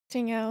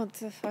Testing out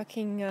the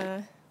fucking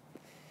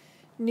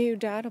new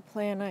data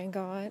plan I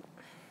got.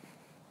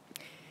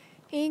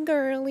 Hey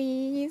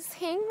girlies,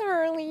 hey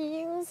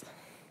girlies,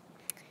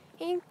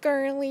 hey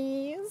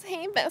girlies,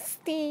 hey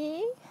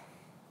bestie.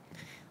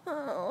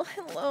 Oh,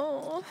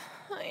 hello,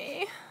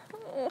 hi,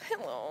 oh,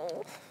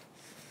 hello,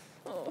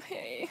 oh,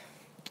 hey,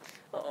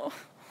 oh,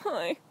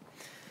 hi.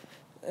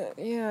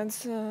 Yeah,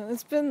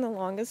 it's been the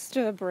longest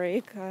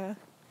break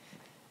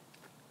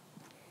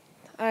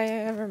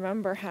I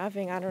remember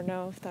having. I don't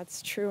know if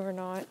that's true or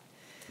not.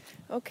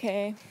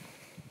 Okay,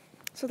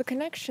 so the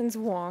connection's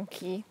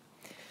wonky.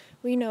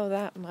 We know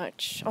that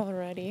much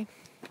already.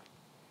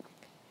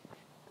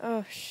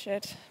 Oh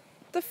shit.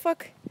 What the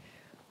fuck?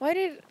 Why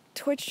did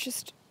Twitch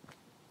just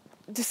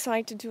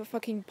decide to do a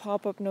fucking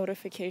pop-up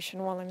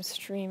notification while I'm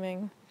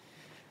streaming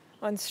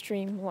on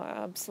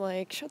Streamlabs?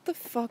 Like, shut the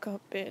fuck up,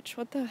 bitch.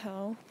 What the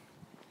hell?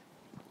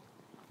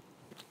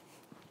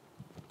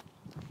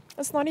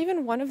 That's not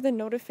even one of the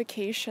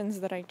notifications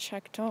that I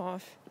checked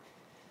off.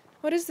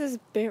 What is this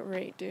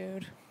bitrate,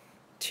 dude?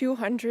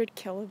 200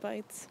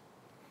 kilobytes?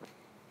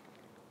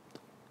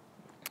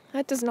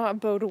 That does not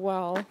bode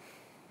well.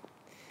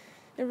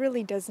 It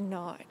really does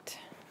not.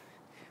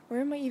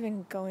 Where am I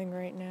even going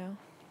right now?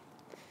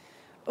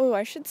 Oh,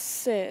 I should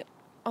sit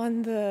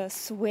on the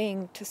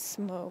swing to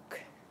smoke.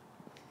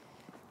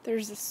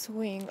 There's a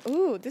swing.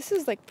 Ooh, this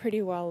is like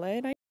pretty well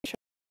lit. I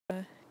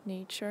show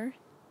nature.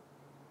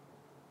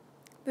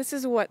 This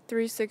is what,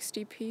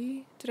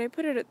 360p? Did I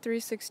put it at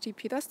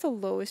 360p? That's the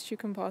lowest you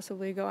can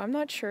possibly go. I'm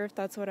not sure if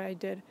that's what I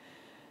did.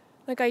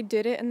 Like, I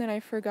did it and then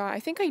I forgot. I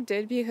think I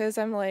did because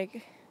I'm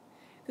like,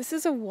 this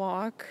is a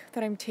walk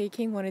that I'm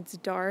taking when it's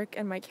dark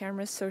and my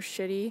camera's so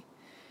shitty.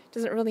 It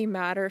doesn't really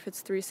matter if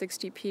it's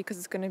 360p because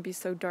it's going to be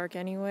so dark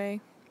anyway.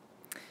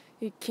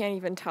 You can't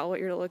even tell what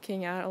you're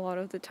looking at a lot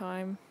of the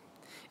time.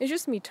 It's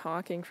just me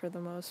talking for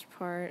the most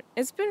part.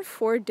 It's been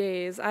 4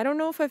 days. I don't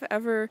know if I've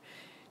ever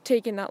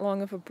taken that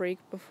long of a break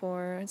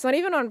before. It's not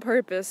even on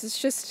purpose. It's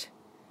just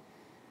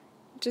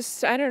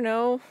I don't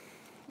know,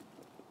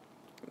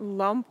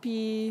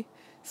 lumpy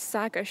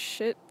sack of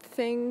shit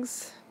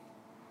things.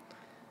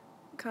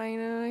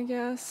 Kinda, I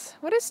guess.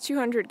 What is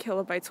 200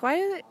 kilobytes? Why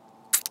did it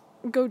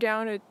go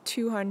down to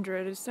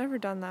 200? It's never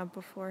done that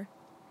before.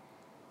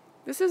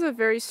 This is a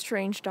very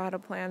strange data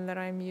plan that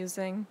I'm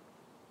using.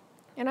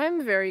 And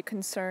I'm very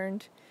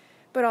concerned.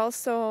 But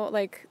also,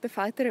 like, the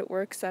fact that it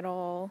works at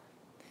all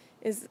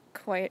is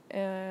quite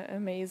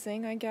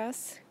amazing, I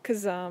guess.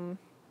 Because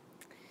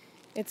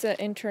it's an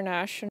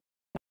international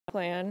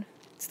plan.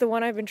 It's the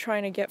one I've been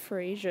trying to get for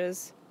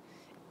ages.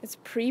 It's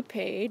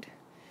prepaid.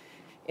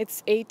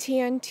 It's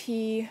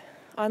AT&T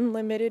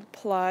Unlimited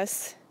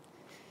Plus.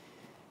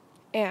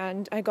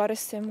 And I got a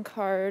SIM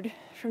card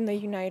from the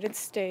United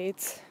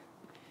States.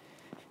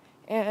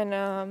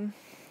 And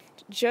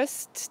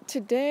just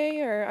today,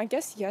 or I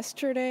guess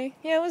yesterday.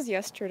 Yeah, it was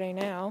yesterday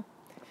now.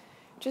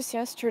 Just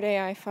yesterday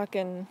I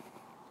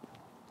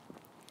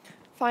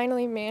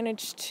finally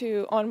managed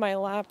to, on my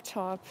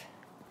laptop,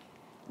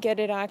 get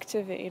it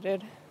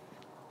activated.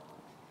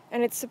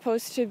 And it's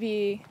supposed to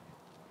be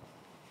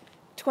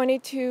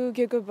 22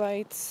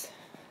 gigabytes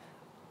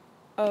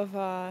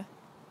of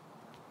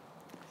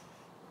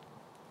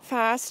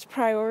fast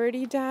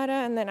priority data,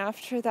 and then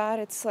after that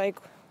it's like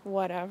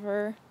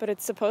whatever, but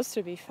it's supposed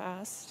to be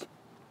fast.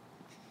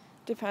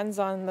 Depends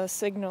on the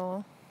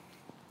signal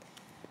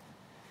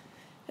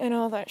and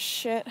all that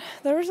shit.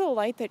 There was a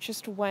light that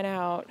just went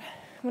out.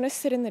 I'm gonna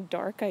sit in the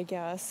dark, I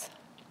guess.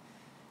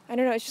 I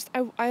don't know, it's just,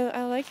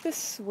 I like this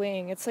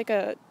swing. It's like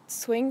a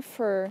swing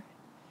for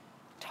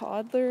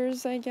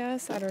toddlers, I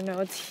guess. I don't know,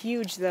 it's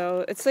huge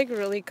though. It's like a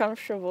really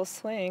comfortable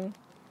swing.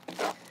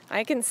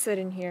 I can sit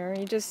in here.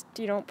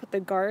 You don't put the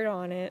guard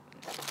on it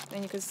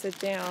and you can sit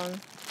down.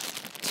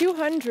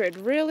 200,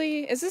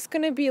 really? Is this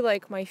gonna be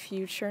like my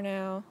future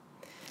now?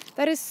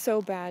 That is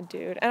so bad,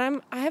 dude.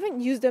 And I haven't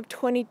used up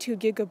 22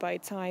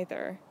 gigabytes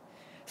either.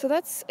 So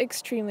that's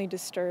extremely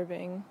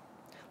disturbing.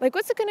 Like,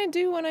 what's it gonna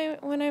do when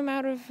I'm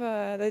out of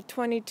the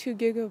 22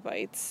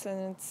 gigabytes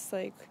and it's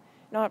like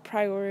not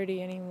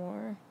priority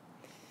anymore?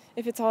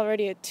 If it's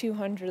already at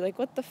 200, like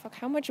what the fuck?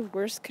 How much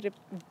worse could it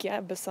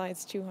get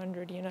besides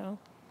 200, you know?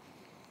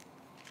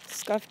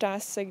 Scuffed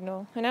ass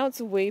signal. And now it's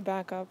way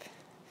back up.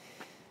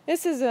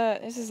 This is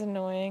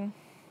annoying.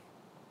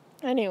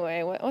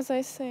 Anyway, what was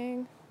I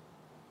saying?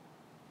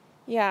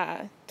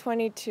 Yeah,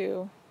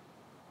 22.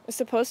 It's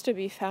supposed to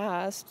be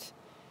fast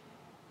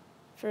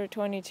for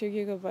 22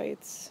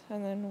 gigabytes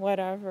and then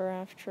whatever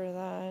after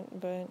that,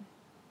 but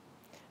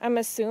I'm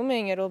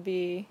assuming it'll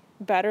be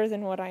better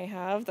than what I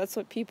have. That's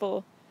what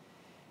people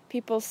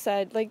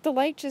said. Like, the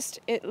light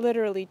it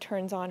literally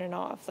turns on and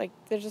off. Like,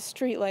 there's a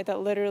street light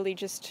that literally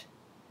just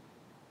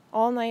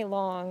all night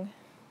long.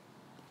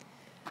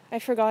 I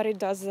forgot it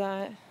does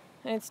that.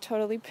 And it's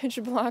totally pitch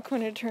black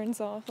when it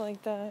turns off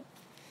like that.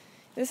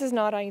 This is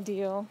not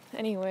ideal.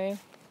 Anyway,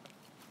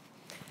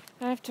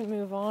 I have to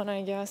move on,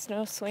 I guess.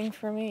 No swing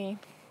for me.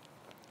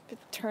 If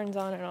it turns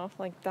on and off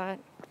like that.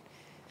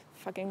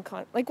 fucking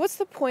like, what's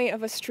the point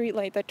of a street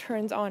light that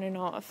turns on and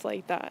off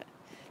like that?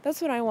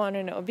 That's what I want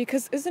to know,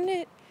 because isn't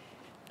it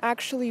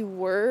actually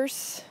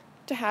worse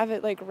to have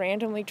it, like,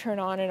 randomly turn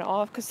on and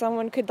off? Because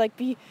someone could, like,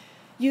 be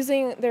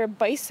using their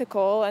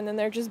bicycle and then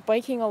they're just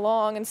biking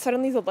along and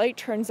suddenly the light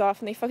turns off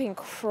and they fucking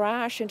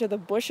crash into the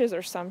bushes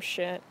or some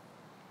shit.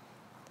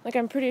 Like,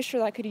 I'm pretty sure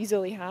that could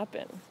easily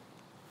happen.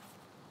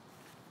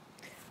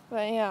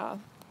 But yeah,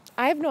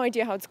 I have no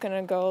idea how it's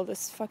gonna go,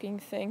 this fucking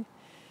thing.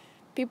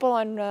 People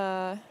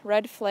on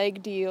red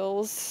flag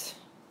deals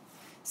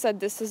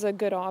said this is a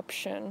good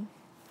option.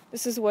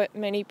 This is what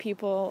many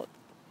people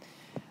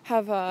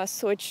have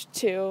switched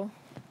to,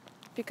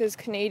 because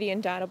Canadian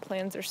data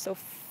plans are so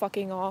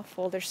fucking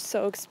awful. They're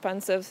so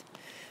expensive.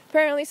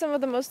 Apparently some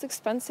of the most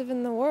expensive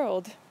in the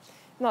world.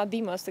 Not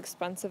the most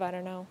expensive, I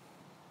don't know.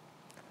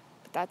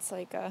 But that's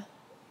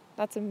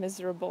a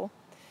miserable.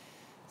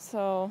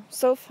 So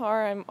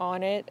far I'm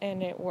on it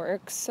and it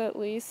works, at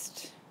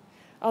least.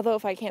 Although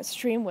if I can't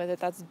stream with it,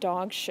 that's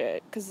dog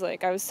shit. Because,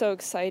 like, I was so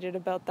excited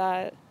about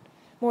that.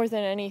 More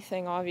than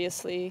anything,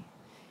 obviously.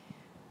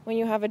 When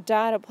you have a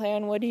data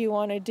plan, what do you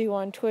want to do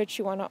on Twitch?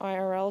 You want to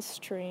IRL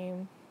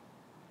stream.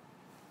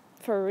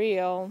 For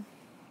real.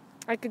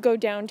 I could go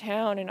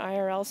downtown and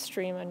IRL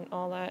stream and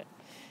all that.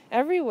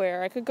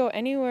 Everywhere. I could go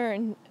anywhere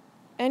in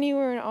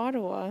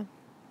Ottawa.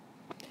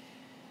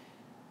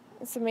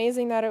 It's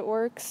amazing that it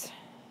works.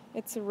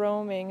 It's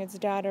roaming. It's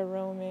data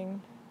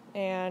roaming.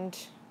 And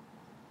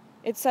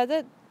it said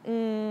that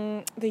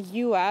the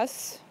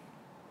US,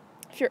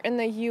 if you're in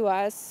the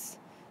US,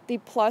 the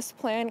Plus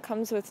plan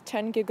comes with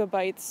 10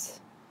 gigabytes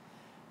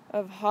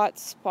of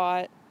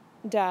hotspot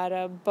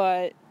data,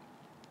 but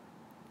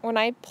when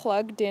I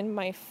plugged in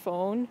my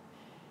phone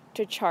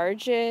to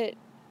charge it,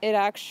 it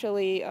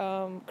actually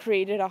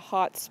created a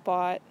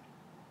hotspot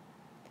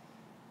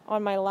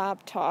on my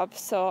laptop,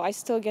 so I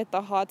still get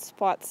the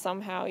hotspot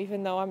somehow,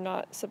 even though I'm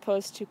not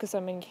supposed to because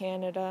I'm in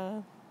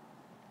Canada.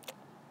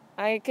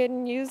 I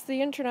can use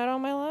the internet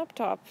on my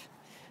laptop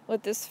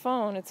with this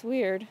phone. It's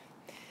weird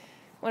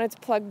when it's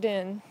plugged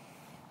in.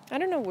 I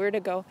don't know where to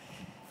go.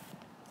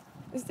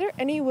 Is there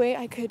any way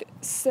I could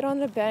sit on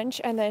the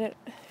bench and then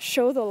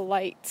show the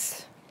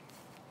lights?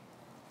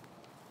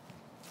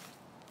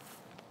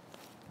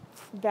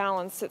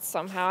 Balance it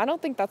somehow. I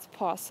don't think that's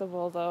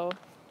possible, though.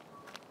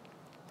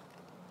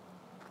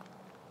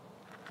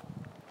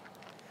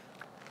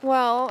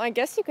 Well, I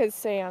guess you could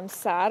say I'm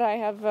sad. I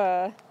have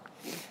a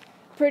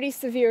pretty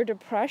severe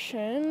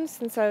depression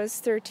since I was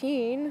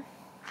 13.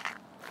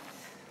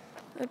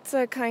 That's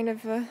kind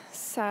of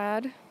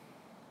sad.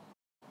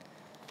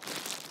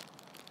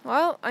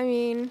 Well, I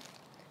mean,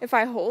 if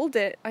I hold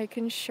it, I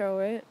can show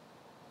it.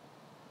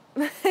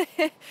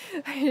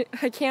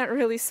 I can't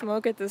really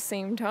smoke at the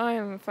same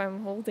time if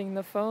I'm holding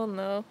the phone,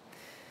 though.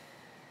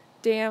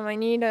 Damn, I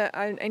need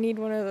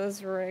one of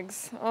those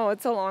rigs. Oh,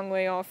 it's a long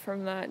way off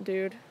from that,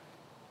 dude.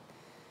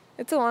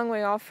 It's a long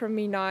way off from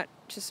me not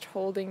just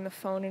holding the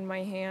phone in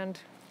my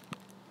hand.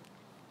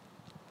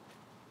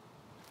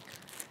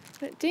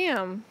 But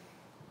damn.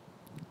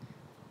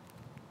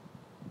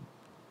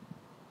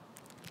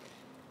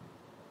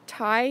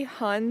 Ty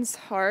Hun's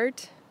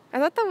heart? I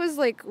thought that was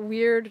like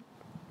weird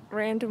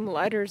random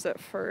letters at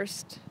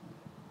first.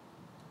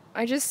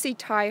 I just see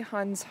Ty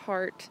Hun's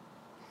heart.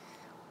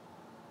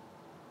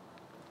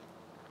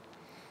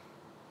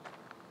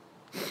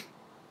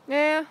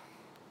 Yeah.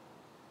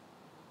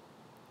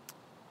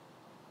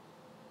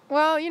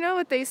 Well, you know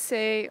what they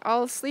say,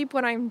 I'll sleep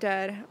when I'm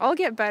dead. I'll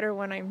get better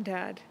when I'm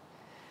dead.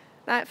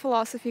 That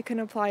philosophy can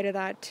apply to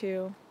that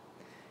too.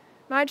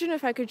 Imagine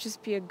if I could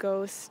just be a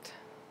ghost.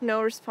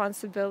 No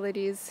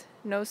responsibilities,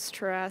 no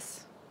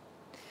stress.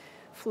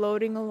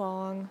 Floating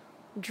along.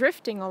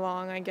 Drifting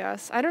along, I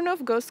guess. I don't know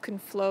if ghosts can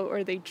float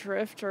or they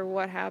drift or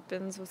what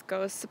happens with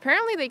ghosts.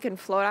 Apparently they can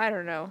float, I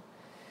don't know.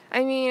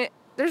 I mean,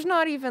 there's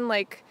not even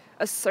like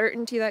a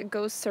certainty that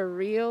ghosts are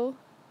real.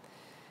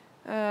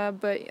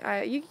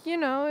 But you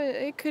know,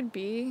 it could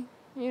be,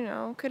 you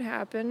know, could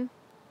happen.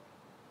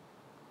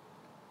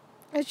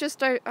 It's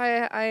just I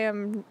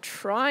am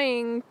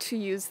trying to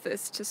use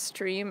this to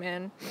stream,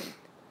 and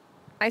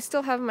I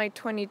still have my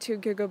 22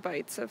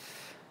 gigabytes of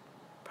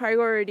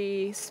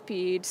priority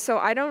speed, so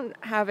I don't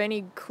have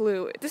any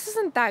clue. This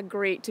isn't that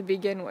great to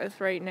begin with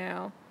right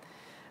now.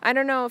 I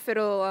don't know if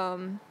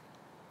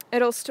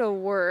it'll still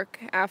work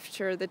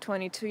after the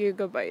 22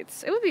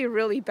 gigabytes. It would be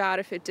really bad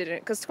if it didn't,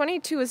 because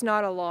 22 is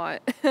not a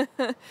lot.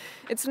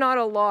 It's not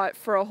a lot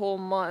for a whole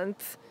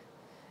month.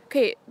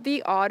 Okay,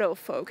 the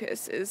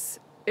autofocus is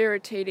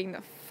irritating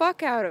the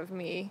fuck out of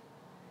me.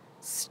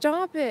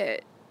 Stop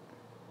it.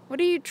 What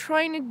are you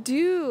trying to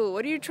do?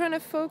 What are you trying to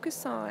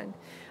focus on?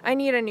 I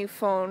need a new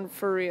phone,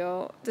 for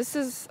real. This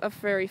is a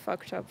very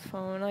fucked up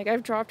phone. Like,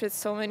 I've dropped it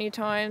so many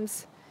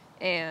times,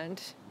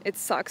 and it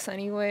sucks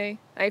anyway.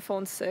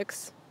 iPhone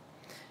 6.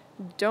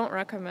 Don't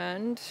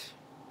recommend.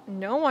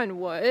 No one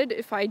would.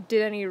 If I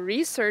did any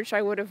research,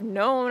 I would have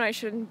known I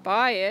shouldn't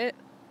buy it.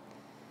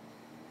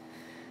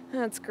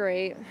 That's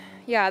great.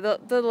 Yeah,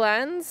 the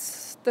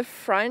lens, the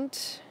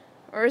front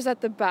Or is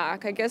that the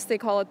back? I guess they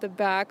call it the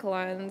back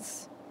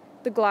lens.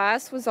 The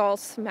glass was all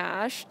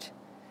smashed,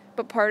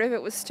 but part of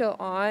it was still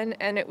on,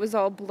 and it was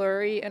all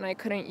blurry, and I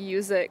couldn't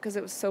use it because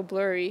it was so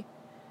blurry.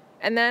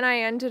 And then I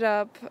ended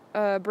up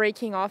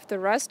breaking off the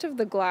rest of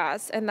the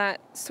glass, and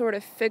that sort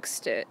of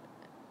fixed it.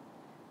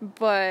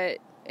 But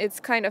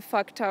it's kind of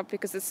fucked up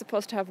because it's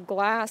supposed to have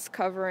glass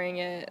covering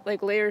it,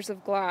 like layers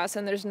of glass,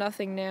 and there's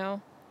nothing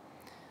now.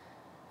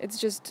 It's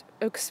just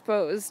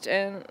exposed,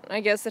 and I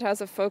guess it has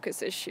a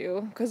focus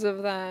issue because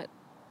of that.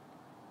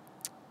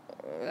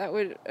 That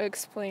would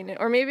explain it.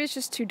 Or maybe it's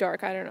just too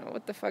dark. I don't know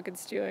what the fuck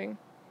it's doing.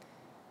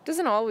 It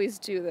doesn't always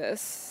do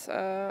this.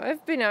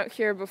 I've been out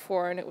here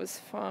before and it was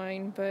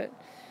fine, but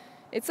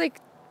it's like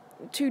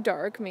too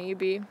dark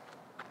maybe.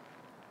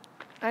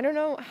 I don't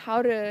know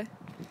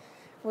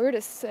where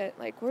to sit.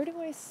 Like, where do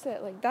I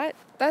sit? Like,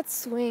 that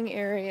swing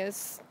area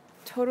is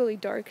totally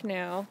dark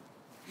now.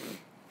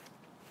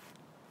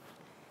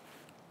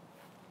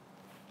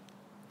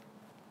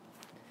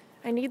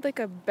 I need like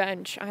a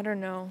bench. I don't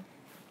know.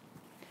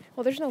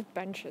 Well, there's no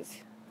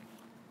benches.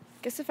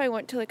 Guess if I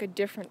went to like a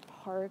different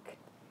park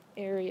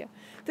area.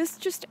 This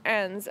just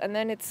ends and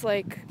then it's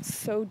like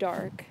so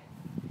dark.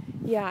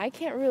 Yeah, I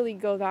can't really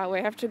go that way.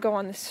 I have to go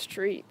on the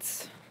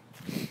streets.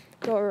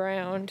 Go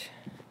around.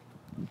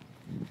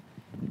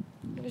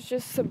 It's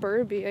just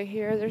suburbia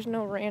here. There's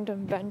no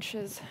random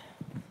benches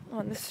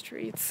on the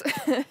streets.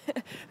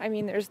 I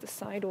mean, there's the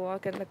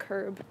sidewalk and the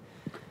curb.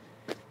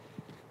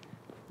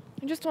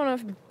 I just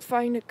want to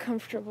find a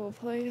comfortable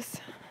place.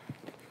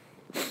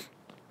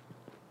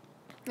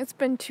 It's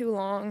been too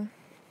long.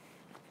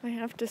 I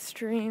have to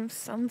stream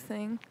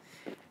something.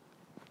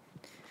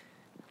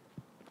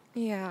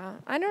 Yeah,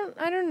 I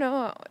don't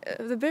know.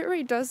 The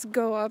bitrate does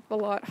go up a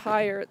lot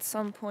higher at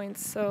some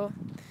points, so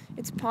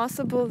it's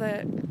possible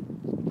that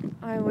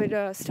I would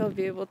still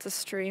be able to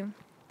stream.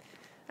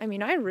 I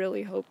mean, I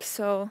really hope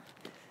so.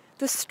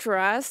 The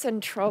stress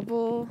and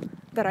trouble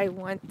that I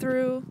went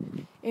through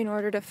in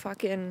order to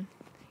fucking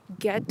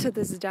get to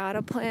this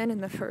data plan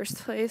in the first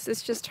place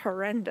is just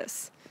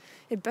horrendous.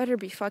 It better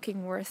be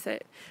fucking worth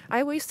it.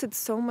 I wasted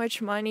so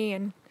much money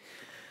and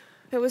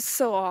it was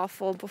so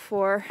awful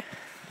before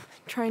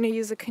trying to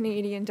use a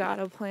Canadian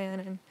data plan,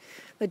 and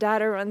the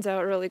data runs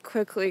out really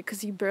quickly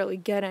because you barely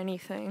get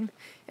anything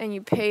and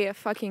you pay a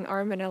fucking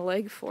arm and a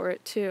leg for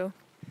it too.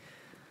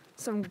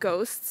 Some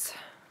ghosts.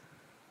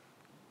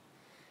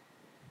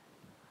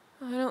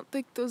 I don't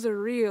think those are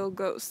real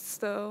ghosts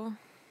though.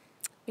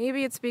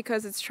 Maybe it's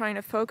because it's trying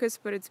to focus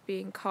but it's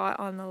being caught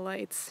on the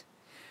lights.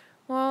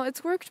 Well,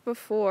 it's worked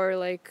before,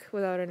 like,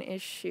 without an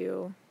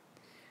issue.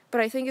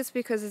 But I think it's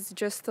because it's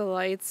just the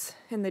lights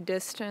in the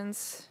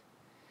distance.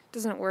 It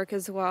doesn't work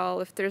as well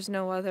if there's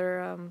no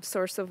other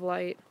source of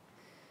light.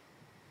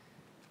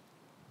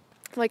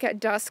 Like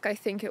at dusk, I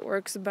think it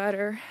works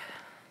better.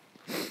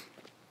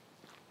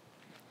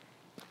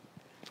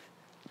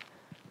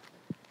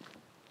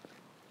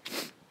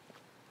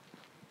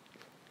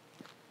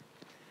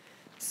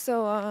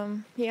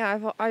 So, yeah,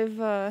 what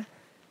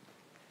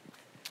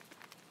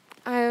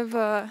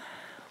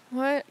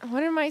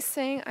am I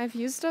saying? I've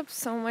used up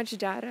so much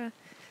data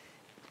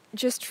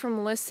just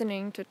from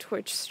listening to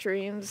Twitch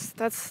streams.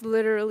 That's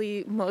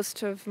literally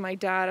most of my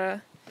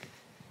data.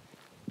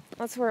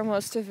 That's where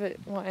most of it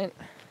went.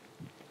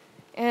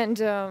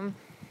 And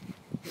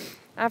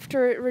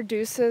after it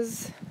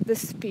reduces the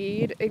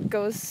speed, it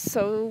goes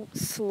so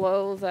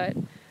slow that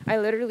I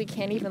literally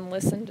can't even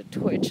listen to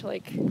Twitch.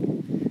 Like,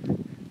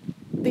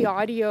 the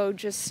audio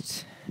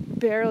just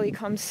barely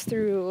comes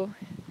through.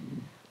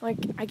 Like,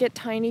 I get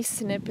tiny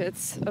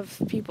snippets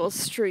of people's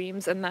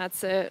streams and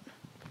that's it.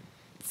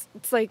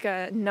 It's like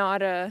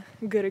not a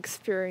good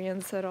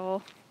experience at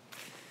all.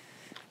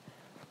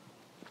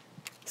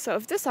 So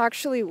if this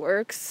actually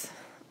works,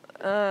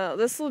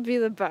 this will be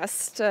the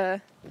best,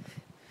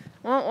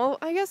 well,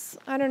 I guess,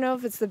 I don't know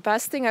if it's the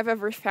best thing I've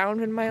ever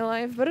found in my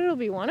life, but it'll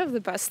be one of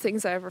the best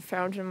things I ever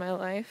found in my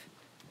life.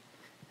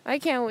 I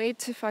can't wait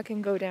to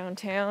fucking go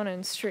downtown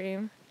and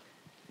stream.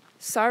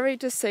 Sorry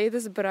to say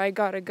this, but I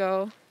gotta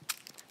go.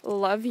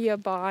 Love ya,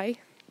 bye.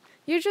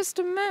 You just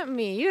met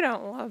me. You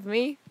don't love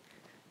me.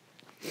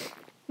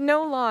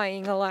 No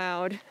lying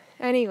allowed.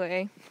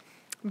 Anyway,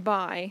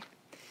 bye.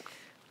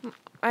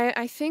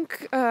 I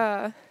think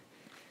I've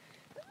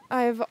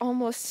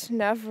almost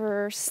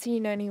never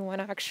seen anyone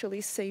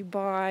actually say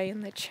bye in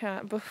the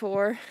chat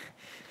before.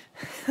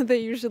 They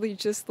usually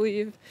just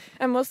leave,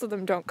 and most of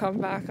them don't come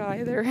back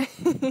either.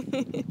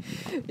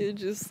 You're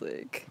just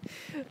like,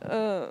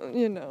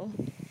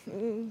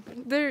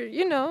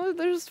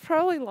 there's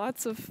probably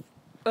lots of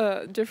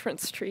different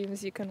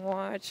streams you can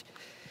watch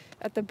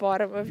at the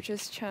bottom of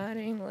just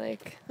chatting.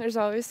 Like, there's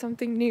always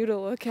something new to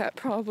look at,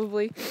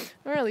 probably,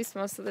 or at least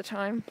most of the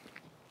time.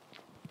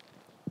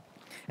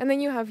 And then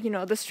you have,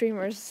 the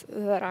streamers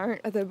that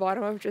aren't at the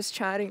bottom of just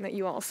chatting that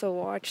you also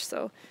watch,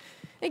 so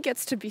it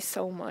gets to be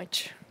so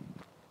much.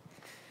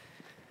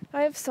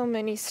 I have so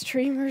many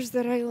streamers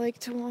that I like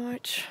to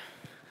watch.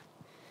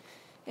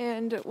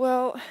 And,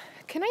 well,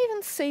 can I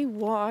even say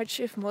watch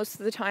if most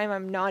of the time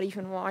I'm not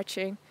even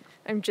watching?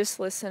 I'm just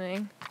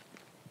listening.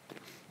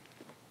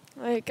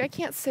 Like, I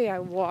can't say I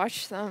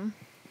watch them.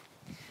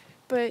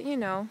 But,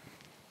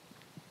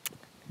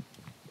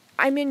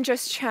 I'm in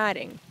just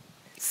chatting.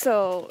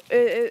 So,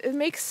 it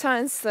makes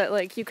sense that,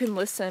 like, you can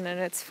listen and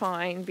it's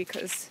fine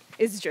because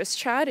it's just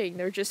chatting.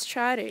 They're just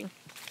chatting.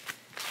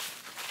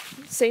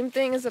 Same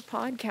thing as a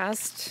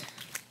podcast.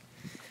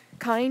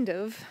 Kind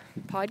of.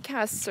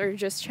 Podcasts are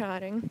just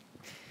chatting.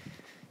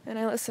 And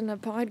I listen to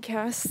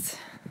podcasts.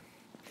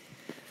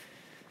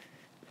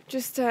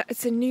 Just,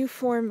 it's a new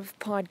form of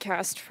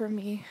podcast for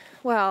me.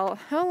 Well,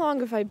 how long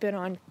have I been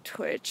on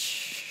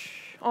Twitch?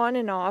 On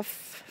and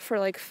off for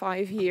like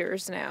 5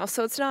 years now.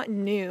 So it's not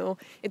new.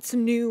 It's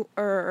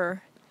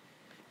newer.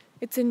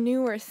 It's a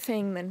newer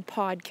thing than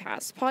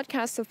podcasts.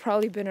 Podcasts have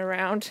probably been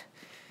around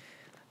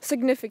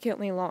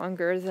significantly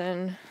longer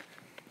than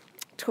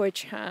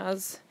Twitch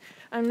has.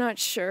 I'm not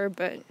sure,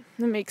 but it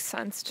makes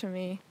sense to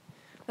me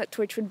that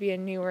Twitch would be a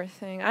newer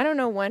thing. I don't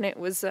know when it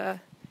was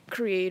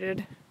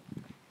created.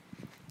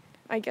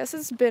 I guess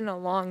it's been a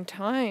long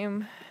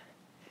time.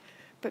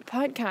 But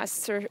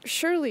podcasts are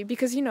surely,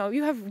 because,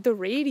 you have the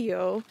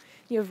radio,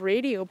 you have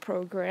radio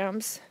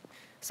programs,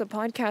 so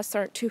podcasts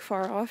aren't too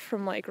far off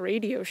from, like,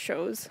 radio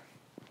shows.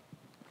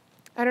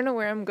 I don't know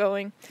where I'm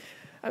going.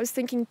 I was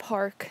thinking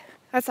park.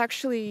 That's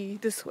actually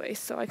this way,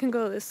 so I can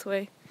go this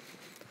way.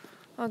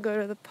 I'll go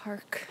to the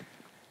park.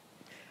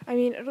 I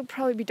mean, it'll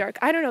probably be dark.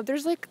 I don't know.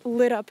 There's, like,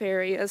 lit up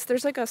areas.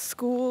 There's, like, a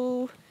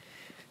school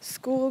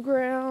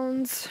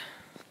grounds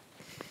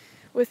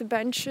with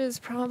benches,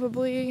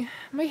 probably.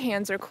 My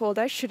hands are cold.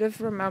 I should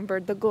have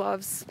remembered the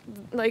gloves.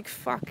 Like,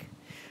 fuck.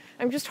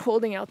 I'm just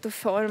holding out the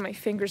phone and my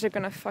fingers are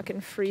gonna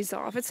fucking freeze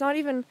off. It's not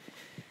even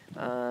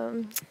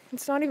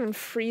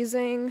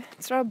freezing.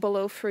 It's not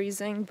below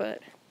freezing,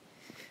 but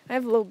I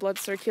have low blood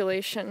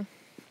circulation.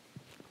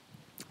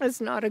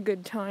 It's not a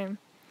good time.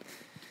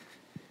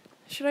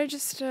 Should I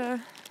just,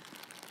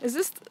 is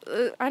this,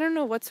 I don't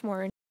know what's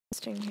more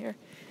interesting here.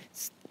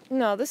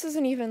 No, this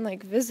isn't even,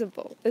 like,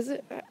 visible. Is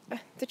it?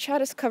 The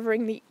chat is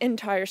covering the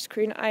entire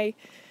screen. I,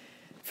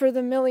 for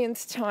the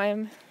millionth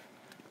time,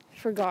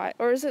 forgot.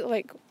 Or is it,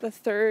 like, the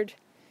third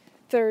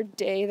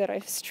day that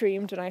I've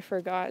streamed and I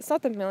forgot? It's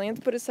not the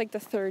millionth, but it's, like, the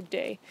third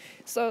day.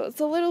 So it's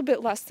a little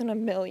bit less than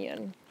 1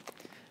 million,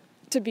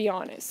 to be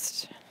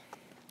honest.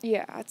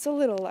 Yeah, it's a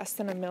little less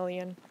than 1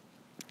 million.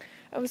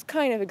 I was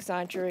kind of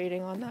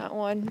exaggerating on that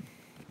one.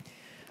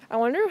 I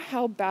wonder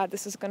how bad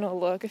this is going to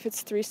look if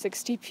it's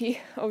 360p.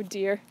 Oh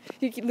dear.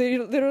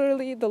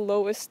 Literally the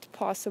lowest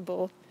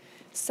possible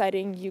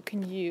setting you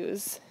can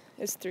use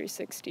is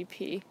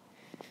 360p.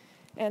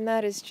 And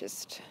that is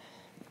just...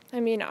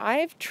 I mean,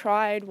 I've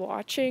tried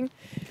watching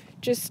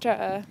just...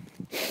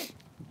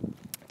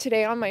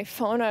 today on my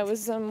phone I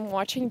was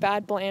watching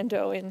Bad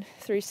Blando in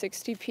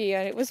 360p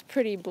and it was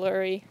pretty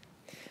blurry.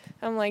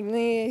 I'm like,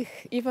 nah,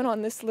 even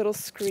on this little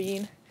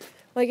screen.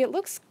 Like, it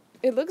looks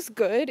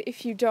good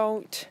if you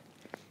don't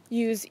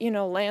use,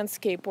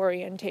 landscape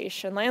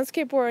orientation.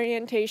 Landscape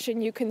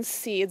orientation, you can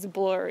see it's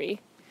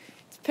blurry.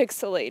 It's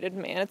pixelated,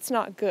 man. It's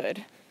not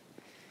good.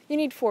 You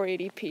need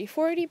 480p.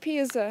 480p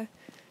is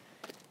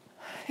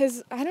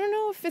I don't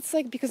know if it's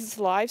like because it's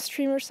live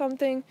stream or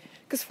something,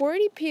 because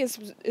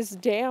 480p is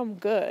damn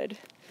good.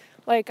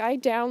 Like, I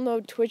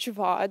download Twitch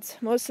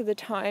VODs most of the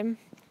time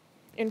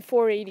in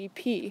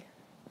 480p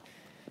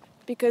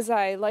because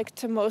I like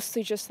to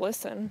mostly just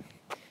listen.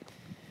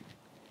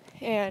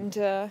 And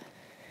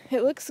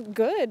it looks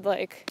good.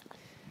 Like,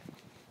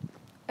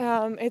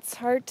 it's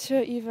hard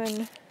to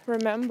even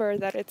remember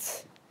that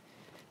it's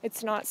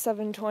not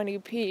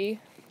 720p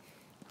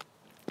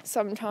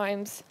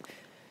sometimes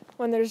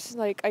when there's,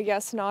 like, I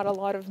guess not a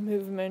lot of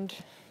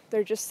movement.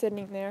 They're just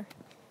sitting there.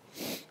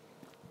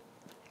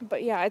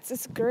 But yeah,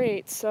 it's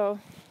great. So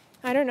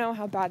I don't know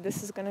how bad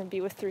this is going to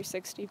be with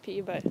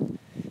 360p, but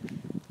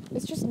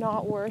it's just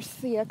not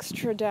worth the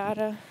extra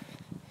data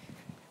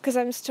because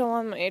I'm still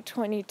on my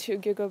 22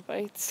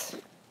 gigabytes.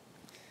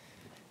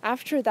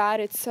 After that,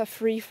 it's a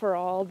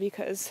free-for-all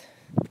because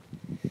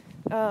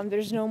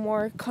there's no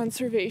more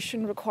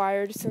conservation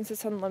required since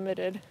it's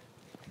unlimited.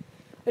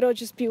 It'll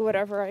just be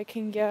whatever I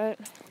can get.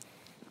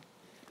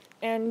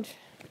 And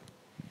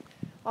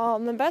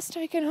the best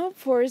I can hope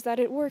for is that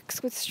it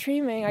works with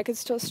streaming. I could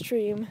still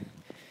stream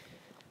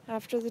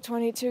after the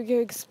 22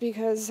 gigs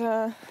because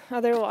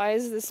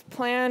otherwise this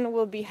plan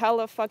will be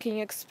hella fucking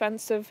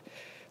expensive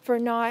for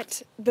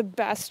not the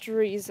best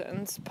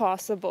reasons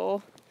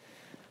possible.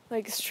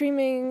 Like,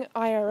 streaming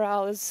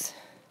IRL is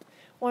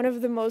one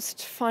of the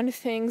most fun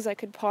things I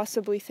could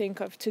possibly think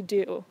of to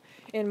do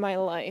in my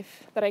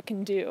life that I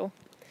can do.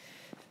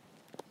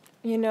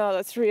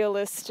 That's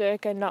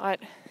realistic and not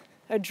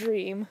a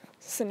dream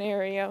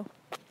scenario.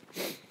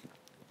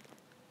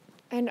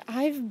 And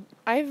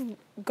I've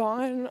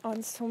gone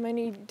on so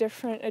many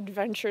different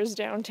adventures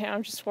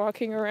downtown, just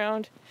walking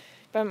around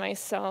by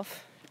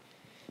myself.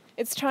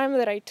 It's time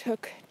that I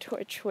took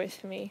Twitch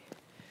with me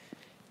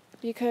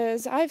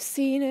because I've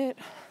seen it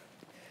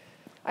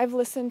I've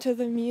listened to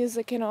the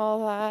music and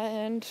all that,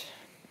 and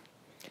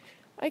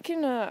I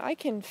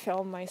can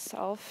film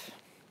myself.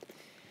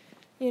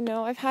 You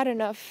know, I've had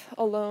enough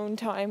alone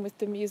time with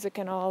the music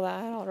and all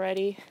that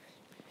already.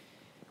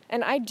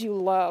 And I do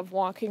love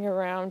walking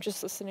around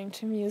just listening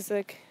to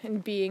music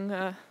and being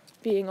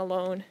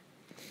alone.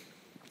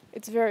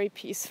 It's very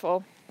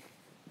peaceful.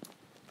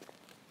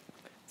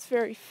 It's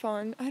very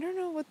fun. I don't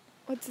know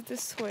what's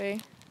this way.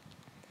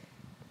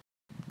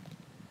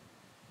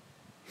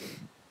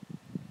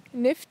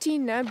 Nifty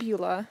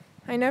Nebula.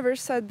 I never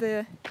said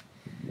the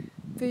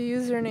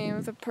username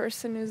of the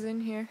person who's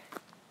in here.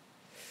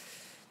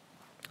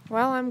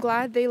 Well, I'm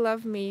glad they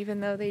love me even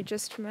though they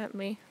just met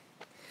me.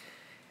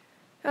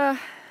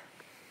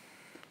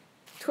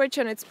 Twitch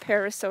and its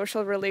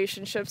parasocial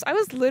relationships. I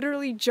was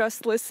literally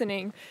just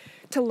listening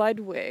to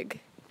Ludwig,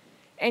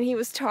 and he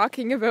was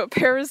talking about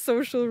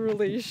parasocial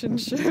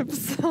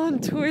relationships on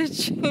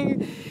Twitch.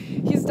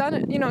 He's done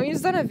it,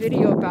 he's done a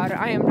video about it.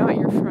 I am not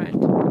your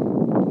friend.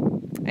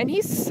 And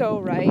he's so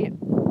right.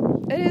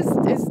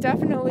 It's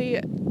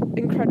definitely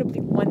incredibly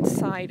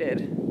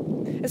one-sided.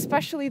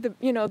 Especially the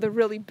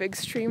really big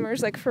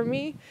streamers. Like for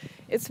me,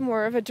 it's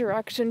more of a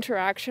direct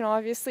interaction.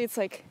 Obviously, it's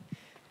like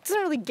it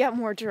doesn't really get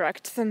more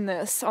direct than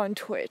this on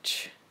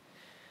Twitch.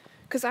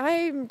 Because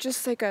I'm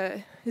just like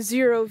a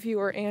zero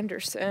viewer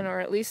Anderson, or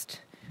at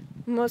least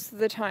most of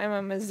the time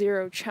I'm a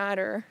zero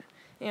chatter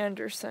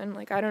Anderson.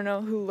 Like, I don't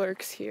know who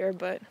lurks here,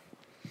 but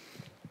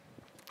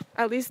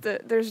at least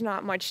there's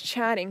not much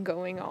chatting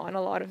going on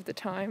a lot of the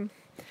time.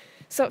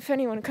 So if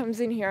anyone comes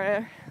in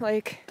here,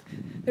 like,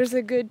 there's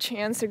a good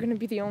chance they're going to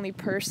be the only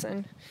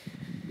person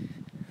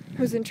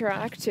who's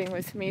interacting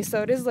with me.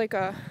 So it is like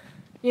a,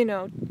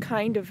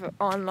 kind of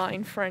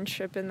online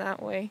friendship in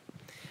that way.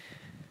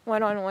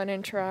 One-on-one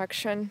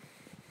interaction.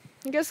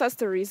 I guess that's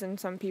the reason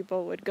some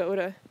people would go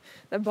to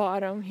the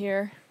bottom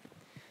here.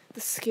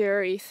 The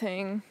scary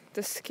thing,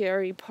 the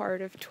scary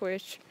part of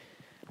Twitch.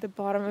 The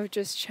bottom of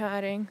just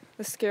chatting.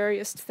 The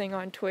scariest thing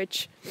on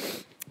Twitch,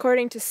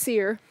 according to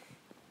Seer.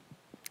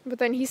 But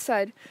then he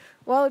said,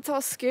 well, it's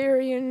all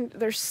scary and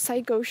there's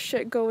psycho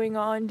shit going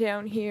on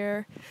down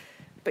here.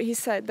 But he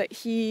said that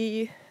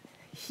he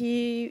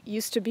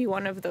used to be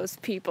one of those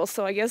people.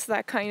 So I guess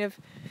that kind of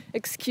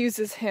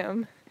excuses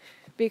him.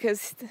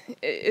 Because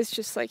it's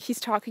just like he's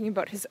talking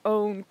about his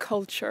own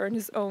culture and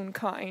his own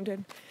kind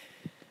and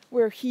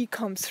where he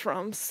comes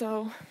from.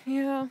 So,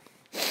 yeah.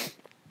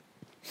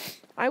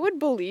 I would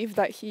believe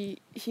that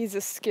he's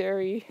a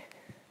scary,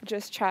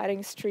 just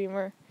chatting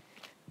streamer.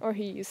 Or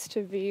he used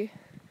to be.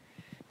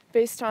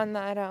 Based on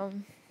that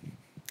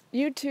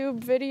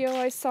YouTube video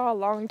I saw a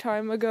long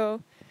time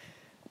ago.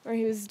 Where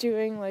he was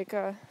doing like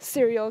a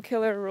serial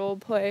killer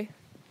roleplay.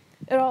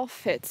 It all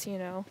fits,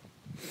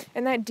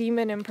 And that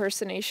demon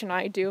impersonation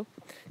I do,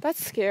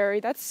 that's scary,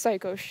 that's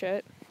psycho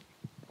shit.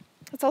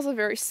 It's also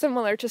very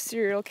similar to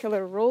serial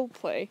killer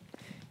roleplay,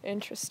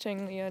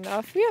 interestingly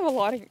enough. We have a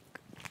lot in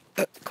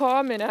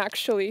common,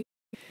 actually.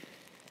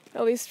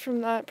 At least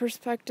from that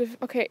perspective.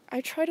 Okay,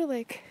 I try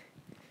to,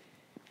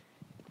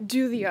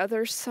 do the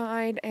other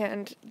side,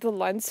 and the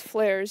lens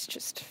flare is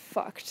just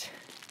fucked.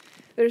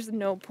 There's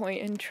no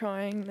point in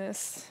trying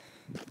this.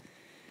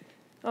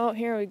 Oh,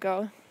 here we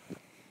go.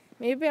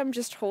 Maybe I'm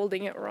just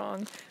holding it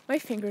wrong. My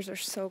fingers are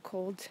so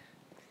cold.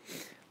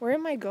 Where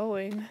am I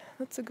going?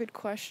 That's a good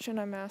question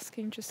I'm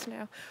asking just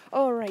now.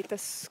 Oh, right, the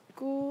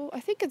school. I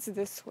think it's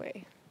this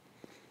way.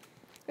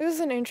 This is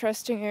an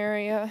interesting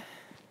area.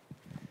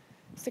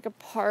 It's like a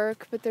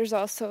park, but there's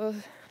also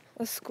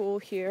a school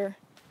here.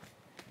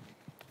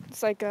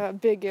 It's like a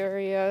big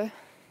area.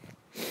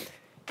 You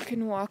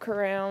can walk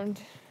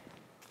around.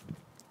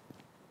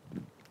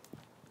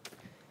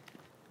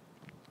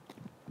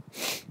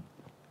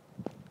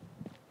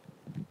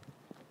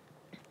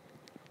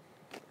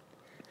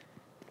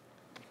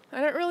 I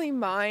don't really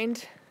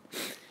mind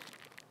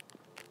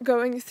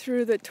going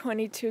through the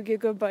 22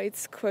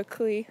 gigabytes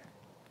quickly.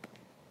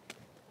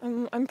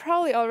 I'm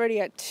probably already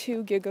at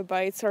 2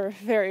 gigabytes or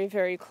very,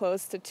 very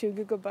close to 2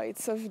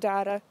 gigabytes of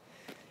data.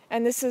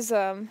 And this is,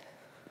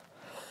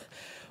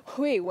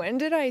 wait, when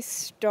did I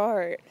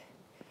start?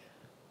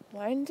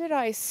 When did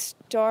I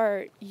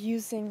start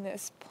using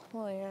this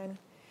plan?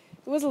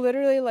 It was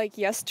literally like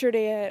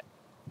yesterday at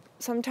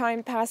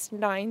sometime past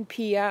 9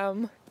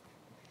 p.m.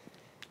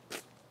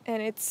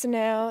 And it's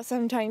now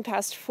sometime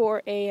past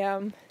 4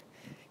 a.m.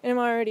 And I'm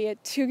already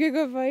at 2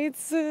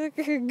 gigabytes.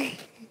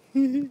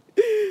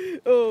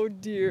 Oh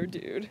dear,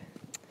 dude.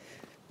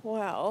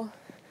 Well,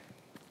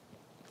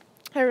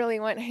 I really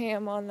went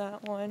ham on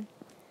that one.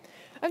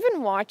 I've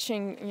been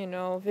watching,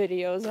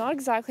 videos, not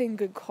exactly in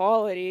good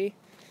quality,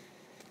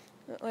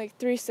 like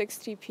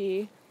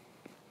 360p.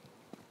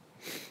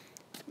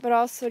 But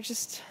also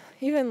just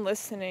even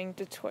listening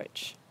to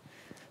Twitch.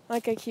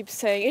 Like I keep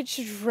saying, it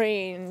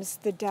drains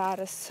the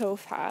data so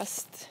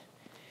fast.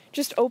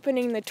 Just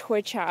opening the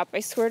Twitch app, I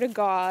swear to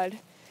God,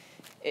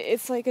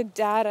 it's like a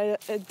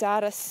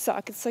data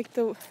suck. It's like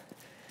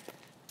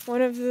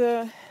one of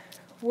the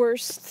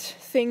worst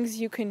things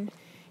you can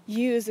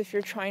use if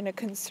you're trying to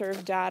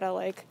conserve data.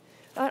 Like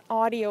that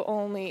audio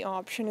only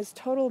option is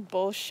total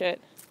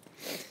bullshit.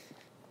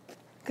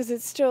 Because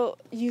it still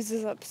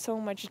uses up so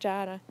much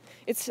data.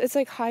 It's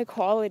like high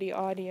quality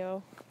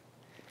audio.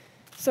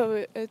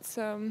 So it's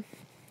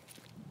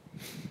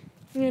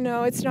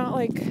it's not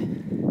like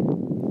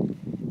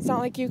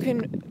you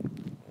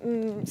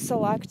can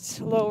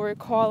select lower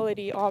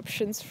quality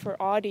options for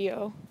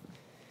audio.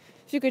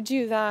 If you could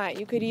do that,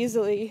 you could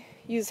easily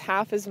use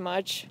half as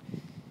much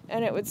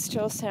and it would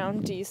still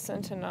sound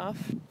decent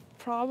enough,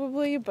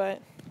 probably,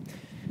 but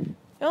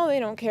no, they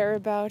don't care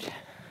about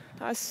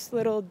us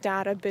little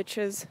data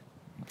bitches,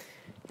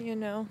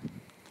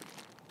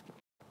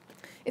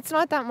 It's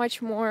not that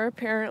much more,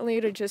 apparently,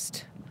 to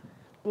just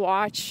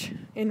watch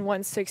in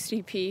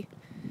 160p.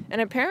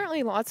 And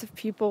apparently lots of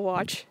people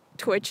watch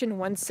Twitch in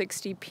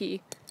 160p.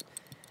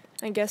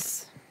 I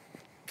guess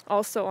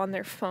also on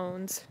their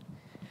phones.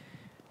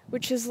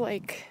 Which is,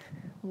 like,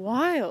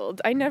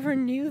 wild. I never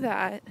knew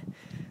that.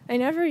 I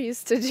never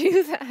used to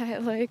do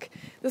that. Like,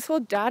 this whole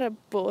data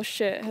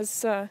bullshit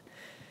has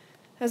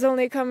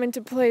only come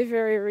into play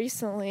very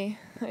recently.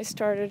 I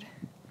started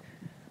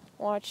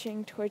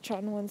watching Twitch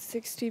on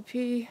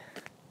 160p.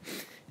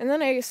 And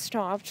then I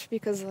stopped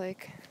because,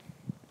 like,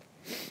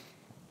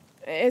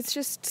 it's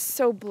just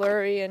so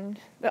blurry and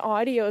the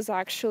audio is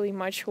actually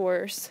much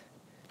worse.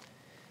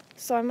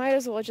 So I might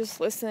as well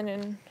just listen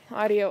in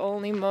audio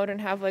only mode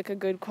and have, like, a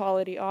good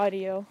quality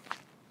audio.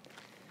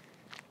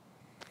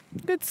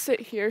 I could sit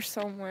here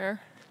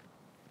somewhere.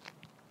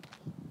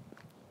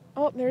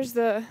 Oh, there's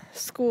the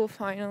school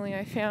finally.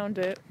 I found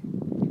it.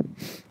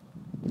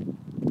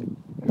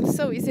 It's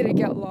so easy to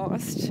get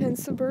lost in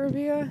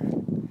suburbia,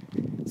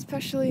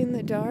 especially in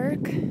the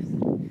dark.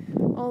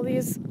 All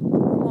these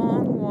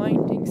long,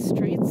 winding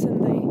streets,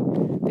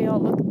 and they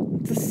all look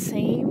the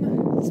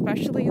same,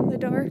 especially in the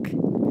dark.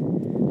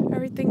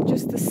 Everything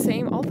just the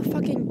same. All the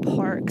fucking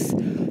parks,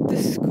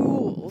 the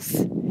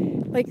schools,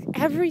 like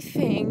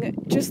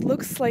everything just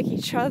looks like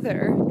each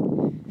other.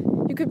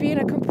 You could be in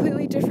a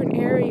completely different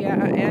area,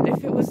 and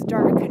if it was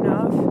dark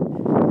enough,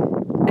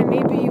 and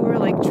maybe you were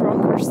like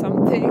drunk or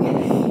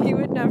something, you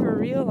would never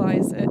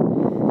realize it.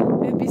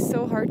 It'd be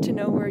so hard to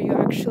know where you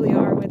actually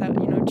are without,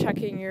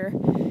 checking your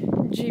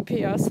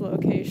GPS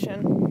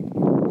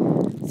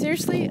location.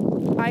 Seriously,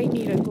 I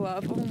need a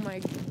glove. Oh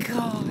my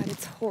god,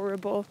 it's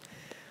horrible.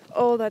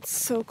 Oh, that's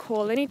so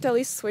cold. I need to at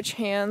least switch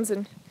hands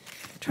and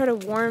try to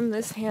warm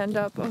this hand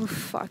up. Oh,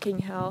 fucking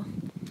hell.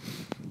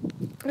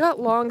 I got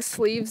long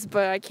sleeves,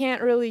 but I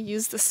can't really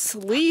use the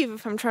sleeve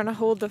if I'm trying to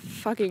hold the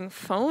fucking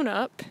phone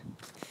up.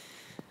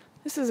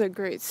 This is a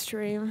great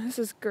stream. This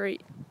is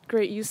great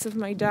use of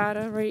my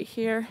data right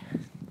here.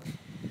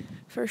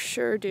 For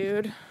sure,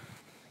 dude.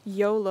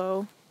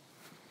 YOLO.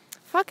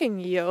 Fucking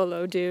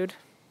YOLO, dude.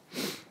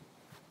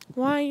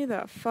 Why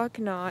the fuck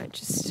not?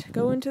 Just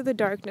go into the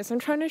darkness. I'm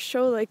trying to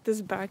show, like,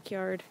 this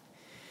backyard.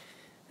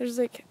 There's,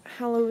 like,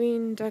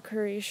 Halloween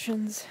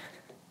decorations.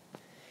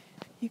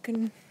 You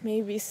can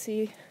maybe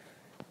see.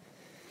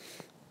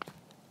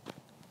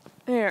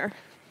 There.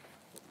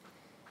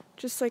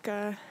 Just like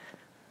a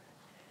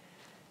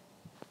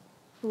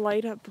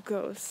light up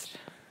ghost.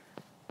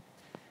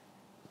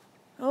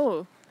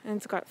 Oh, and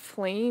it's got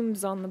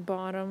flames on the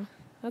bottom.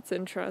 That's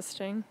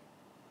interesting.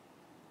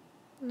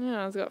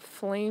 Yeah, it's got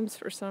flames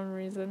for some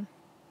reason.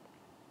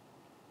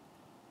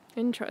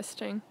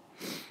 Interesting.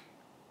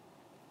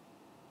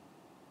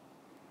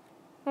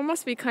 It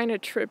must be kind of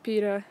trippy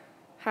to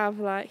have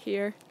that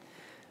here.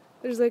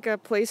 There's like a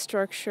play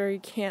structure you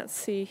can't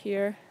see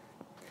here.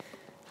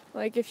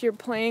 Like if you're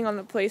playing on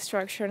the play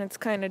structure and it's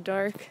kind of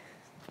dark,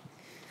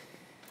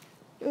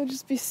 you'll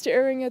just be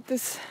staring at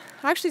this.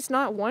 Actually, it's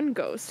not one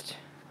ghost.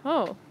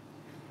 Oh.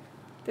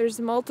 There's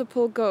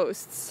multiple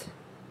ghosts.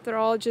 They're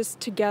all just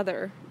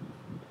together.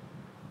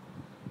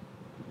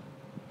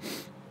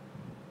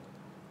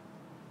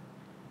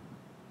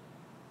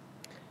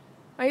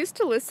 I used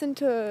to listen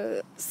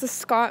to the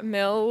Scott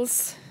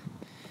Mills,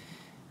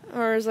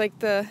 or it's like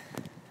the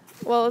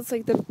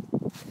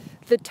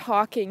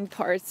talking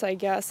parts, I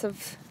guess,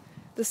 of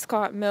the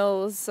Scott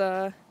Mills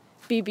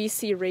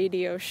BBC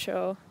radio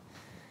show.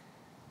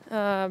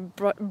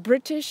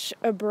 British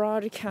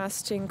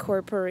Broadcasting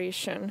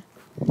Corporation.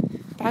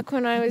 Back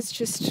when I was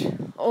just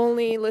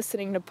only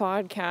listening to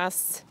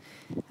podcasts,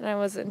 and I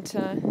wasn't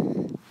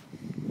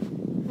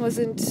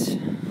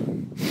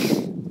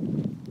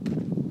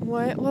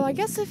well, I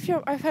guess if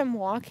I'm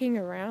walking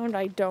around,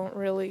 I don't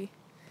really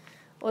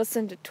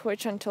listen to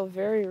Twitch until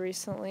very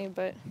recently,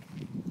 but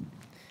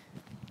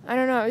I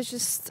don't know,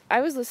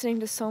 I was listening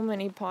to so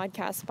many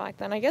podcasts back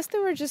then. I guess they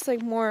were just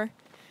like more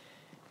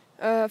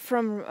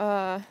from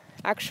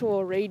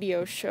actual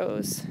radio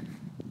shows.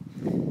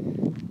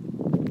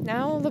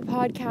 Now the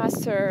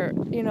podcasts are,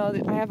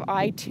 I have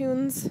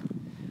iTunes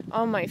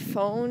on my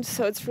phone,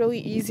 so it's really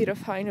easy to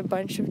find a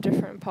bunch of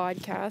different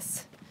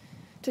podcasts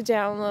to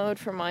download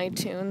from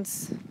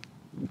iTunes.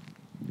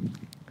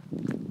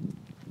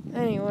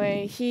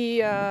 Anyway,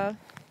 he and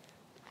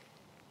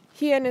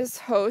his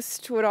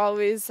host would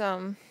always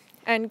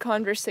end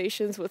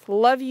conversations with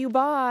 "love you,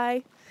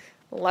 bye,"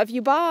 love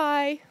you,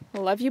 bye,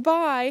 love you,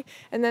 bye.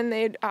 And then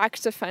they'd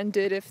act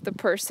offended if the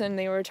person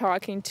they were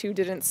talking to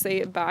didn't say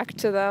it back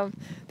to them.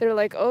 They're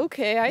like,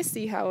 okay, I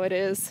see how it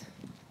is.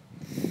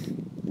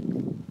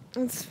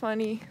 It's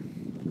funny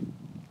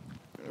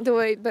the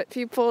way that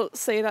people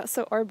say that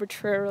so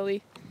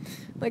arbitrarily.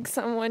 Like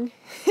someone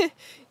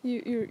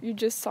you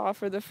just saw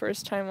for the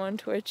first time on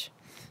Twitch.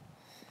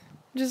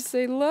 Just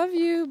say, love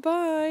you,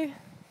 bye.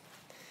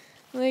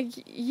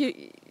 Like,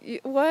 you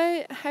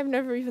what? I've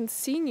never even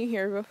seen you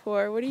here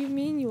before. What do you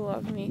mean you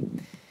love me?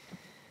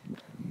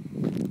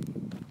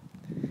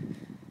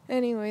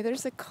 Anyway,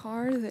 there's a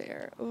car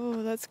there.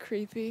 Oh, that's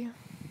creepy.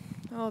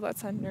 Oh,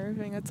 that's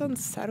unnerving. That's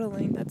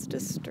unsettling. That's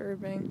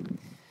disturbing.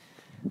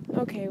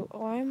 Okay,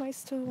 why am I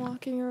still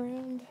walking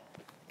around?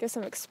 Guess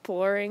I'm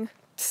exploring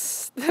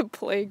the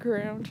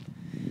playground.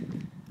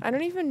 I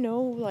don't even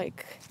know,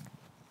 like,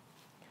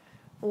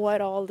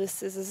 what all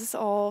this is. Is this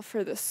all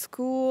for the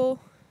school?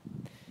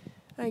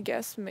 I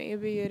guess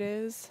maybe it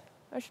is.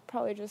 I should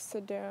probably just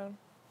sit down.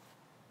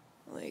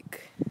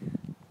 Like,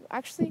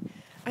 actually,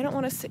 I don't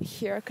want to sit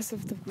here because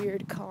of the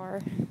weird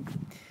car.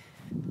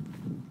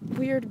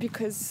 Weird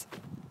because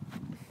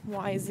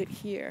why is it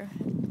here?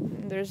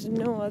 There's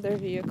no other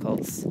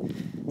vehicles.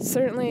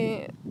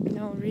 Certainly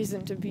no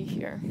reason to be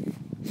here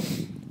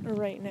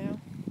right now.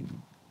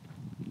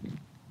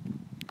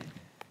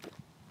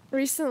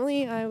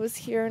 Recently I was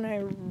here and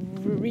I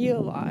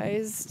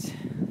realized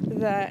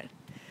that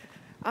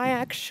I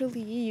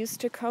actually used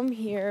to come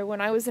here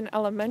when I was in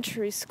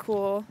elementary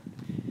school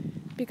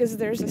because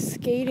there's a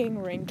skating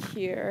rink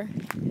here.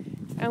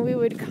 And we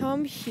would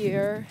come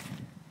here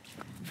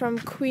from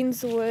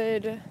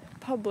Queenswood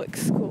Public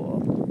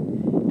School.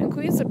 And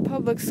Queenswood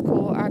Public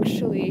School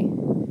actually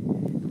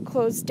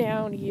closed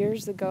down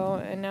years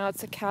ago, and now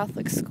it's a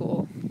Catholic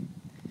school.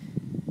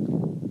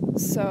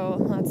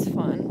 So that's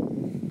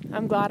fun.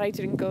 I'm glad I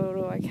didn't go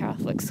to a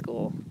Catholic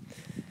school.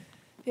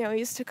 Yeah, we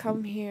used to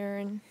come here,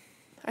 and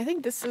I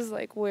think this is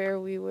like where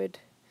we would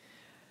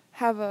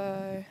have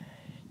a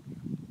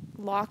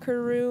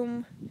locker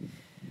room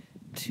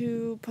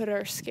to put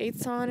our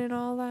skates on and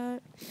all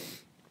that.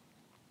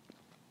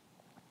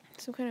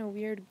 Some kind of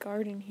weird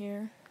garden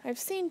here. I've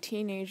seen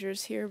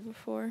teenagers here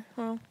before.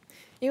 Well,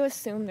 you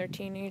assume they're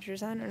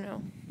teenagers. I don't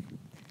know.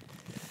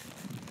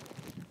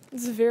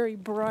 It's very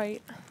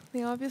bright.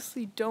 They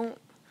obviously don't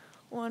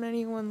want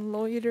anyone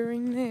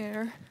loitering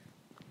there.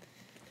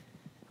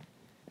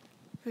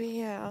 But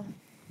yeah.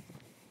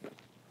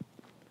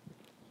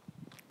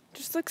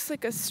 Just looks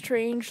like a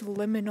strange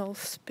liminal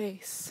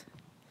space.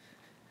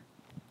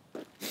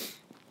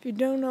 If you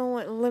don't know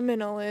what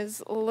liminal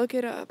is, look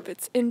it up.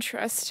 It's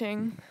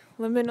interesting.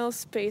 Liminal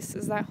space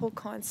is that whole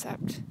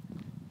concept.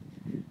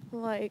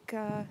 Like,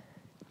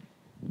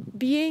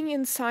 being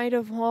inside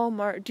of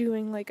Walmart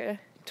doing like a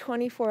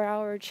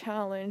 24-hour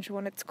challenge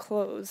when it's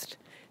closed.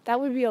 That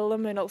would be a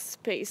liminal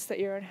space that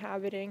you're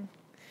inhabiting.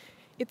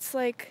 It's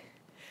like,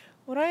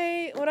 what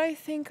I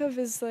think of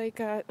is like,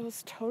 it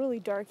was totally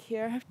dark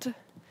here. I have to,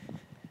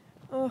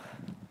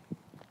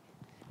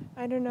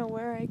 I don't know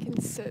where I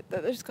can sit.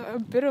 There's got a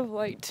bit of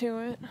light to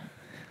it.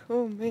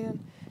 Oh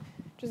man,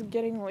 just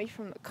getting away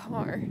from the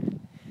car.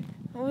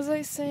 What was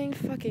I saying?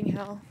 Fucking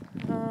hell.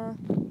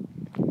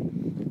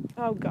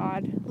 Oh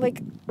god.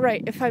 Like,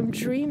 right, if I'm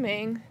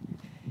dreaming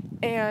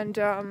and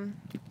I'm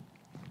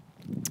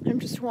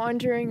just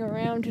wandering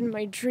around in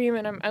my dream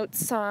and I'm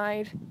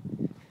outside,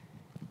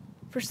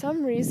 for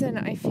some reason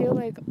I feel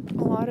like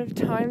a lot of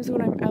times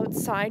when I'm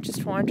outside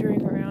just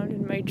wandering around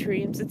in my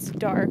dreams, it's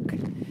dark.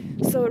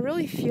 So it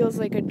really feels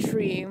like a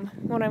dream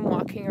when I'm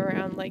walking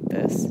around like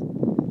this.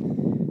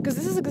 Because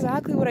this is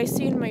exactly what I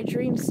see in my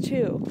dreams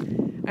too.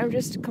 I'm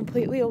just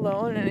completely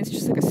alone and it's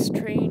just like a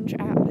strange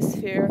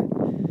atmosphere.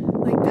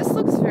 Like, this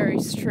looks very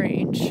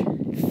strange.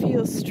 It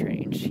feels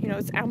strange. You know,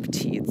 it's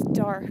empty, it's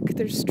dark,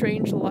 there's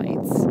strange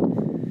lights.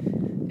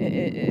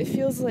 It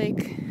feels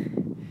like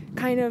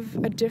kind of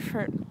a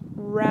different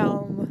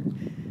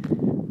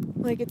realm.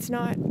 Like, it's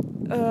not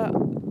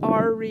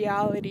our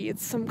reality,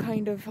 it's some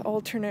kind of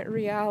alternate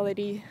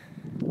reality.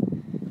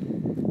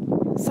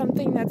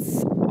 Something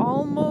that's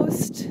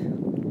almost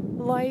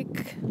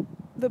like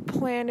the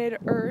planet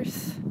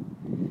Earth.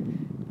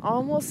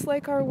 Almost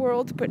like our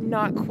world, but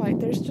not quite.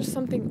 There's just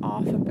something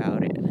off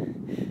about it.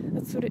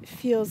 That's what it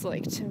feels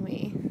like to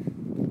me.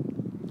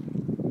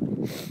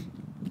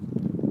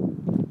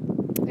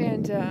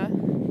 And, I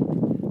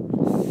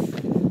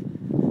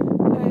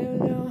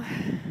don't know.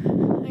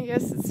 I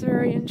guess it's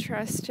very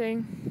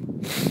interesting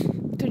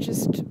to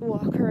just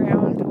walk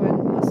around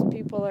when most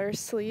people are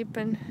asleep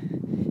and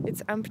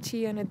it's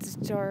empty and it's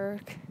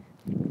dark.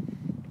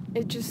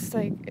 It just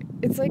like,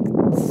 it's like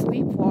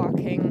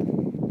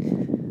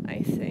sleepwalking,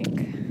 I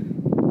think.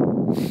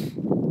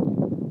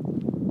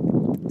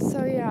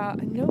 So yeah,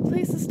 no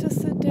places to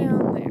sit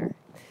down there.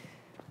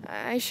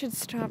 I should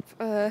stop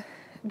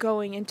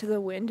going into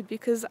the wind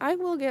because I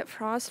will get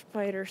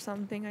frostbite or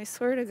something, I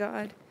swear to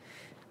God.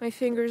 My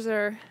fingers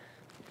are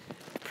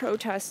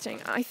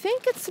protesting. I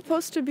think it's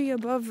supposed to be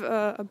above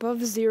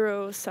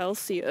 0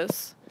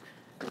 Celsius.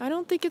 I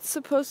don't think it's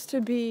supposed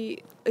to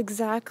be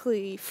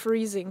exactly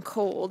freezing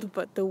cold,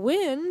 but the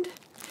wind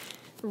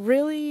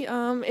really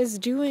is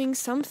doing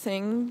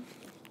something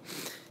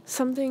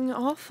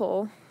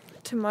awful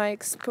to my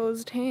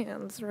exposed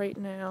hands right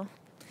now.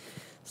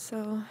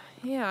 So,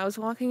 yeah, I was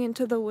walking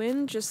into the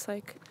wind, just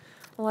like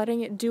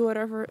letting it do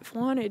whatever it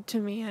wanted to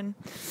me, and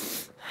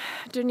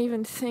didn't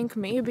even think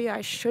maybe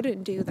I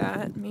shouldn't do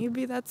that.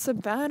 Maybe that's a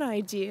bad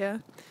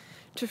idea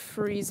to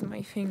freeze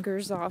my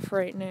fingers off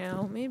right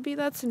now. Maybe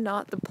that's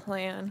not the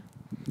plan.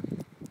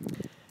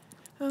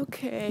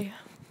 Okay.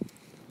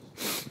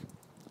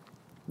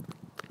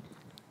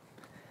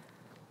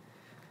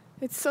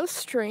 It's so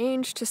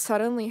strange to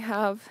suddenly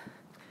have,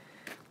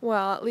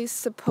 well, at least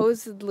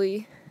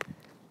supposedly,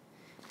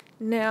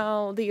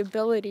 now the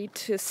ability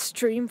to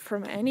stream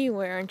from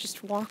anywhere and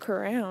just walk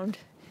around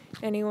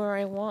anywhere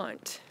I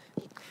want.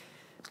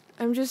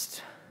 I'm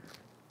just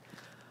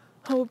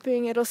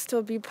hoping it'll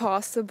still be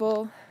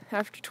possible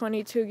after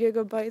 22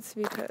 gigabytes,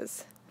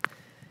 because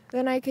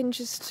then I can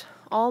just,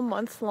 all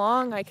month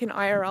long, I can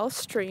IRL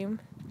stream.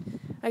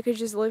 I could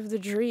just live the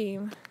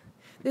dream.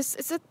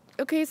 It's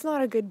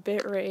not a good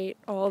bit rate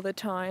all the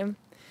time,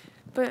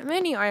 but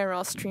many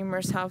IRL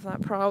streamers have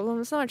that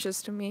problem. It's not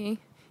just me.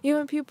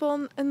 Even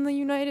people in the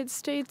United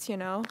States, you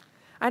know.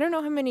 I don't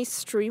know how many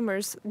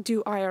streamers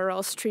do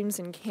IRL streams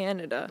in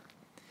Canada,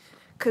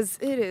 because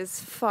it is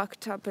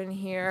fucked up in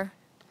here.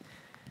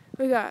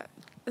 We got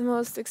the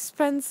most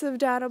expensive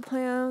data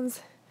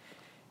plans,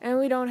 and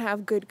we don't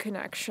have good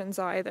connections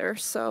either,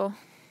 so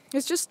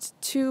it's just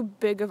too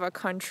big of a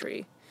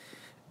country.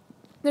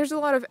 There's a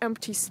lot of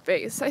empty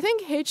space. I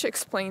think H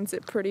explains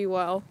it pretty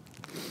well.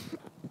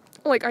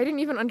 Like, I didn't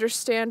even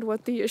understand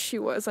what the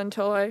issue was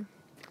until I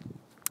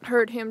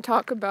heard him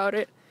talk about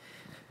it,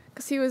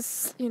 because he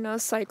was,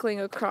 cycling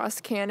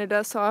across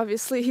Canada, so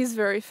obviously he's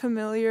very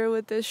familiar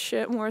with this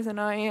shit more than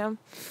I am.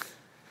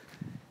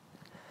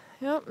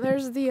 Yep,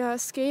 there's the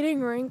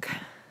skating rink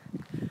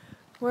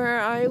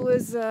where I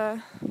was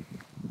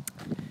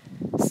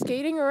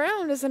skating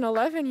around as an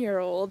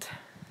 11-year-old.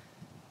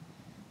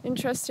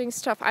 Interesting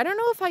stuff. I don't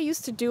know if I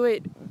used to do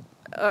it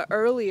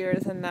earlier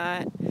than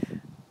that.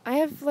 I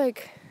have,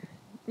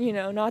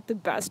 not the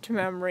best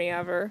memory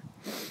ever.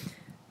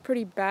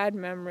 Pretty bad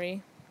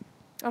memory.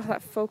 Oh,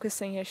 that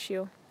focusing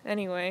issue.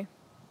 Anyway.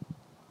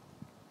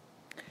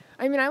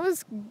 I mean, I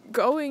was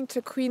going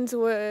to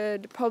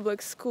Queenswood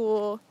Public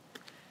School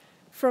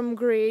from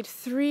grade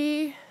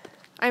 3.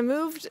 I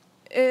moved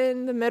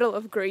in the middle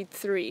of grade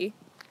 3.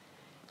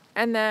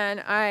 And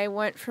then I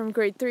went from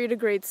grade 3 to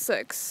grade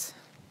 6.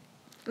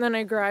 And then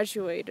I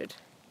graduated.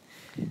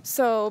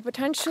 So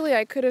potentially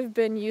I could have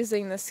been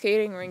using the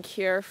skating rink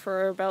here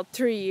for about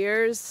 3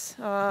 years.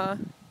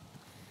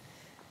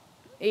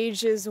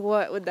 Ages,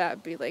 what would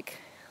that be? Like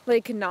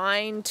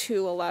 9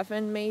 to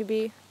 11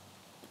 maybe?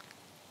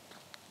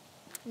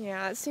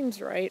 Yeah, it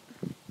seems right.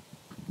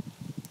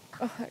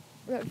 Oh,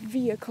 that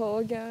vehicle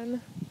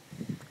again.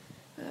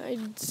 I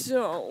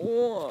don't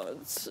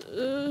want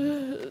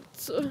it.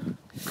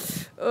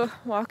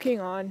 Walking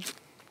on.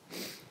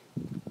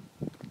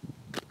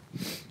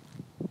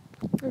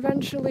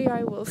 Eventually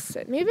I will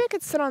sit. Maybe I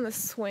could sit on the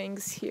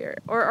swings here.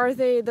 Or are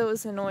they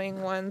those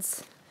annoying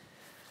ones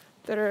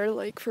that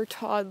are for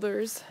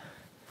toddlers?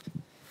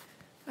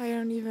 I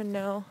don't even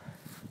know.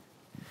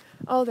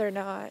 Oh, they're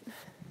not.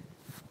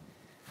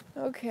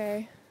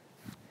 Okay.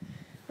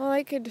 Well,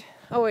 I could...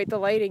 Oh, wait, the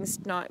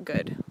lighting's not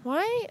good.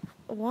 Why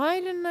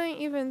didn't I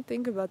even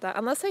think about that?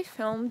 Unless I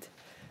filmed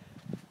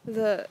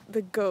the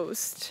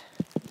ghost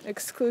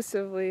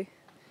exclusively.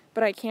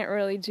 But I can't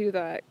really do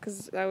that,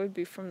 because that would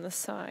be from the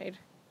side.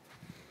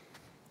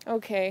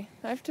 Okay,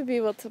 I have to be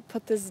able to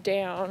put this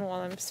down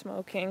while I'm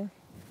smoking.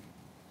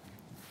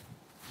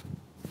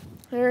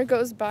 There it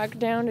goes back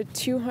down to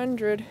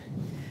 200.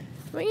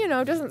 But,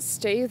 it doesn't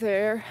stay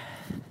there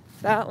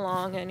that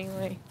long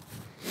anyway.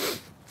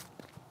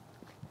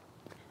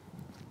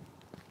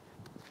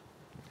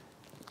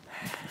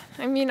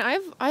 I mean,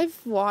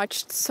 I've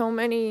watched so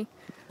many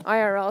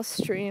IRL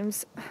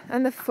streams,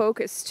 and the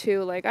focus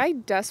too. I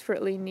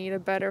desperately need a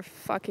better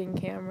fucking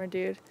camera,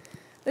 dude.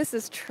 This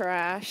is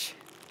trash.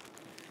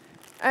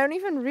 I don't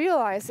even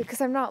realize it because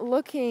I'm not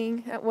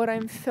looking at what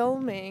I'm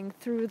filming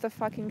through the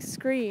fucking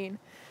screen.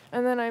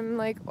 And then I'm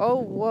like, oh,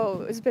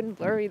 whoa, it's been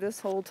blurry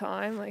this whole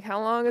time. How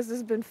long has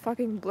this been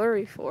fucking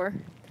blurry for?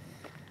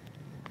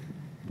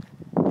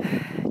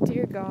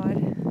 Dear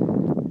God.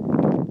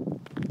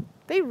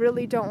 They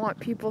really don't want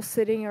people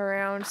sitting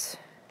around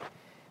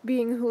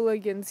being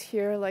hooligans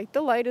here.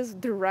 The light is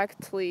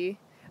directly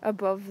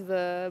above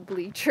the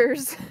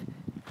bleachers.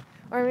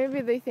 Or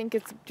maybe they think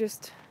it's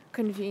just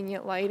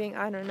convenient lighting.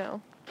 I don't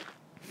know.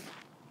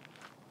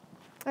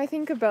 I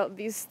think about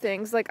these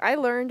things. I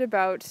learned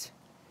about,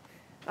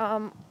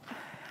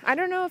 I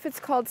don't know if it's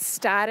called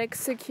static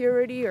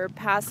security or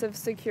passive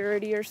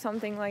security or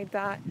something like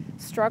that.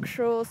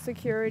 Structural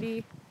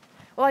security.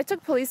 Well, I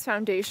took police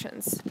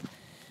foundations.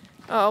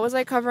 Oh, was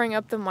I covering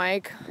up the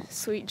mic?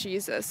 Sweet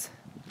Jesus.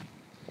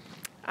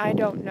 I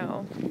don't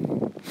know.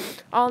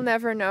 I'll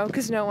never know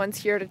because no one's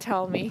here to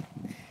tell me.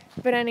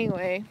 But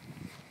anyway,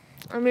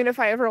 I mean, if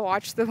I ever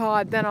watch the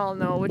pod, then I'll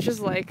know, which is,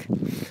 like,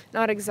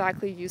 not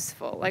exactly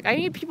useful. Like, I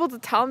need people to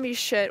tell me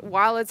shit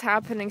while it's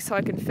happening so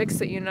I can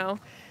fix it, you know?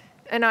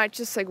 And not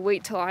just, like,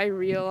 wait till I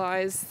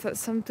realize that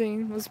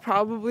something was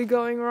probably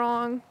going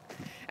wrong.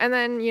 And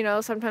then, you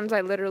know, sometimes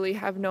I literally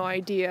have no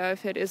idea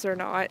if it is or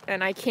not,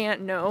 and I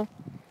can't know.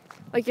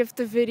 Like, if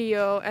the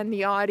video and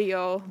the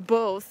audio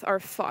both are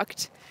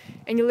fucked,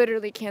 and you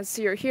literally can't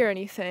see or hear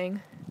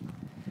anything,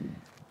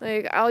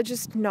 like, I'll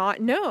just not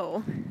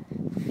know.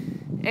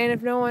 And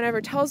if no one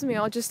ever tells me,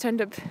 I'll just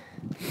end up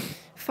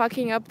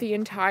fucking up the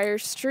entire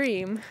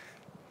stream.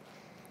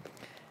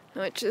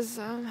 Which is,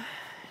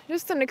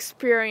 just an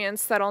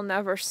experience that'll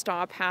never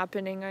stop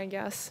happening, I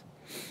guess.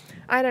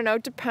 I don't know,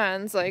 it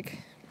depends. Like,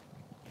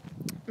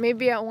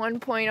 maybe at one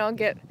point I'll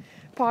get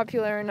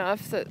popular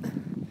enough that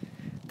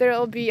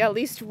there'll be at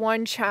least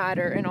one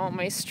chatter in all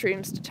my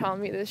streams to tell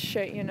me this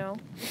shit, you know?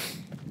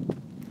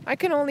 I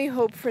can only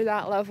hope for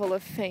that level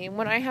of fame.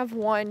 When I have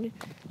one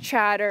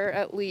chatter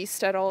at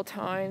least at all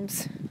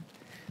times,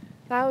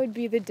 that would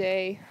be the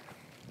day.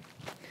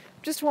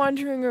 Just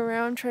wandering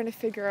around trying to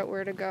figure out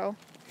where to go.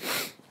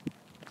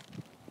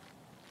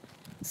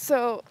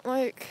 So,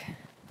 like,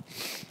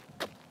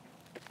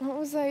 what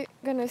was I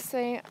gonna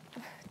say?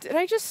 Did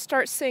I just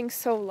start saying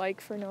so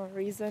like for no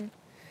reason?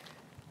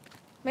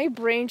 My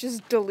brain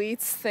just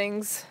deletes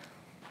things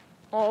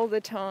all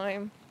the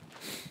time.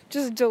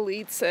 Just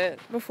deletes it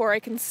before I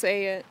can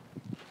say it.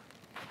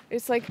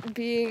 It's like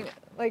being,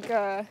 like,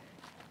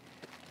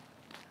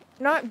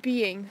 not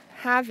being,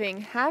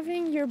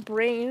 having your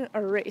brain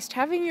erased,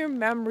 having your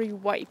memory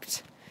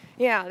wiped.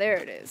 Yeah, there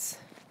it is.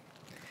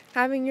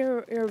 Having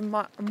your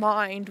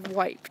mind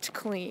wiped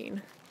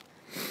clean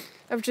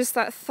of just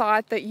that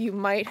thought that you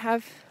might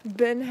have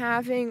been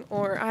having,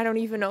 or I don't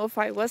even know if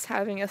I was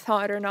having a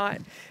thought or not,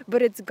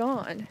 but it's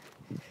gone.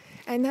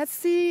 And that's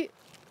the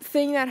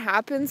thing that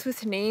happens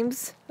with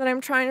names that I'm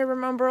trying to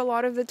remember a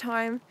lot of the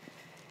time.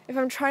 If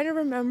I'm trying to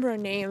remember a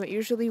name, it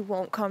usually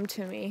won't come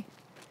to me.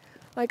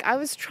 Like, I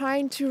was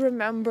trying to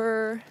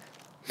remember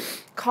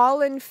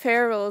Colin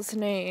Farrell's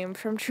name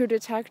from True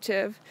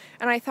Detective,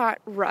 and I thought,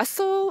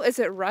 Russell? Is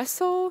it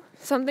Russell?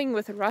 Something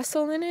with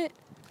Russell in it?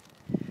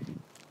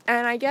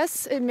 And I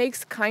guess it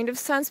makes kind of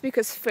sense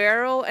because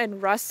Farrell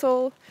and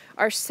Russell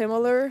are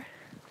similar.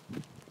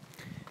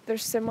 They're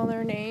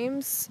similar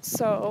names,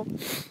 so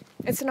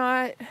it's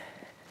not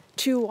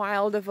too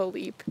wild of a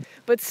leap.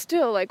 But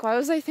still, like, why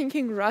was I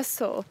thinking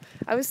Russell?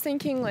 I was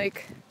thinking,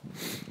 like,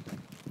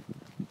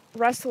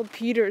 Russell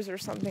Peters or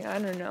something, I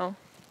don't know.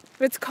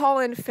 It's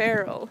Colin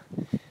Farrell.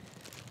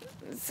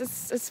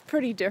 It's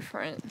pretty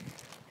different.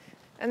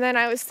 And then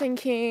I was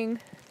thinking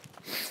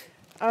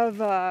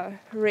of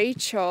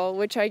Rachel,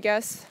 which I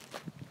guess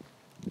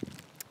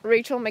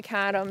Rachel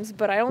McAdams,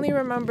 but I only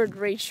remembered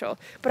Rachel.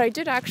 But I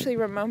did actually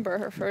remember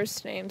her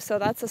first name, so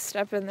that's a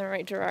step in the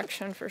right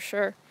direction for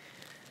sure.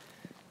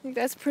 I think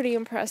that's pretty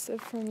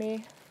impressive for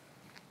me.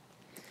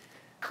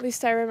 At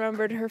least I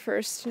remembered her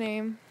first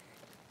name.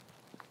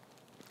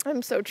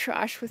 I'm so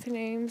trash with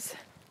names.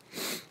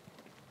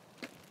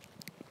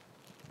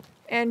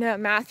 And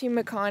Matthew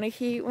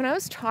McConaughey, when I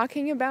was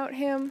talking about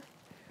him,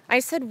 I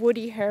said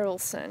Woody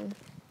Harrelson.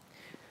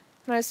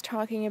 When I was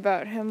talking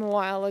about him a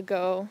while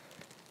ago,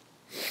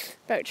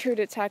 about True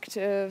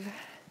Detective,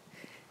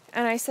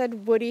 and I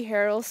said Woody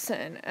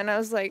Harrelson, and I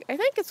was like, I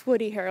think it's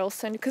Woody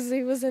Harrelson, because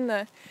he was in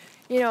the,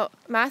 you know,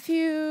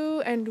 Matthew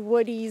and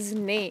Woody's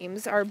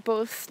names are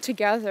both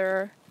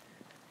together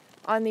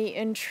on the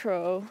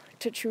intro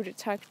to True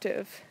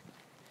Detective.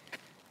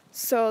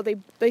 So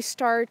they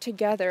star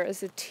together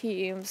as a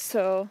team,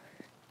 so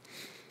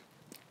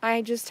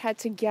I just had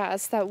to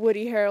guess that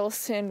Woody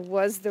Harrelson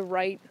was the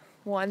right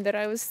one that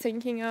I was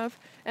thinking of.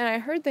 And I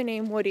heard the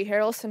name Woody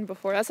Harrelson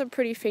before. That's a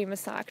pretty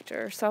famous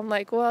actor. So I'm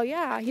like, well,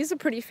 yeah, he's a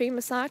pretty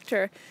famous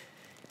actor.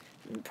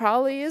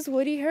 Probably is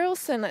Woody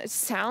Harrelson. It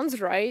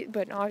sounds right,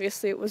 but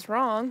obviously it was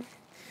wrong.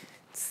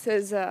 It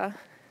says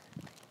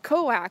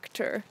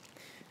co-actor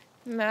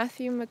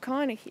Matthew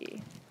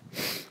McConaughey.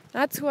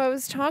 That's who I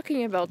was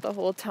talking about the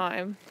whole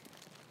time.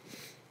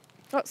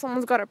 Oh,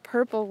 someone's got a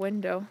purple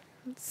window.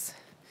 It's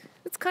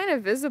kind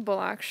of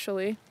visible,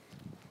 actually.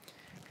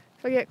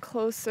 If I get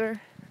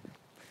closer,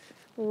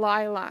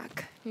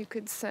 lilac, you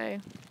could say.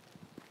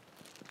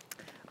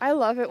 I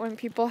love it when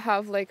people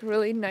have, like,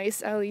 really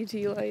nice LED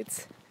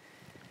lights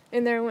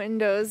in their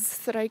windows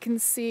that I can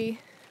see.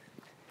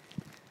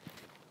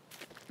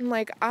 And,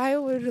 like, I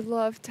would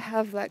love to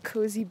have that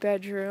cozy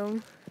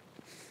bedroom.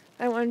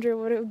 I wonder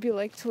what it would be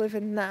like to live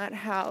in that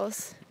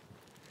house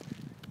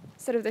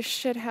instead of the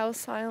shit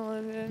house I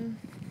live in.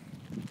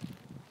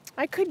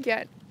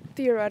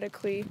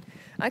 Theoretically,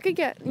 I could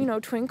get, you know,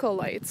 twinkle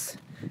lights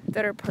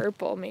that are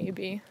purple,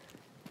 maybe.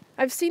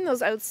 I've seen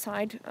those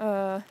outside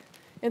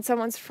in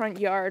someone's front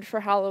yard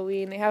for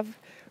Halloween. They have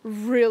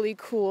really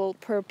cool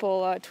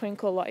purple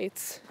twinkle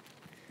lights.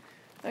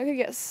 I could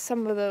get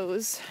some of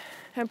those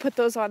and put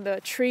those on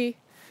the tree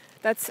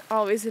That's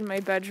always in my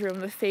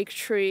bedroom, the fake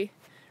tree.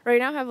 Right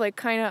now I have like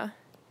kind of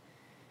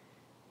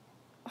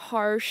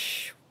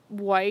harsh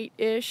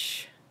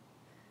white-ish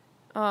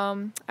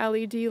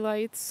LED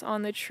lights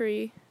on the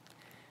tree.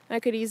 I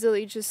could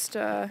easily just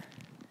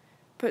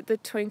put the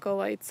twinkle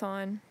lights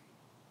on.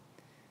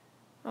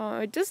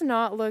 It does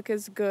not look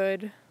as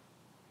good.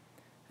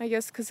 I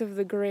guess because of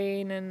the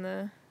grain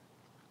and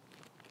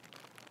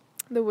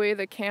the way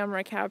the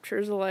camera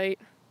captures light.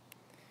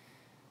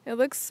 It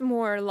looks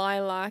more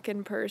lilac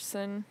in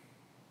person.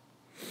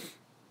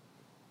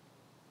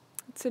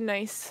 It's a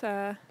nice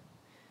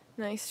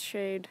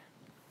shade.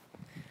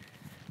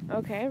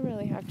 Okay, I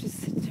really have to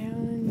sit down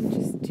and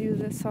just do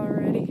this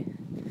already.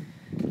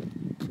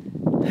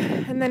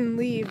 And then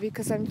leave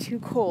because I'm too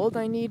cold.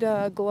 I need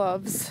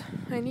gloves.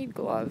 I need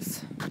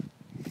gloves.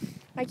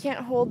 I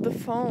can't hold the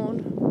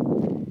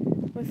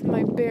phone with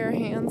my bare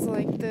hands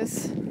like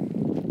this.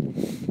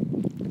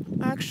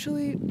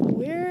 Actually,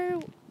 where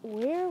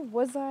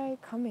was I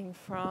coming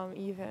from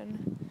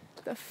even?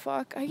 The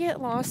fuck? I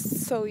get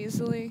lost so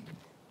easily.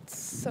 It's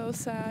so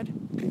sad.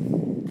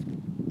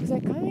 Was I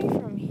coming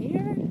from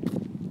here?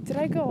 Did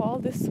I go all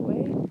this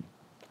way?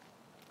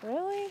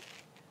 Really?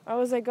 Or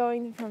was I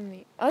going from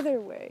the other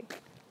way?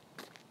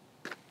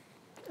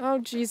 Oh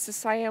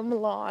Jesus, I am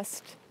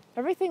lost.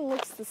 Everything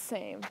looks the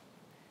same.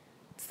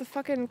 It's the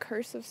fucking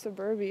curse of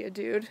suburbia,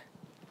 dude.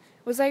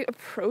 Was I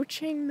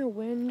approaching the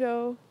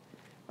window?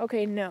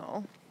 Okay,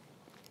 no.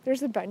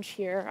 There's a bench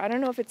here. I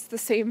don't know if it's the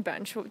same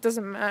bench. It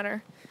doesn't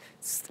matter.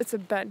 It's a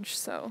bench,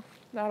 so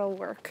that'll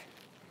work.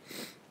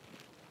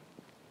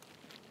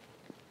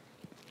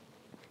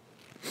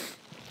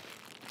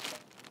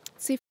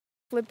 See if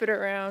I flip it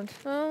around.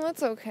 Oh,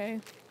 that's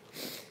okay.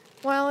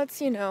 Well,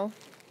 it's,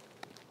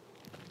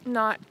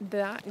 not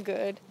that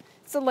good.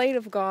 It's the light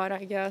of God,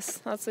 I guess.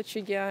 That's what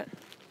you get.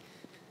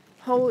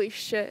 Holy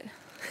shit.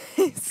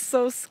 It's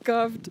so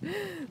scuffed.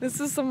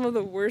 This is some of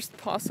the worst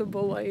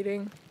possible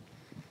lighting.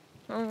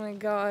 Oh my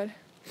god.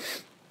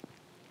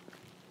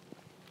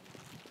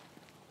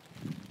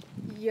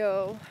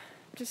 Yo.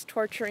 Just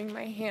torturing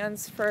my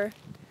hands for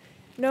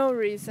no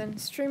reason.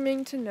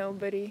 Streaming to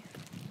nobody.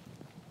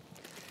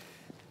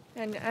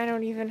 And I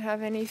don't even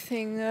have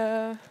anything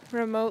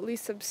remotely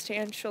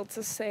substantial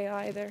to say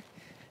either.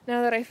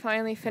 Now that I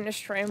finally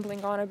finished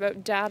rambling on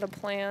about data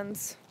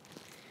plans.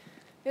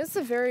 It's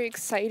a very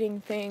exciting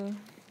thing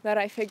that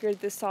I figured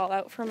this all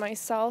out for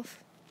myself.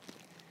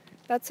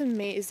 That's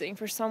amazing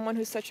for someone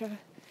who's such a,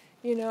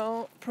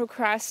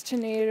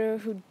 procrastinator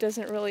who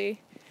doesn't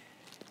really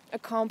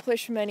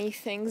accomplish many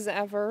things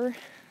ever.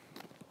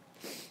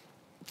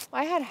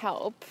 I had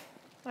help.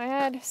 I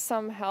had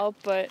some help,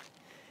 but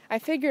I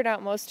figured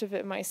out most of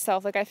it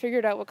myself. Like, I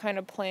figured out what kind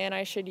of plan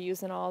I should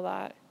use and all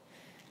that.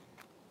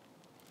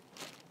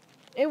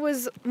 It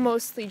was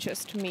mostly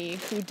just me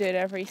who did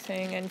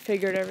everything and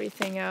figured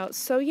everything out.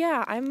 So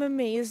yeah, I'm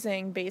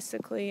amazing,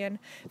 basically, and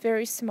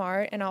very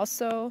smart. And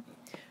also,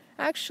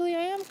 actually,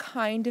 I am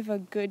kind of a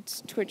good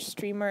Twitch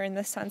streamer in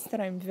the sense that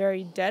I'm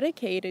very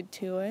dedicated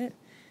to it.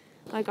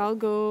 Like, I'll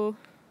go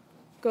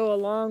a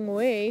long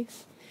way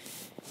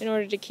in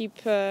order to keep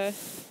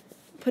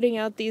putting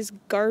out these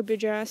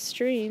garbage-ass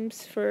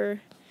streams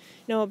for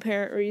no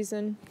apparent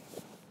reason.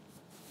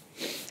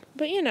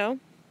 But,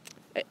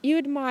 you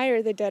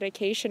admire the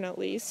dedication, at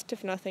least,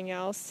 if nothing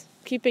else.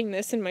 Keeping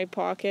this in my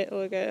pocket,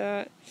 look at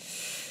that.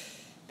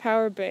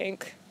 Power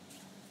bank.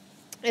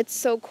 It's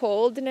so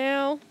cold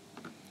now.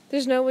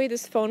 There's no way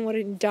this phone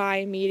wouldn't die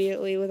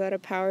immediately without a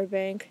power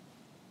bank.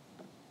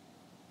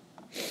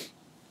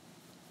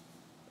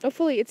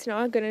 Hopefully it's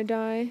not gonna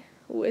die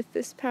with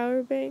this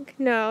power bank.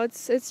 No,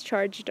 it's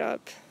charged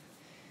up.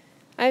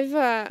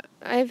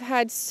 I've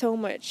had so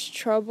much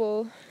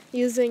trouble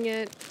using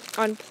it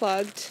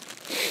unplugged.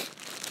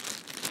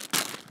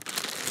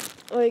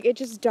 Like, it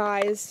just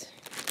dies,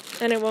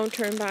 and it won't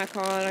turn back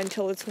on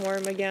until it's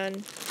warm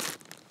again.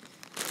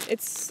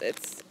 It's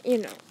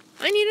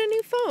I need a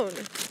new phone.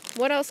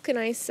 What else can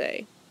I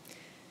say?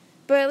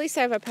 But at least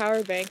I have a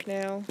power bank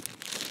now.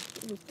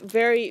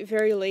 Very,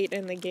 very late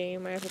in the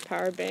game, I have a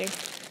power bank.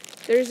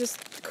 There's this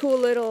cool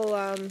little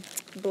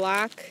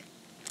black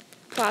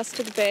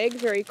plastic bag,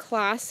 very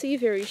classy,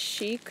 very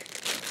chic.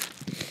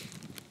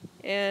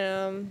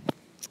 And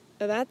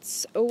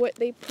that's what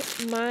they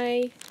put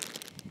my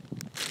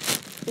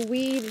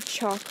weed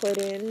chocolate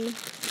in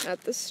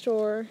at the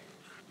store,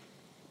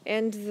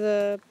 and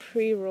the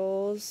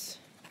pre-rolls.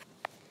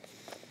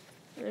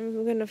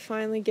 I'm gonna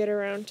finally get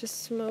around to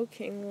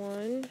smoking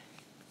one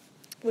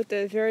with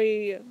a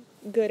very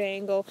good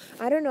angle.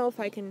 I don't know if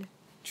I can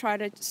try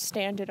to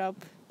stand it up,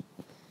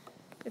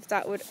 if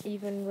that would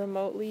even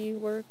remotely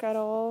work at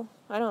all.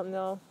 I don't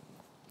know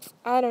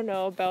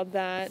about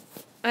that.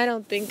 I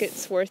don't think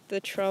it's worth the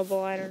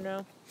trouble. I don't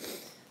know.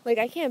 Like,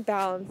 I can't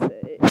balance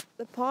it.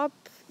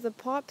 The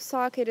pop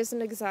socket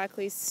isn't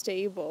exactly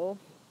stable.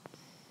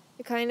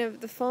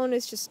 The phone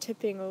is just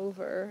tipping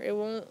over. It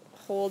won't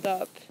hold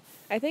up.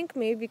 I think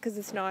maybe because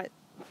it's not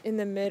in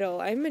the middle.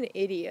 I'm an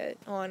idiot,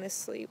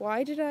 honestly.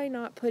 Why did I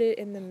not put it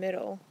in the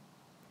middle?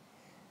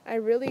 I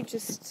really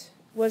just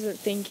wasn't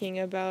thinking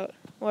about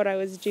what I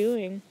was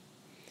doing.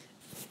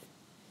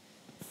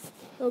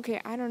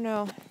 Okay, I don't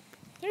know.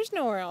 There's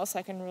nowhere else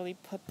I can really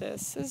put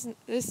this. This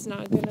is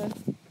not gonna...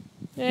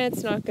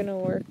 it's not gonna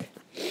work.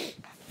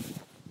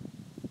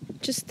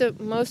 Just the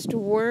most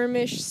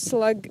wormish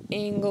slug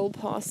angle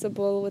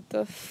possible with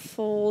the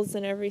folds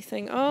and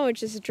everything. Oh, it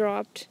just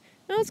dropped.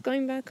 No, it's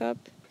going back up.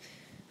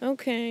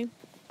 Okay.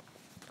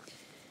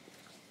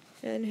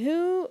 And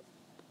who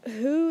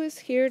is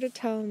here to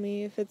tell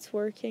me if it's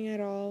working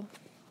at all?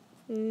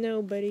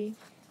 Nobody.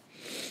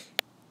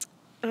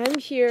 I'm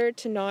here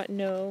to not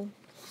know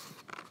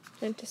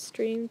and to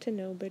stream to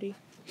nobody.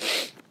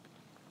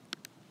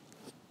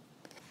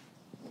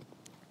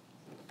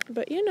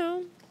 But you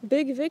know,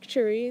 big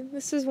victory.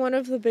 This is one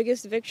of the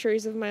biggest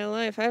victories of my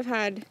life. I've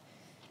had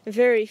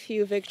very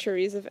few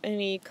victories of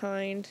any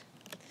kind.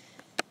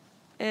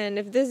 And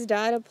if this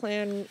data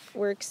plan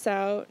works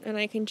out and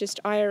I can just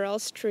IRL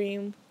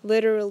stream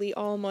literally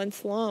all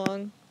month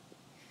long,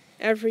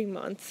 every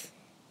month,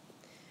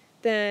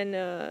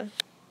 then,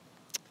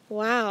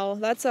 wow,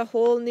 that's a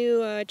whole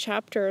new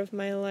chapter of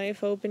my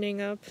life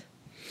opening up.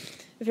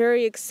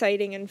 Very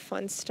exciting and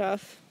fun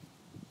stuff.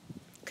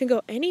 Can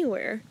go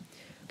anywhere.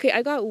 Okay,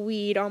 I got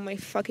weed on my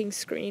fucking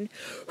screen.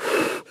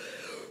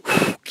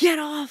 Get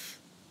off!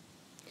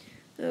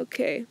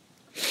 Okay.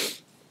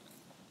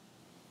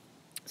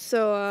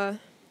 So,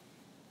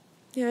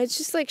 yeah, it's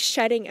just like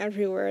shedding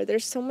everywhere.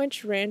 There's so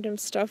much random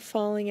stuff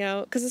falling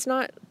out, because it's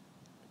not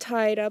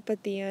tied up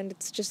at the end,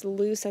 it's just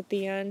loose at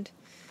the end.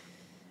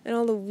 And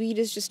all the weed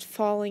is just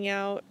falling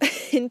out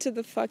into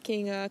the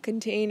fucking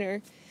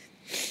container.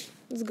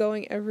 It's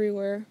going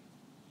everywhere.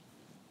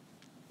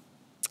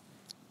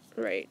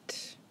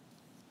 Right.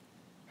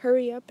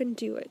 Hurry up and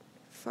do it.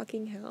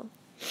 Fucking hell.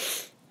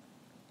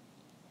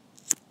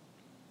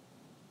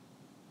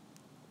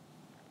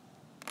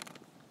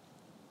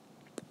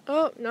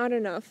 Oh, not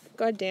enough.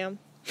 Goddamn.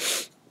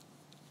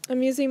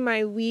 I'm using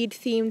my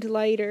weed-themed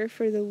lighter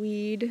for the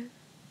weed.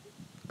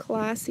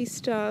 Classy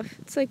stuff.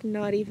 It's like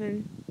not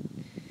even...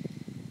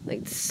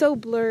 like, it's so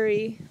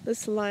blurry,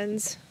 this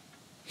lens.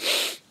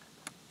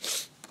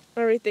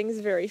 Everything's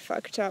very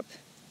fucked up.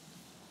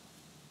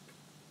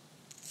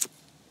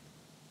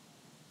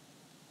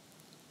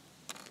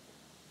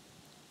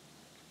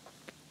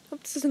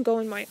 Hope this doesn't go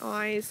in my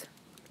eyes.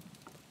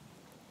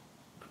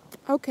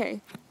 Okay.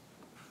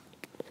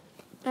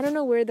 I don't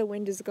know where the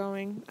wind is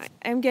going.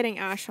 I'm getting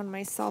ash on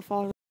myself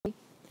already.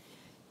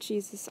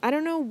 Jesus. I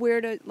don't know where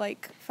to,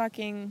 like,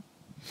 fucking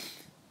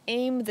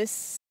aim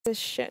this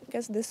shit. I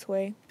guess this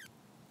way.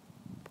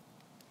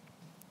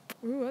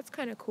 Ooh, that's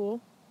kind of cool.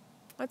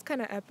 That's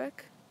kind of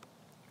epic.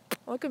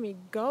 Look at me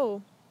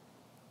go.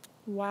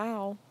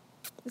 Wow.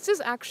 This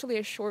is actually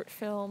a short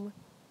film.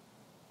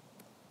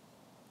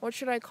 What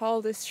should I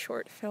call this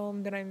short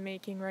film that I'm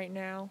making right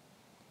now?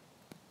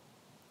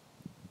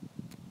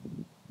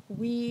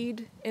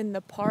 Weed in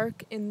the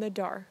park in the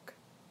dark.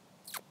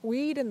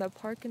 Weed in the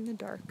park in the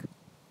dark.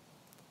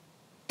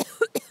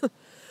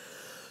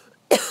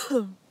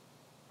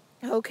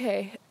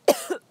 Okay.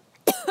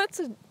 That's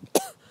a...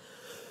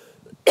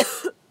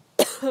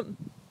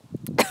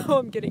 Oh,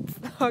 I'm getting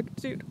fucked,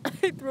 dude.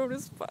 My throat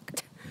is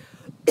fucked.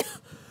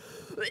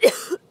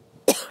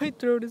 My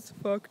throat is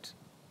fucked.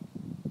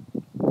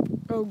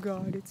 Oh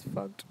god, it's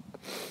fucked.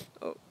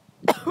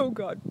 Oh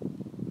god.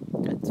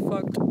 It's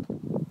fucked.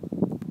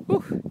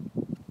 Ooh.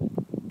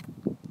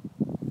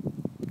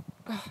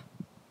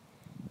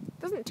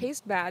 Doesn't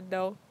taste bad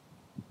though.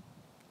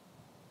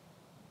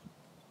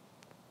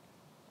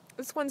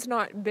 This one's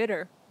not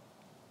bitter.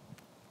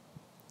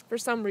 For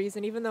some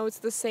reason, even though it's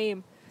the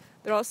same.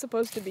 They're all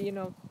supposed to be, you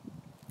know,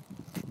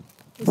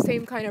 the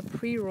same kind of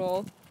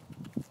pre-roll.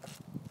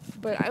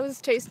 But I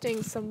was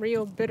tasting some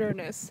real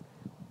bitterness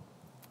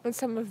in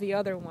some of the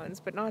other ones,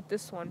 but not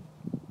this one.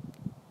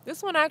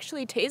 This one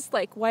actually tastes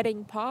like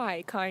wedding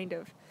pie, kind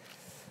of.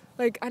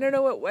 Like, I don't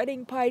know what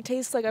wedding pie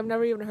tastes like. I've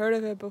never even heard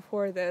of it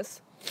before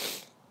this.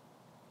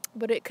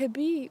 But it could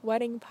be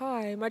wedding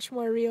pie much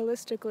more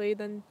realistically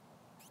than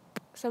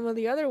some of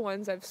the other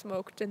ones I've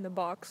smoked in the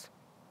box.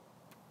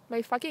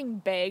 My fucking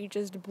bag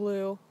just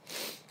blew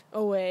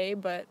away,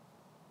 but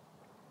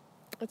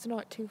it's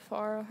not too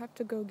far. I'll have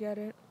to go get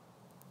it.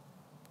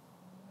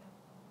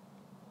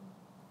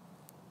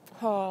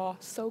 Oh,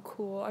 so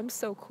cool. I'm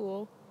so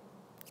cool.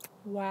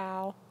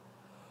 Wow.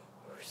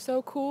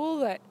 So cool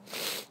that...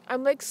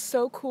 I'm like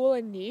so cool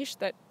and niche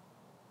that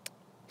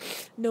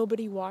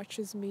nobody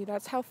watches me.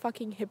 That's how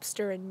fucking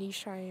hipster and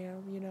niche I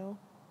am, you know?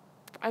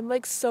 I'm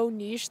like so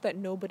niche that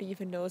nobody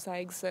even knows I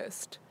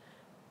exist.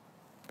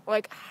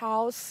 Like,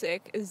 how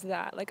sick is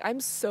that? Like, I'm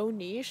so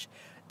niche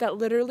that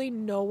literally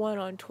no one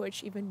on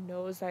Twitch even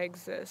knows I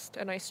exist.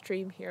 And I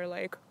stream here,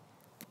 like...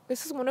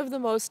 This is one of the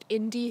most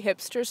indie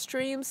hipster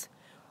streams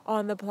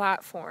on the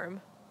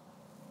platform.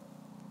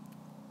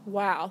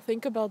 Wow,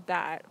 think about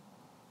that.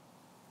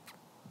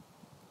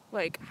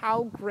 Like,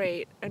 how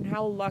great and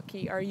how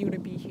lucky are you to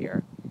be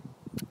here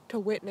to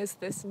witness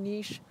this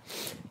niche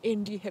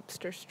indie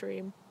hipster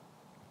stream?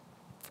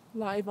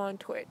 live on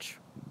Twitch.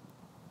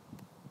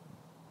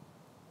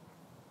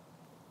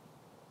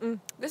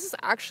 This is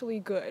actually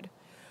good.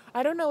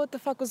 I don't know what the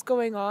fuck was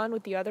going on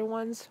with the other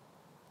ones.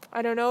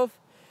 I don't know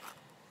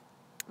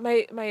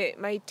if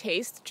my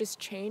taste just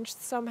changed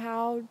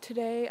somehow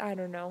today. I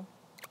don't know.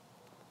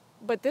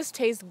 But this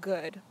tastes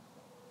good.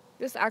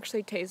 This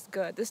actually tastes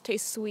good. This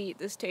tastes sweet.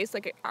 This tastes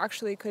like it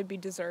actually could be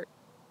dessert.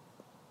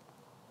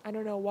 I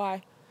don't know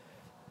why.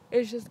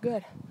 It's just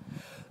good.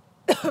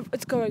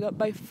 It's going up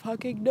my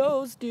fucking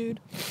nose, dude.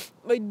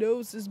 My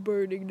nose is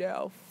burning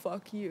now.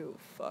 Fuck you.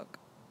 Fuck.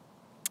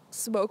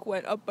 Smoke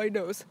went up my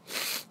nose.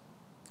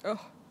 Oh.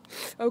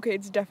 Okay,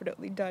 it's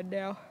definitely done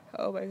now.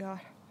 Oh my god.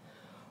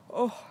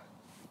 Oh.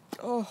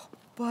 Oh,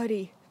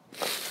 buddy.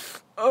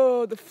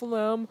 Oh, the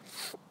phlegm.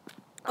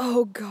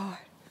 Oh god.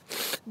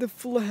 The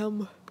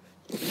phlegm.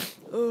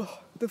 Oh,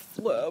 the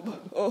phlegm.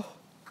 Oh.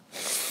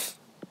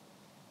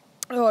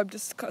 Oh, I'm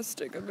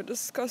disgusting. I'm a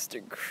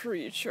disgusting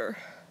creature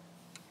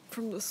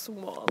from the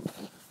swamp.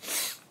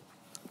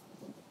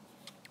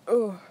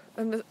 Oh,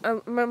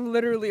 I'm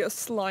literally a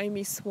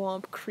slimy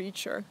swamp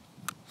creature.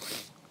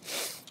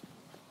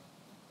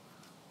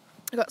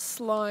 I got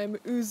slime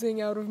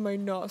oozing out of my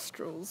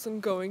nostrils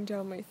and going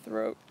down my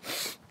throat.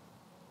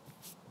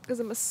 Because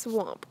I'm a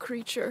swamp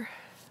creature.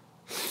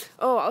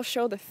 Oh, I'll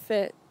show the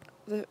fit.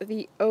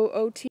 The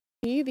OOT,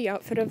 the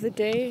outfit of the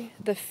day.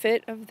 The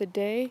fit of the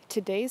day.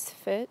 Today's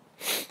fit.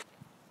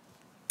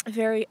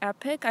 Very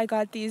epic. I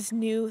got these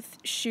new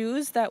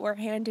shoes that were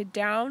handed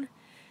down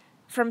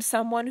from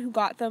someone who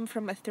got them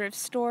from a thrift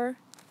store.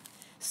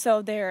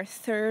 So they're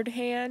third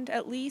hand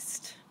at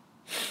least.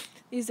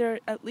 These are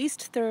at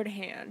least third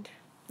hand.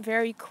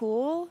 Very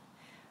cool.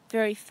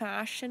 Very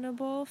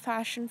fashionable.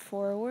 Fashion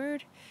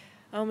forward.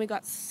 We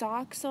got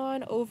socks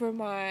on over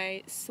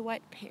my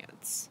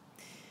sweatpants.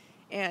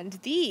 And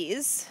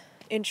these,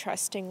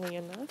 interestingly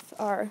enough,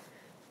 are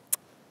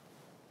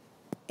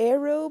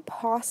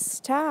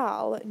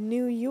Aeropostale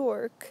New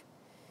York.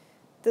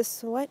 The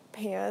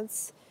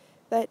sweatpants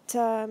that,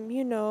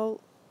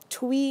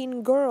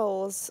 tween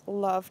girls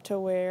love to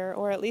wear,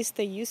 or at least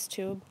they used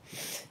to.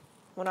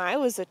 When I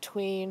was a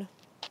tween,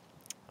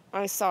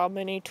 I saw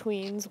many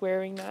tweens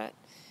wearing that,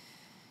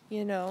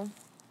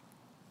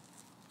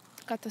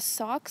 Got the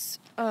socks.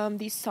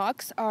 These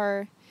socks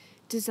are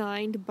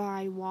designed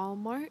by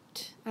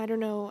Walmart. I don't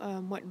know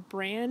what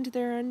brand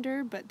they're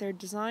under, but they're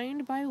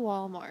designed by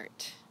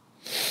Walmart.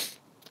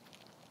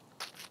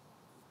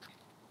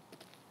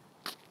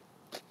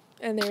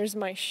 And there's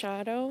my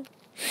shadow.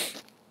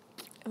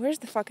 Where's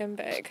the fucking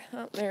bag?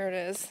 Oh, there it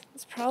is.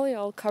 It's probably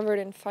all covered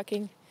in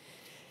fucking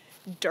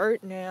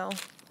dirt now.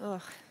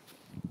 Ugh.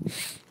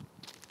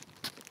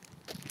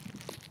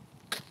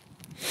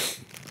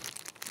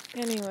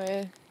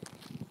 Anyway.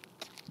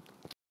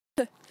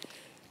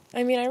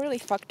 I mean, I really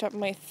fucked up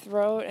my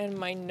throat and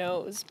my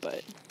nose,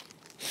 but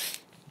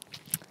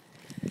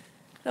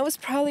that was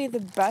probably the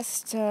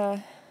best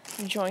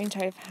joint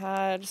I've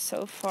had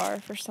so far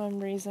for some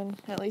reason.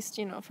 At least,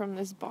 from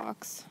this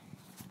box.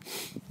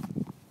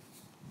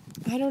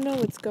 I don't know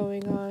what's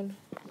going on.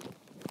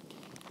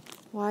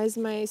 Why is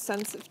my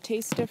sense of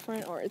taste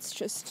different, or it's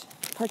just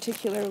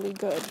particularly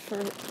good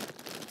for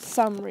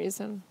some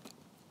reason.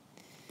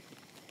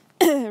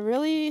 It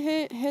really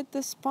hit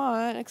the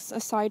spot,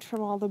 aside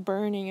from all the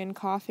burning and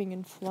coughing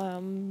and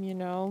phlegm,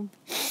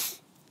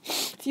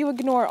 If you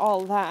ignore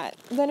all that,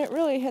 then it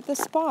really hit the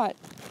spot.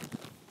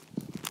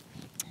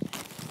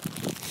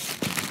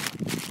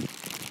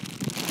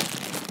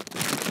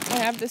 I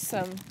have this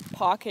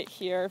pocket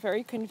here,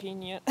 very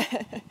convenient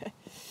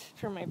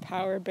for my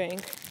power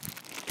bank.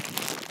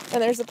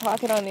 And there's a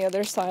pocket on the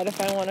other side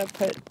if I want to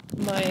put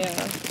my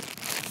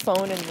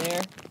phone in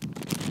there.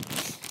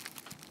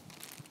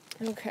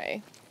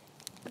 Okay.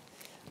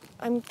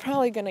 I'm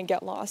probably going to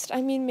get lost.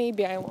 I mean,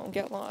 maybe I won't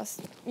get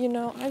lost.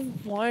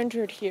 I've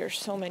wandered here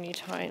so many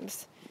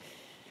times.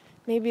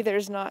 Maybe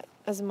there's not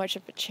as much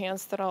of a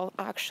chance that I'll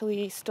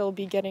actually still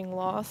be getting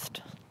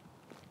lost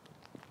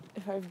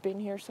if I've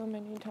been here so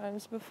many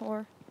times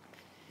before.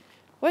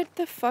 What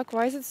the fuck?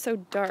 Why is it so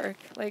dark?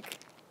 Like,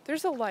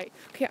 there's a light.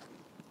 Okay,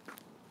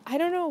 I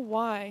don't know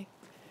why.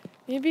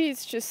 Maybe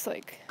it's just,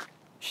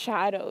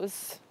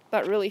 shadows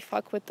that really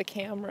fuck with the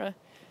camera.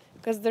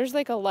 Because there's,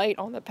 a light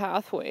on the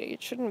pathway.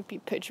 It shouldn't be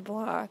pitch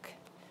black.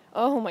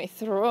 Oh, my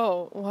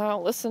throat.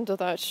 Wow, listen to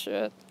that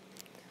shit.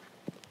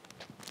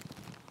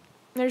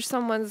 There's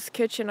someone's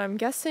kitchen. I'm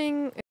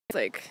guessing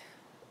it's,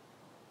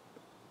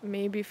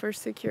 maybe for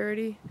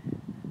security.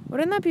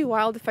 Wouldn't that be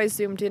wild if I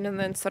zoomed in and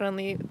then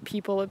suddenly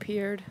people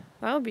appeared?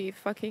 That would be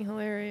fucking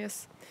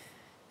hilarious.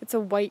 It's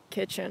a white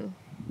kitchen.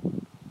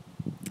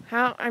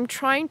 How? I'm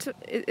trying to...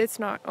 It's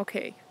not.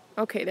 Okay.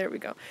 Okay, there we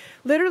go.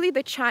 Literally,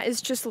 the chat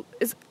is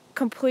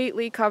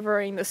completely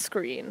covering the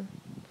screen.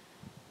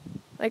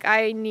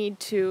 I need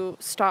to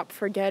stop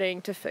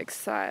forgetting to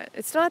fix that.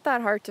 It's not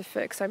that hard to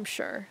fix, I'm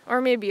sure.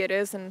 Or maybe it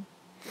is, and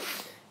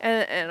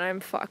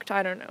I'm fucked.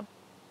 I don't know.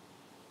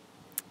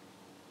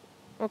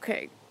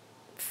 Okay.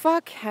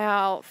 Fuck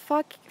hell.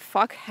 Fuck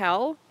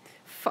hell.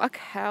 Fuck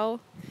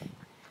hell.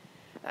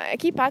 I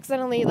keep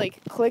accidentally,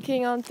 like,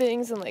 clicking on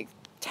things and, like,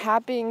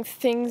 tapping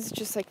things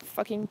just, like,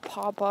 fucking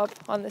pop up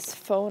on this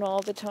phone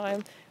all the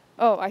time.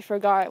 Oh, I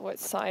forgot what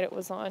side it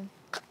was on.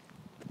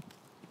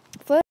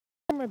 Flip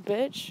camera,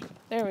 bitch.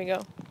 There we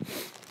go.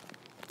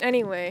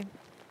 Anyway.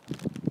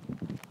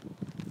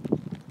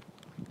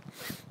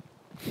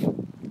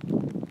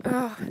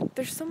 Oh,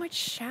 there's so much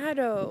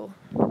shadow.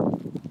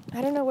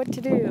 I don't know what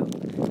to do.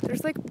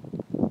 There's, like,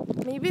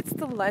 maybe it's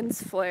the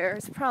lens flare.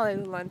 It's probably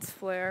the lens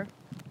flare.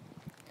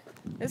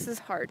 This is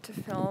hard to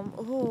film.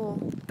 Oh,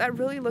 that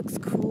really looks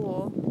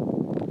cool.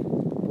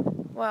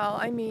 Well,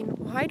 I mean,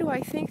 why do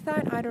I think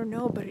that? I don't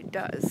know, but it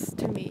does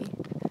to me.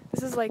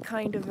 This is like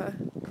kind of a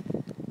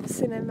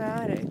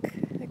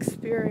cinematic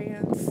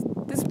experience.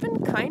 This has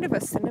been kind of a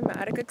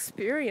cinematic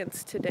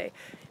experience today.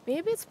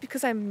 Maybe it's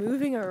because I'm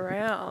moving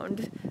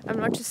around. I'm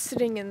not just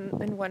sitting in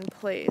one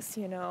place,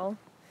 you know?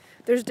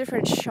 There's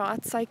different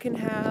shots I can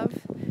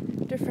have,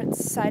 different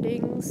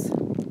settings.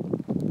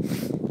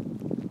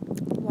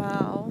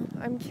 Wow,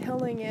 I'm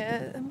killing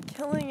it. I'm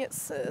killing it,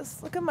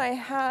 sis. Look at my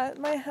hat.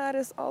 My hat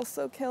is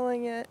also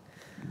killing it.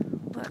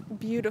 That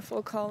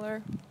beautiful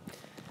color.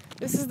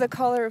 This is the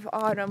color of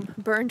autumn,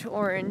 burnt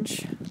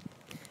orange.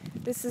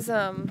 This is,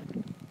 not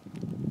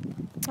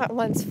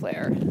lens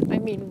flare. I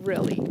mean,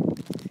 really.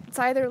 It's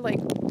either,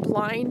 like,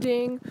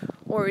 blinding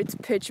or it's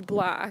pitch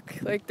black.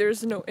 Like,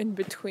 there's no in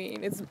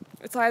between. It's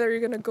either you're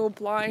gonna go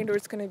blind or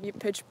it's gonna be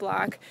pitch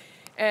black.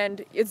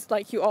 And it's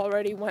like you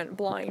already went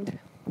blind.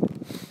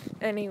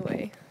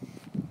 Anyway.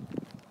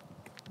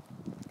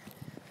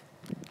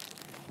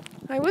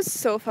 I was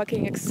so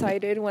fucking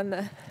excited when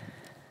the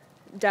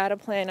data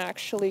plan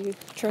actually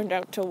turned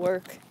out to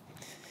work.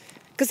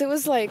 Because it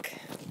was like,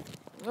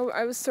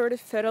 I was sort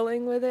of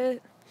fiddling with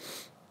it.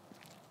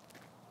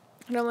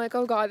 And I'm like,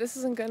 oh god, this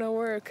isn't gonna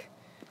work.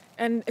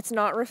 And it's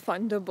not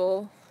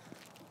refundable.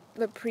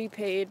 The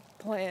prepaid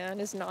plan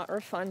is not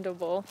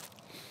refundable.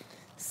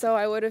 So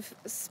I would have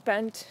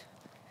spent,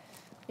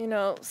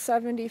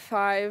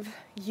 75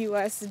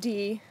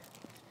 USD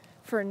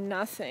for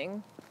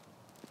nothing.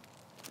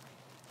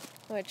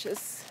 Which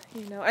is,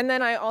 and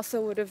then I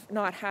also would have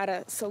not had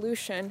a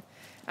solution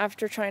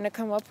after trying to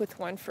come up with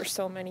one for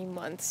so many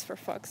months, for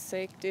fuck's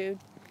sake, dude.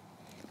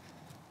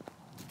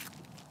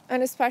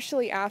 And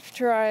especially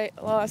after I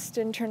lost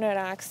internet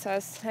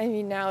access. I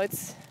mean, now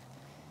it's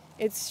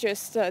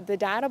just the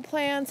data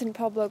plans and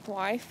public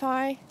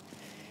Wi-Fi,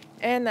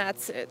 and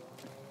that's it.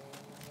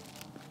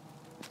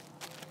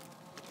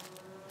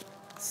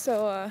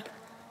 So,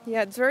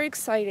 yeah, it's very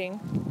exciting.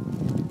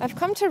 I've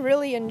come to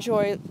really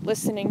enjoy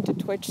listening to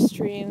Twitch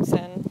streams,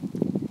 and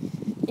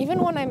even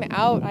when I'm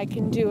out, I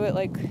can do it.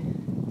 Like,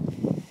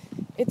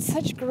 it's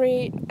such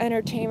great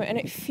entertainment, and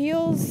it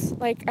feels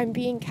like I'm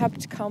being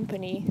kept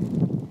company.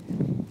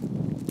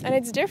 And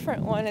it's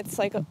different when it's,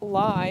 like,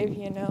 live,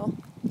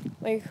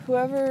 Like,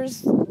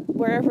 whoever's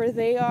wherever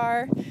they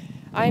are,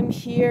 I'm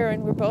here,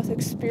 and we're both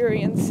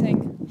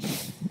experiencing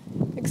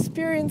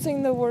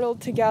the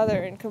world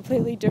together in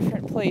completely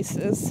different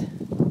places.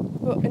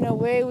 But in a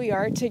way, we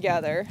are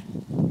together.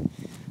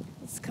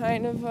 It's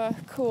kind of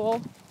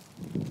cool.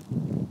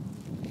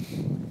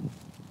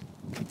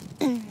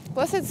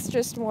 Plus, it's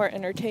just more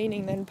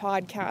entertaining than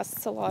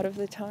podcasts a lot of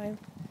the time.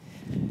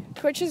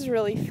 Twitch is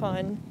really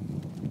fun.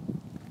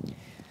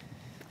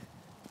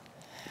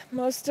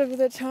 Most of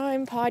the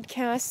time,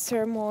 podcasts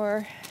are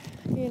more,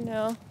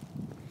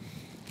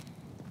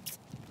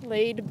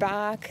 laid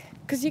back.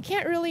 Because you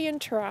can't really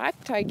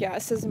interact, I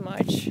guess, as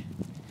much.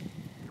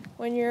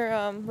 When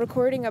you're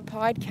recording a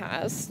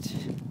podcast,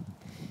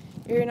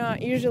 you're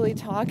not usually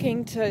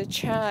talking to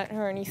chat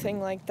or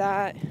anything like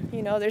that.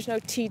 There's no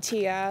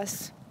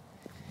TTS.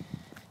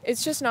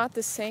 It's just not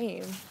the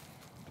same.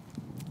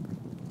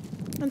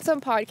 And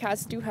some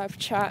podcasts do have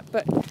chat,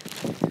 but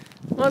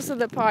most of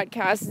the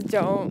podcasts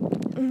don't.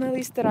 At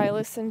least that I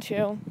listen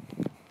to.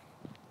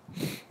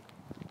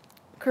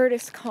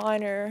 Curtis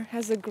Connor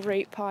has a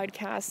great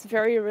podcast.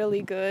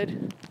 Really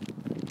good.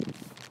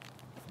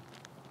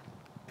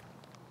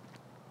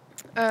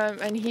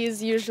 And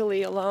he's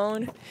usually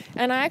alone.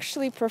 And I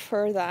actually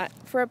prefer that.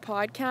 For a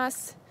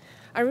podcast,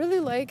 I really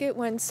like it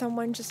when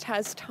someone just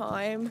has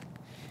time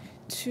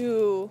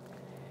to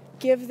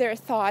give their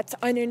thoughts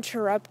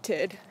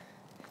uninterrupted.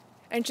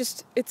 And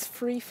just, it's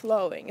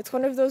free-flowing. It's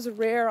one of those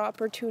rare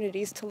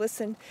opportunities to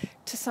listen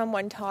to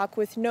someone talk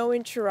with no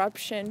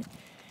interruption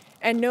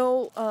and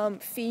no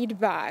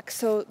feedback.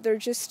 So they're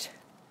just,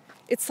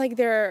 it's like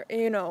they're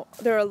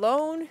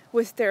alone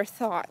with their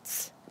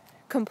thoughts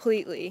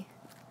completely.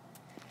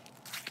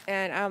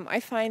 And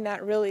I find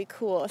that really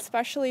cool,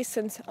 especially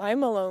since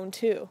I'm alone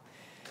too.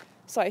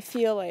 So I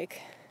feel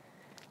like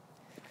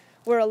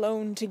we're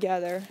alone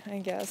together, I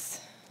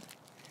guess.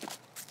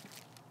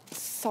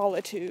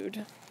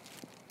 Solitude.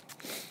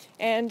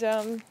 And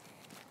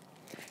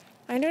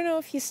I don't know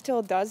if he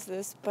still does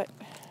this, but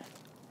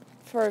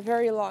for a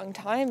very long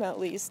time at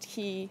least,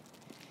 he's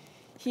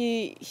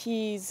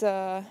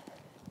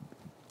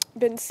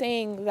been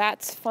saying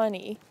that's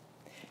funny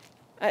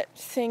at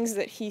things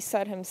that he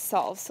said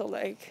himself. So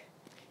like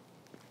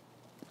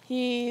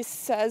he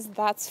says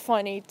that's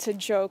funny to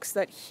jokes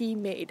that he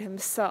made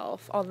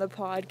himself on the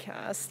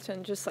podcast,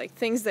 and just like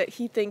things that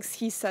he thinks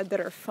he said that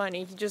are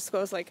funny. He just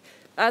goes like,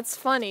 that's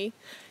funny.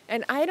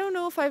 And I don't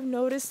know if I've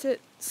noticed it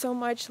so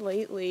much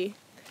lately.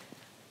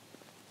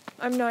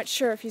 I'm not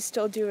sure if he's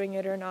still doing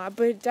it or not,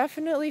 but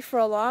definitely for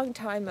a long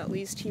time at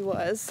least he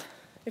was,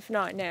 if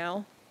not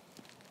now.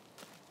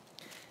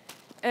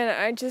 And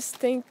I just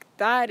think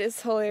that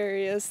is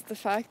hilarious, the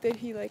fact that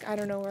he, like, I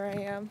don't know where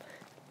I am.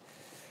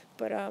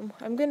 But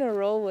I'm gonna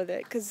roll with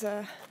it, because,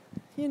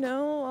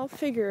 I'll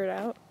figure it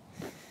out.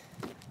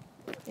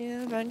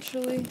 Yeah,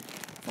 eventually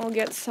I'll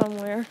get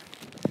somewhere.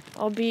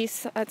 I'll be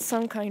at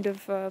some kind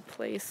of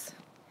place.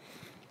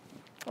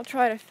 I'll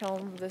try to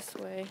film this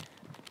way.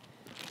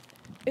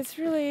 It's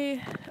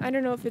really, I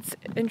don't know if it's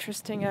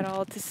interesting at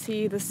all to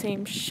see the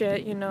same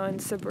shit, in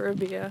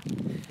suburbia.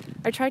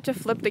 I tried to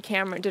flip the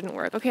camera, it didn't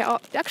work. Okay,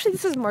 actually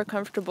this is more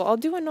comfortable. I'll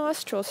do a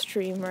nostril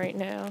stream right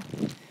now.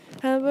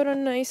 How about a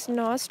nice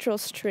nostril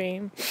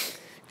stream?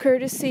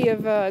 Courtesy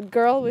of a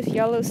girl with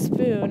yellow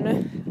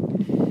spoon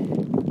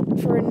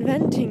for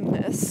inventing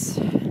this.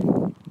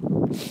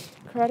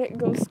 Credit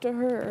goes to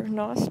her,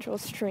 nostril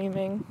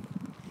streaming.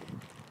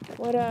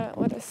 What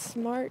a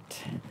smart,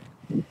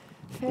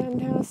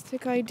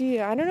 fantastic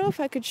idea. I don't know if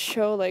I could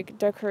show, like,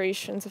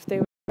 decorations if they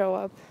would show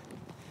up.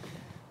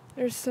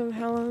 There's some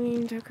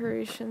Halloween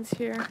decorations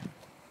here.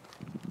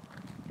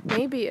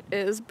 Maybe it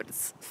is, but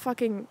it's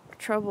fucking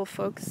trouble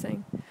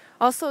focusing.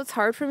 Also, it's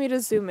hard for me to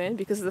zoom in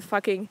because the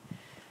fucking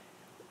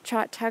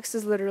chat text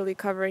is literally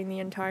covering the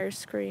entire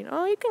screen.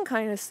 Oh, you can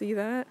kind of see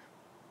that.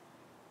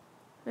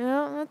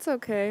 Yeah, that's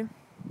okay.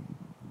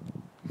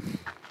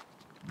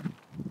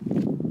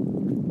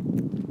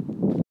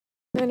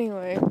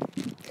 Anyway,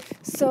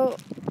 so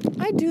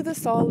I do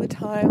this all the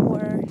time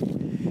where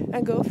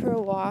I go for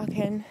a walk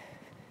and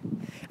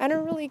I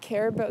don't really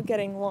care about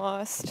getting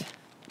lost.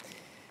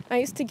 I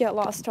used to get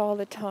lost all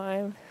the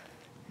time.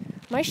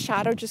 My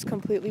shadow just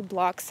completely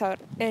blocks out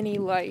any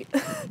light.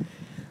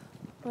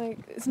 Like,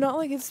 it's not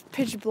like it's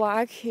pitch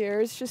black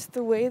here, it's just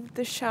the way that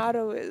the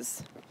shadow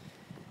is.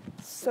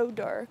 So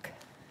dark.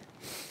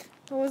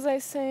 What was I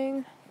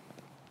saying?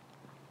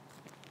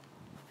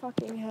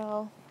 Fucking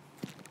hell.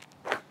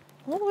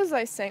 What was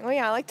I saying? Oh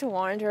yeah, I like to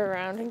wander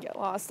around and get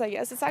lost, I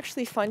guess. It's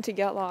actually fun to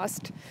get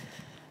lost.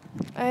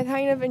 I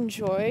kind of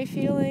enjoy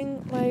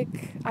feeling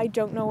like I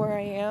don't know where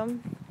I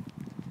am.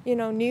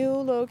 New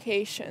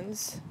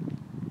locations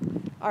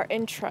are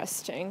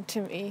interesting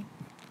to me.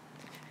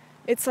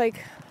 It's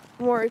like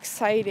more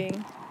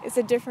exciting. It's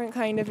a different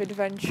kind of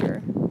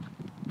adventure.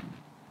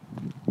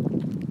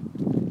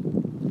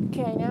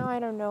 Okay, now I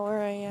don't know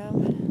where I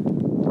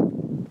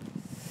am.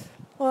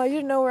 Well, I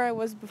didn't know where I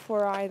was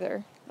before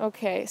either.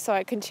 Okay, so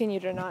I continue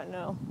to not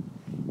know,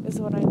 is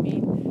what I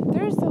mean.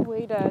 There's a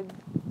way to,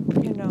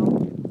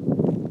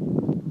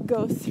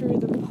 go through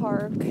the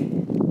park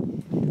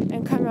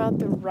and come out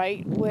the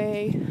right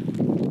way.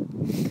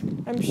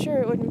 I'm sure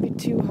it wouldn't be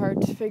too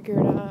hard to figure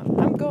it out.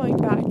 I'm going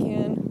back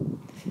in.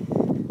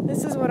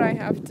 This is what I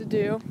have to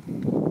do.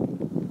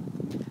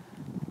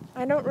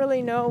 I don't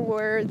really know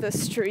where the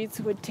streets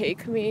would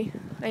take me.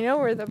 I know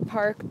where the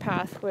park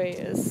pathway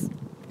is,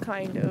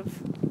 kind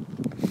of.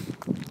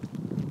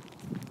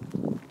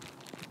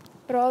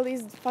 But all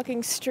these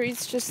fucking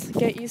streets just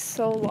get you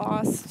so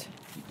lost.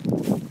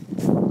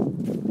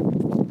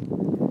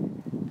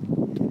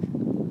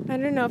 I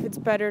don't know if it's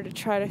better to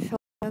try to film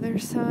the other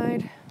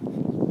side.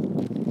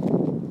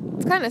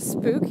 It's kind of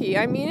spooky.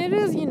 I mean, it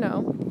is,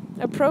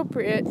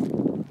 appropriate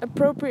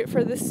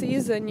for the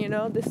season,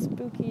 this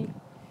spooky,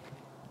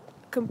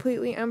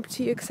 completely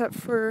empty except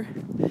for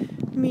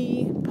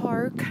me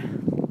park.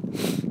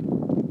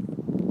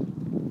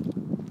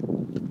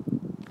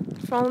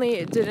 If only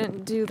it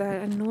didn't do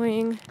that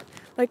annoying.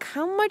 Like,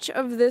 how much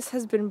of this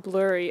has been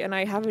blurry and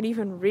I haven't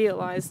even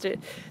realized it?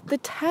 The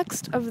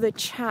text of the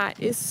chat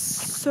is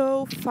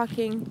so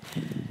fucking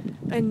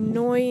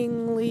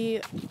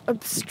annoyingly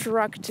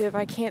obstructive.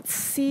 I can't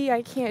see,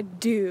 I can't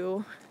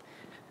do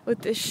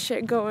with this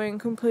shit going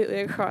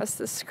completely across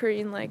the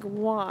screen. Like,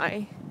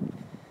 why?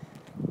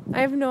 I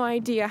have no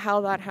idea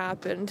how that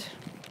happened.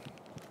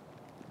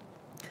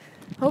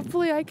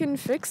 Hopefully I can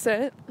fix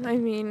it. I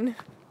mean,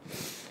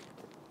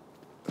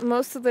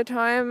 most of the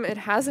time it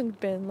hasn't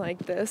been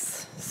like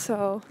this,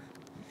 so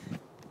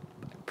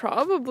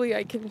probably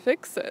I can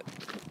fix it.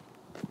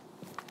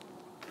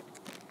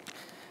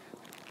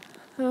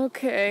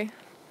 Okay.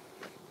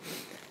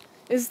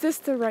 Is this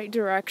the right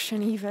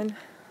direction even?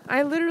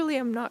 I literally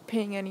am not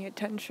paying any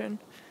attention.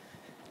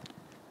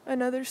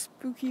 Another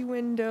spooky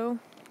window.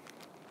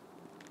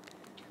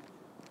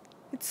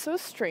 It's so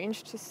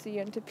strange to see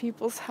into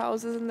people's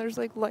houses and there's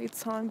like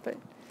lights on, but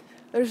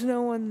there's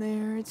no one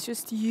there. It's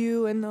just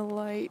you and the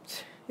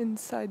light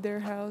inside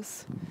their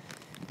house.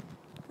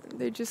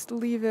 They just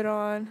leave it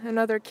on.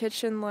 Another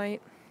kitchen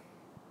light.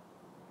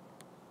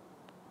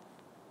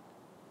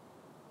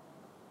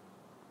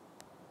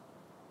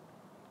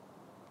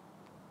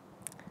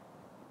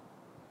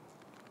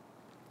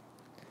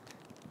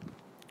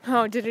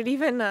 Oh, did it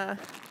even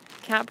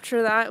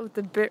capture that with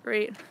the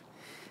bitrate.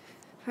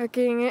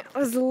 Fucking, it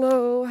was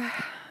low.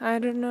 I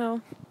don't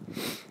know.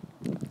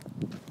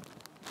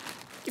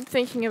 Keep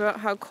thinking about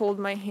how cold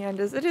my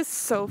hand is. It is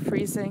so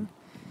freezing.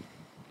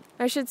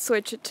 I should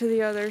switch it to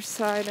the other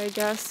side, I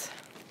guess.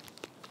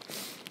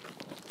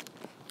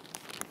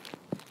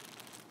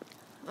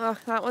 Ugh,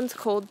 that one's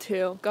cold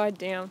too. God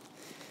damn.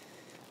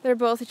 They're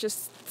both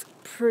just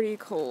pretty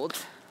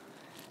cold.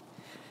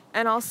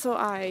 And also,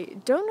 I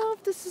don't know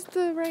if this is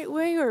the right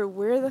way or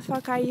where the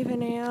fuck I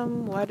even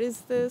am. What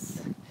is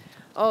this?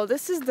 Oh,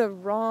 this is the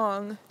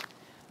wrong...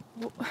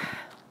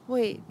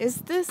 Wait,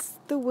 is this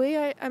the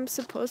way I'm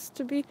supposed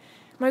to be?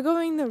 Am I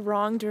going the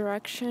wrong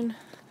direction?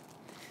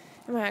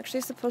 Am I actually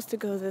supposed to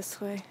go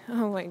this way?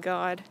 Oh my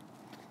god.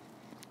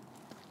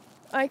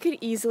 I could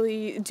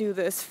easily do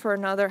this for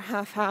another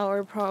half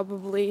hour,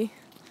 probably.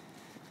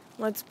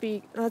 Let's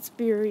be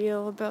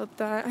real about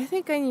that. I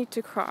think I need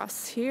to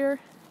cross here.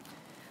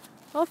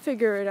 I'll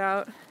figure it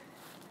out.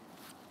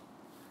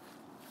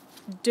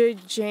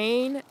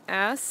 Jane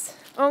S.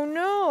 Oh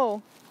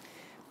no!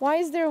 Why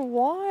is there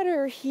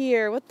water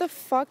here? What the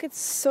fuck? It's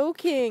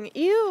soaking.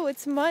 Ew,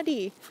 it's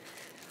muddy.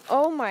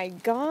 Oh my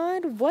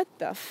god, what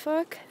the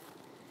fuck?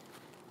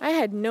 I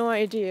had no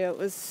idea it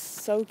was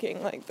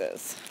soaking like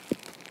this.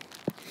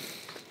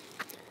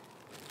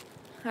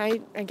 I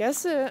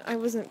guess I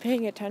wasn't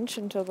paying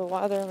attention to the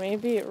weather.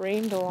 Maybe it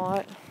rained a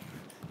lot.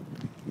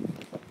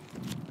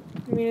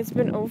 I mean, it's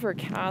been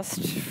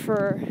overcast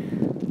for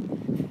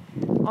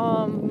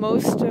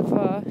most of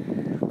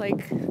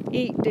like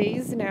 8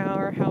 days now,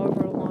 or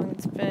however long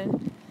it's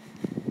been.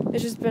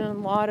 It's just been a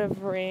lot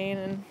of rain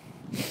and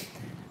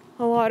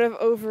a lot of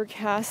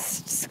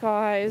overcast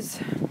skies.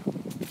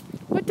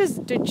 What does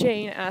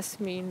Jane S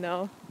mean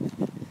though?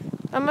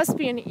 That must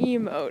be an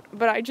emote,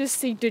 but I just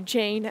see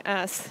Jane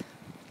S.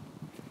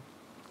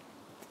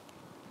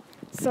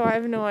 So I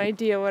have no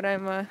idea what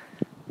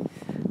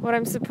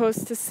I'm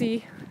supposed to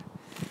see.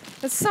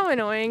 It's so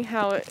annoying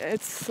how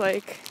it's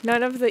like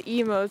none of the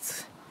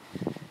emotes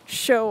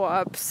show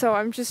up, so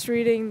I'm just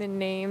reading the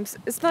names.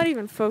 It's not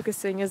even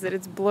focusing, is it?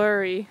 It's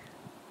blurry.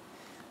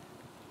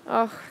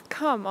 Oh,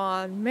 come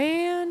on,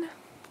 man.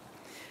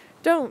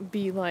 Don't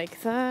be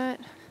like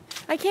that.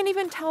 I can't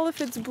even tell if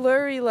it's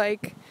blurry,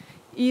 like,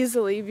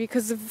 easily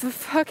because of the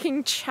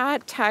fucking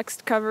chat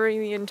text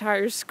covering the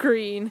entire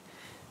screen.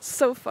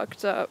 So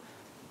fucked up.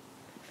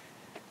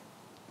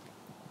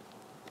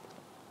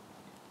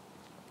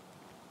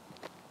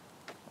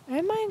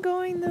 Am I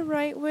going the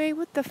right way?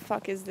 What the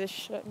fuck is this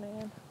shit,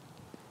 man?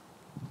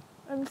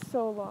 I'm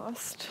so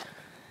lost.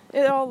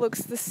 It all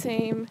looks the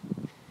same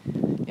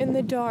in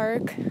the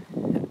dark.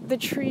 The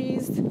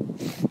trees,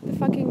 the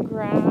fucking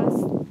grass,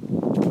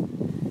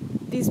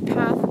 these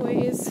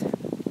pathways,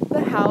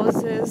 the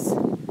houses.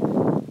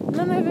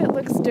 None of it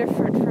looks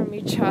different from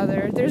each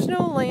other. There's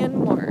no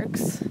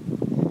landmarks.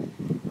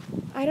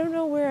 I don't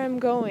know where I'm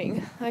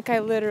going. Like, I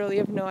literally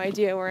have no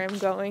idea where I'm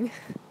going.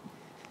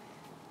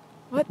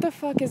 What the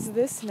fuck is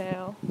this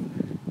now?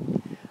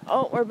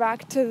 Oh, we're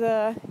back to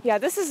the... Yeah,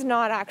 this is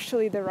not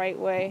actually the right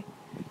way.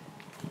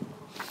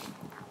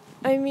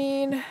 I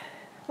mean,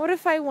 what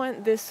if I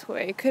went this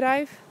way? Could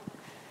I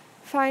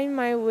find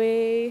my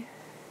way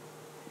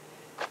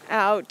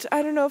out?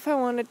 I don't know if I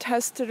want to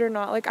test it or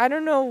not. Like, I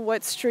don't know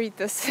what street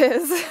this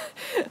is.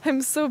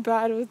 I'm so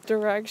bad with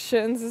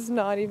directions. It's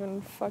not even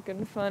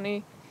fucking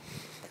funny.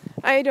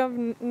 I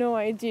have no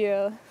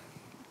idea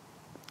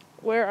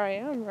where I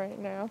am right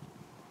now.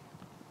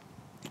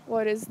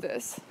 What is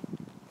this?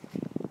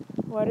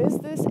 What is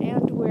this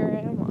and where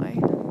am I?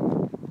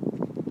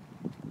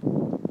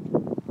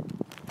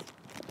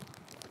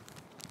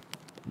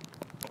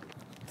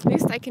 At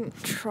least I can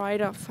try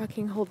to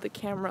fucking hold the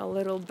camera a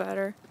little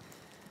better.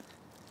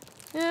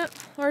 Yeah,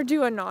 or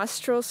do a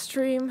nostril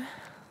stream.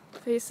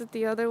 Face it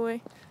the other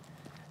way.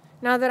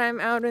 Now that I'm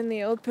out in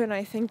the open,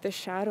 I think the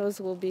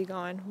shadows will be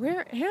gone.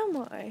 Where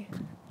am I?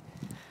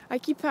 I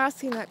keep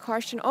asking that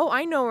question. Oh,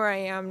 I know where I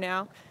am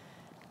now.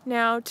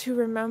 Now, to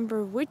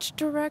remember which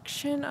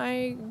direction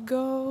I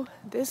go,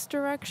 this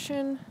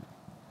direction,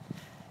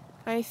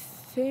 I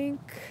think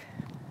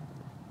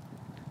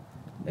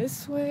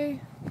this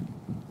way.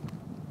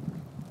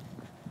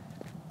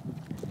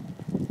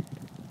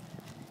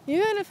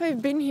 Even if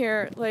I've been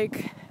here,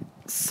 like,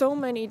 so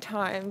many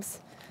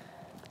times,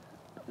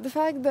 the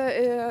fact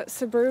that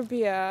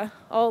suburbia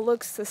all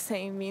looks the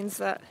same means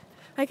that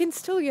I can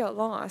still get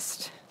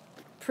lost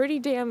pretty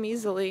damn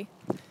easily.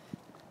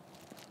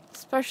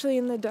 Especially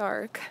in the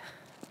dark.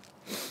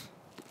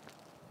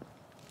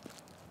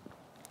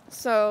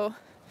 So,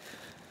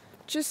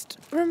 just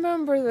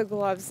remember the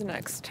gloves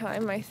next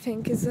time, I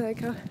think, is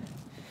like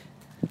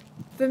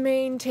the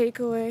main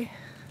takeaway.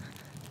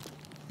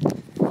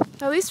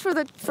 At least for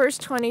the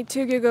first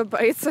 22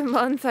 gigabytes a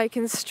month I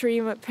can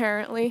stream,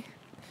 apparently.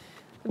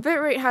 The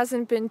bitrate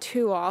hasn't been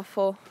too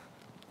awful.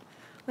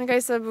 Like I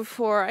said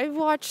before, I've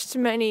watched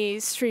many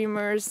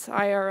streamers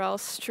IRL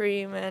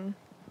stream, and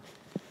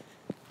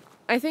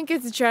I think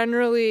it's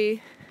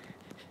generally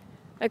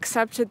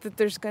accepted that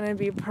there's going to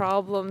be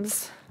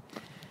problems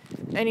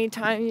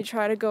anytime you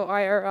try to go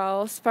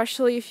IRL,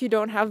 especially if you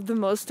don't have the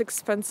most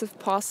expensive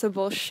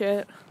possible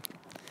shit,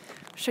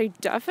 which I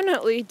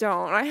definitely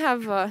don't. I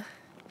have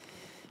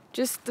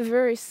just the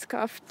very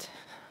scuffed.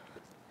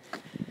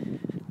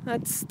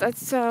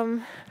 That's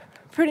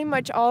pretty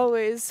much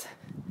always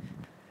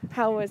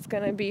how it's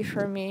gonna be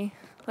for me.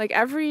 Like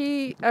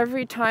every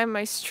time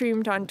I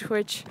streamed on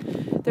Twitch,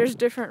 there's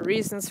different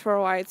reasons for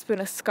why it's been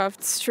a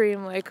scuffed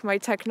stream, like my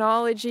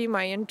technology,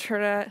 my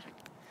internet,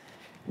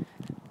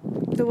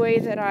 the way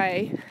that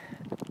I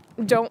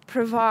don't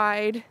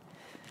provide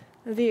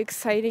the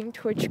exciting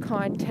Twitch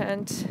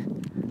content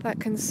that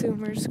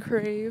consumers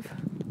crave.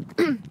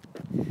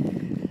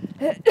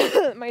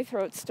 My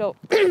throat's still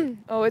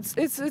oh, it's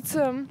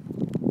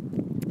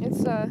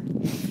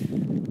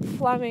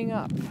flamming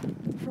up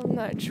from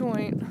that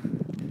joint.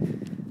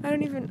 I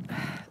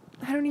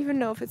don't even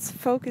know if it's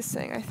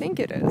focusing. I think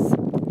it is.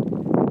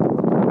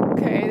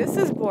 Okay, this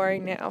is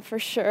boring now for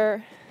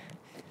sure.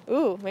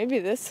 Ooh, maybe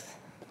this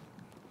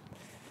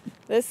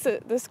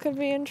could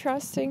be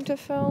interesting to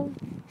film.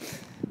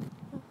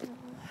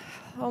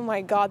 Oh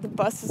my god, the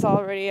bus is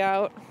already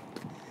out.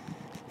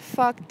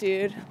 Fuck,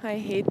 dude. I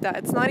hate that.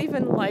 It's not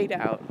even light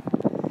out.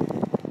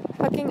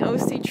 Fucking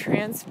OC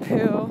trans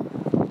poo.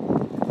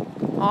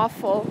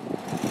 Awful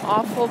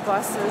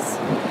buses.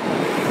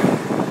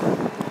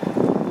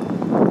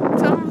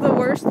 Some of the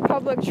worst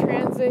public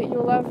transit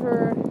you'll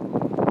ever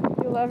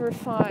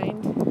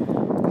find.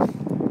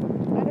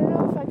 I don't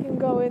know if I can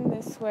go in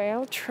this way.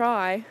 I'll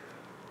try.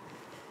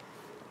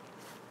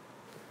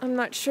 I'm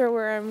not sure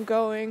where I'm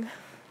going.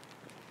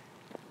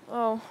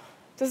 Oh,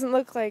 doesn't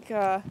look like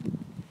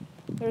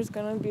there's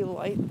gonna be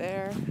light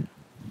there.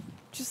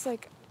 Just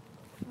like,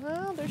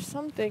 well, there's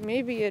something.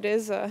 Maybe it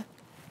is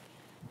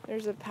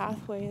there's a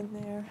pathway in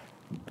there.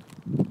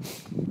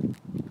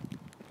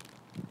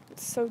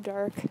 It's so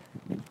dark.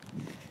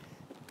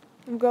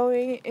 I'm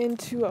going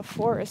into a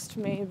forest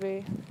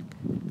maybe,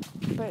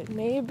 but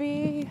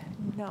maybe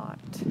not.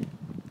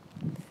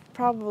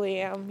 Probably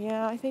am.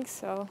 Yeah, I think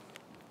so.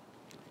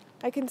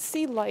 I can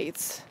see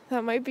lights.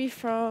 That might be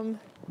from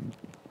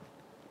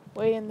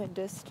way in the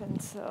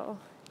distance, though.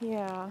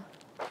 Yeah.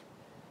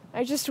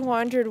 I just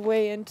wandered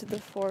way into the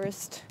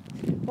forest.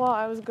 Well,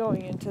 I was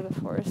going into the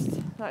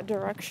forest, that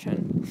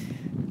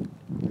direction.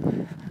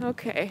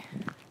 Okay.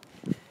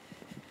 I'm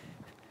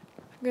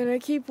gonna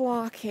keep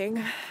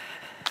walking.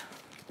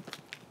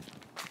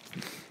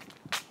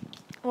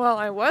 Well,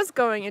 I was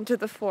going into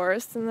the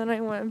forest, and then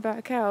I went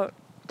back out.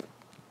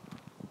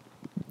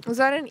 Was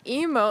that an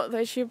emote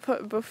that you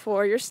put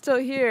before? You're still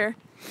here.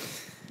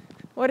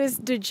 What is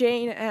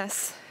DeJane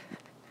S?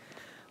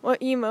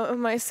 What emote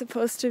am I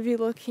supposed to be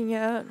looking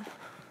at?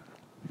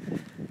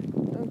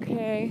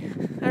 Okay.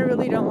 I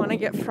really don't want to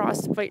get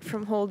frostbite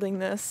from holding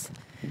this.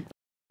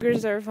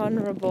 Fingers are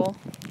vulnerable.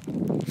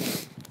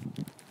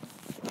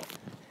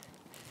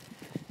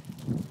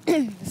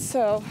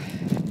 So,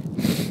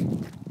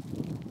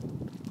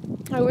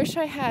 I wish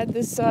I had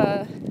this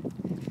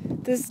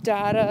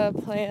data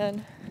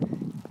plan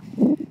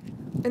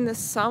in the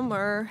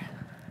summer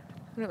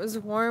when it was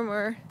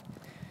warmer.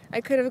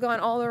 I could have gone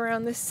all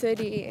around the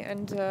city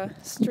and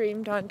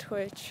streamed on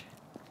Twitch.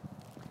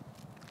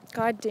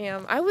 God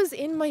damn, I was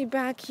in my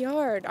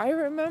backyard. I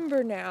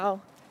remember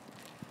now.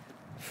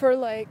 For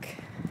like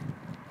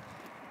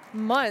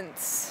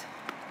months,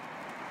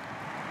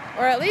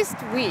 or at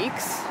least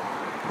weeks,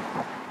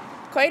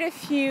 quite a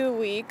few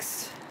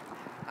weeks,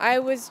 I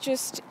was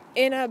just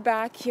in a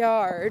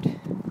backyard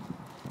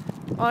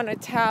on a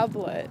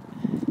tablet,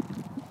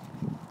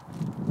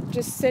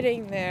 just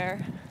sitting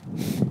there,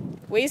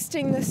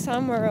 wasting the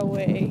summer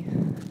away.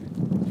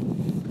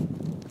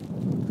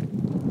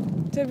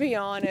 To be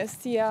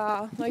honest,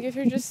 yeah, like if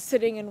you're just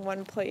sitting in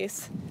one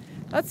place,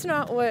 that's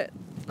not what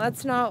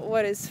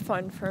is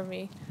fun for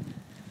me.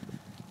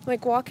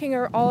 Like walking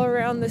all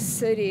around the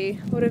city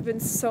would have been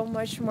so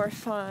much more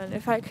fun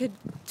if I could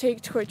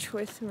take Twitch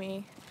with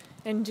me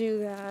and do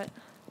that.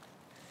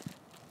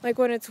 Like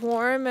when it's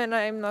warm and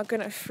I'm not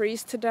gonna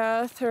freeze to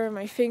death or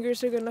my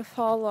fingers are gonna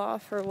fall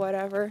off or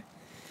whatever.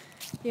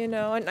 You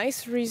know, a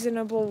nice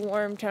reasonable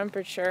warm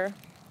temperature.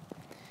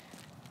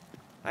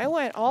 I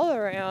went all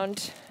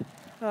around.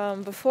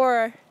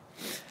 Before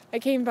I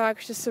came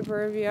back to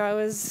suburbia, I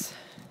was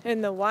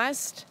in the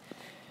west,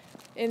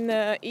 in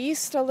the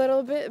east a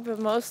little bit, but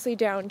mostly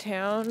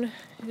downtown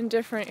in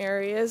different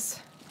areas.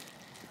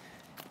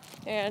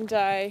 And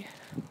I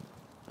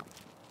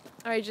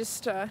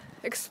just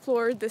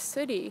explored the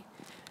city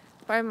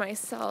by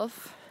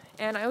myself,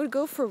 and I would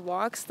go for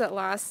walks that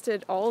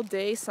lasted all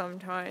day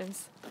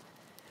sometimes.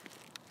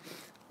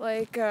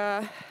 Like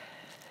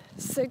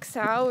 6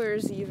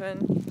 hours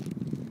even.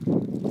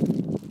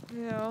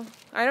 You know,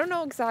 I don't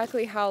know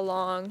exactly how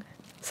long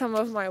some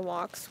of my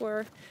walks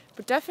were,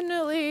 but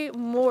definitely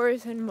more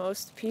than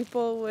most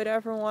people would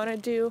ever want to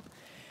do,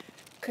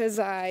 because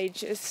I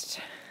just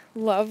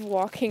love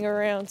walking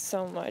around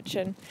so much,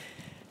 and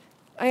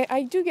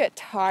I do get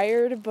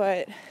tired,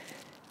 but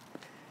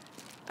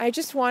I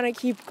just want to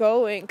keep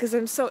going because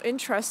I'm so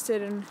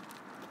interested in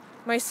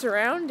my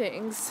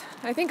surroundings.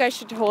 I think I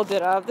should hold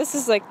it up. This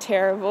is like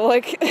terrible.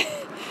 Like,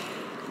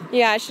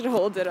 yeah, I should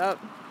hold it up.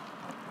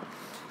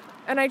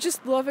 And I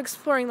just love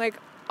exploring. Like,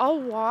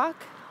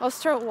 I'll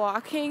start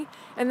walking,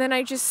 and then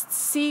I just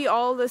see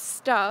all this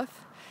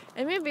stuff.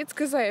 And maybe it's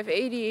because I have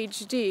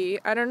ADHD.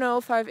 I don't know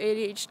if I have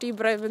ADHD,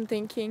 but I've been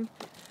thinking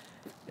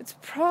it's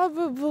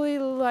probably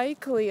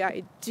likely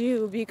I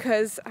do,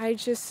 because I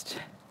just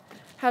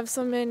have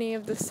so many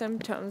of the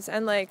symptoms.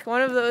 And like,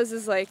 one of those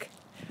is like,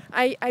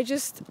 I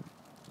just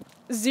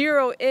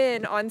zero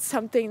in on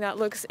something that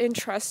looks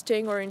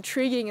interesting or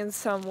intriguing in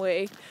some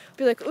way.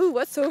 Be like, ooh,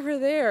 what's over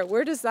there?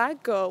 Where does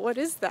that go? What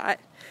is that?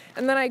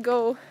 And then I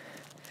go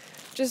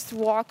just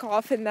walk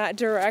off in that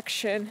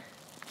direction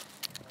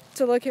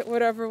to look at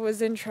whatever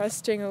was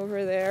interesting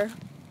over there.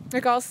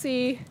 Like, I'll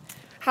see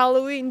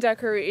Halloween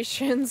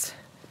decorations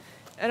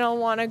and I'll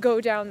want to go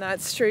down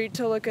that street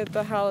to look at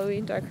the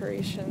Halloween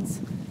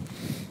decorations.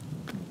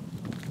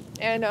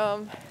 And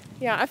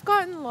yeah, I've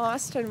gotten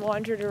lost and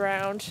wandered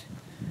around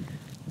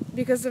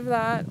because of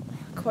that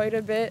quite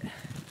a bit,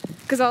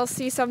 because I'll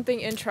see something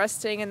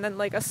interesting and then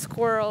like a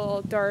squirrel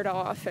will dart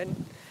off,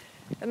 and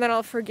then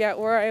I'll forget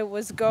where I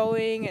was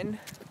going and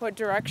what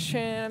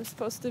direction I'm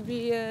supposed to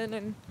be in,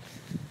 and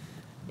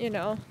you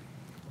know,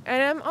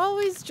 and I'm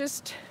always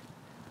just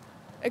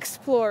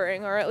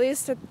exploring, or at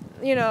least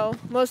you know,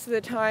 most of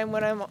the time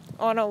when I'm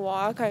on a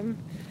walk, I'm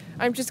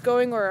just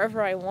going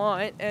wherever I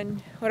want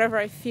and whatever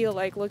I feel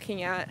like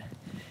looking at.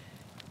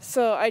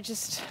 So I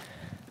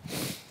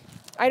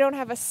don't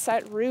have a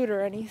set route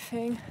or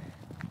anything.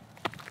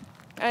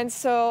 And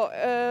so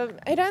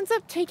it ends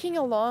up taking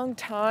a long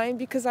time,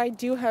 because I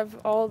do have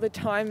all the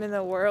time in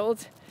the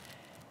world.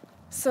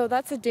 So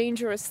that's a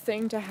dangerous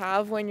thing to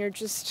have when you're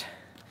just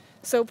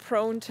so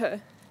prone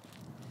to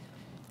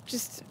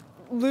just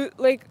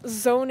like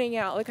zoning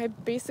out. Like, I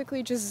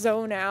basically just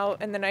zone out,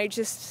 and then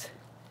it's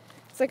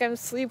like I'm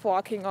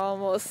sleepwalking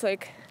almost.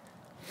 Like,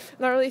 I'm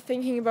not really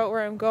thinking about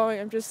where I'm going.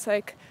 I'm just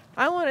like,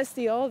 I want to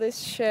see all this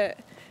shit,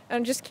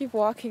 and just keep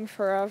walking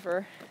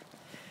forever.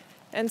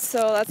 And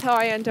so that's how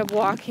I end up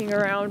walking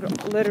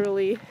around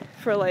literally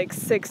for like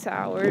 6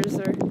 hours,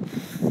 or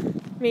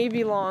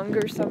maybe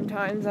longer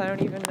sometimes. I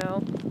don't even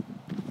know.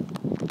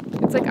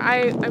 It's like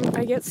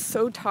I get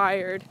so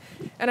tired,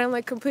 and I'm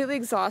like completely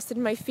exhausted.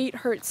 My feet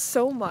hurt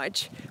so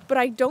much, but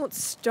I don't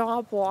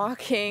stop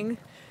walking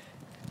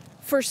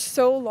for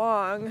so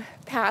long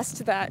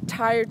past that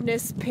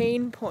tiredness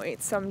pain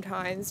point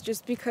sometimes,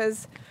 just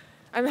because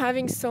I'm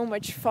having so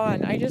much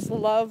fun. I just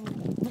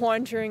love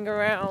wandering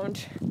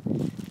around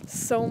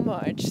so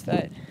much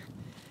that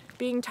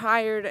being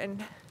tired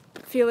and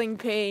feeling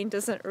pain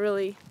doesn't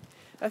really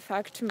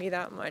affect me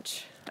that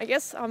much. I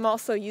guess I'm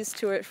also used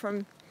to it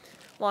from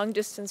long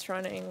distance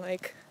running.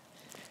 Like,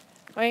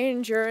 my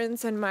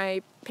endurance and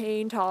my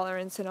pain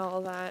tolerance and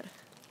all that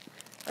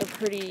are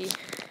pretty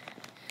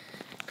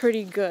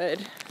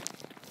good.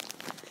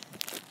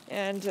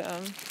 And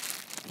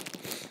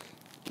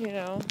you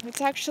know,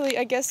 it's actually,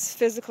 I guess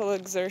physical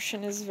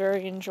exertion is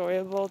very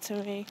enjoyable to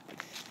me,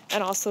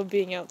 and also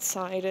being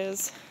outside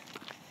is.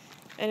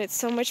 And it's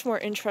so much more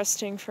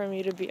interesting for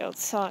me to be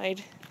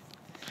outside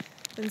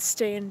than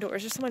stay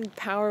indoors. There's someone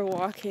power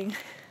walking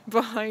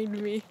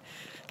behind me.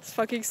 It's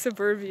fucking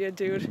suburbia,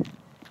 dude.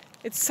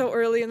 It's so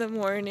early in the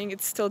morning,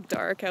 it's still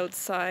dark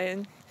outside,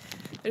 and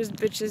there's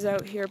bitches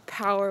out here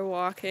power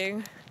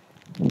walking.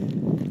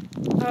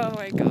 Oh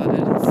my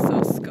god, it's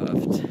so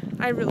scuffed.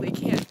 I really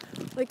can't.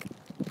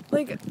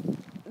 Like,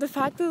 the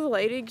fact that the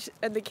lighting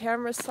and the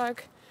camera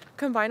suck,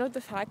 combined with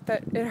the fact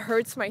that it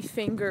hurts my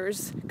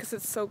fingers because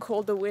it's so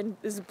cold, the wind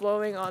is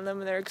blowing on them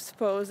and they're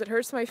exposed. It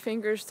hurts my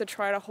fingers to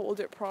try to hold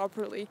it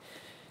properly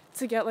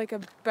to get like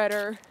a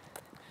better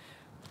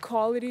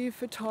quality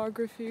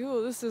photography.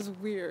 Oh, this is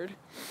weird.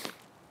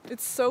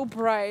 It's so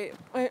bright.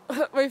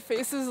 My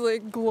face is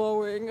like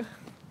glowing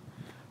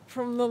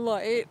from the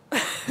light.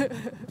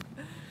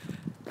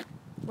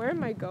 Where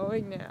am I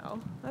going now?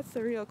 That's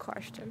the real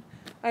question.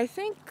 I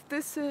think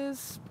this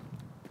is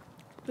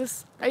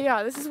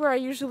where I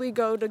usually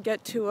go to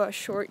get to a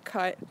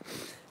shortcut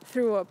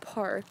through a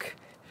park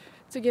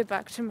to get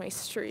back to my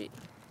street.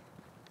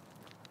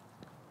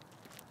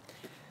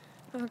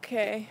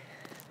 Okay.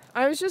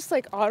 I was just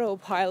like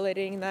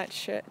autopiloting that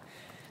shit,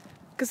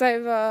 because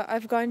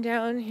I've gone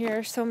down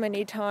here so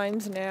many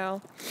times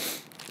now.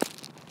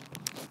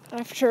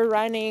 After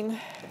running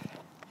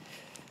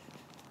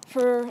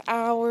for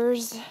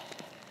hours,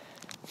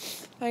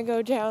 I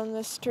go down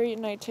the street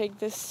and I take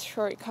this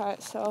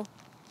shortcut, so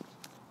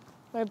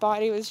my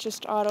body was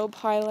just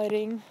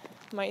autopiloting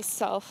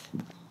myself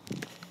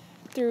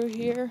through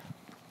here.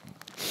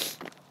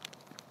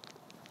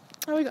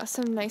 Oh, we got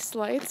some nice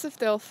lights if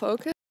they'll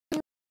focus.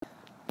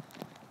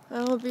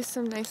 There'll be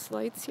some nice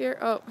lights here.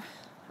 Oh,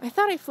 I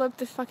thought I flipped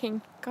the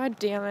fucking... God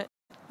damn it.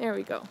 There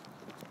we go.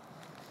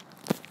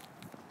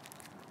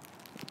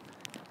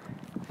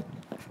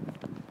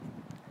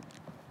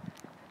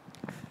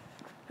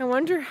 I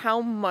wonder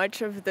how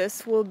much of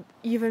this will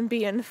even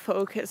be in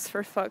focus,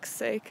 for fuck's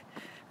sake.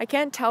 I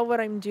can't tell what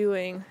I'm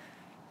doing.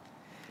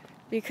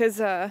 because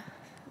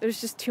there's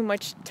just too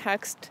much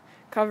text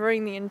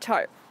covering the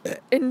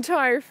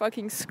entire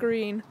fucking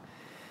screen.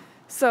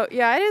 So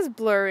yeah, it is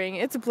blurring.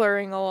 It's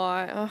blurring a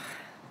lot. Ugh,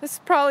 this is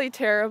probably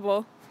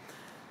terrible.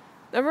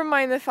 Never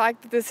mind the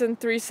fact that this is in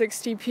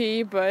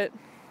 360p, but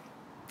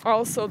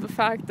also the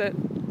fact that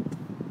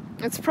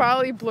it's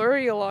probably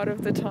blurry a lot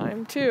of the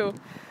time too.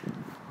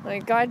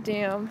 Like,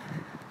 goddamn.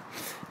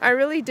 I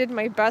really did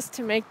my best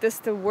to make this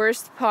the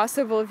worst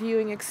possible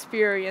viewing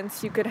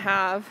experience you could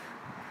have.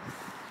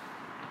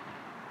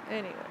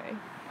 Anyway.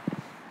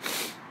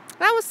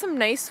 That was some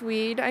nice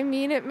weed. I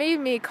mean, it made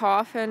me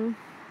cough and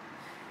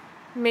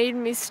made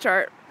me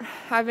start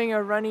having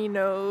a runny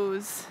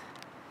nose.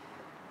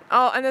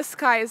 Oh, and the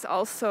sky is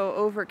also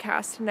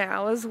overcast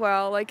now as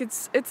well. Like,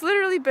 it's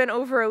literally been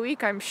over a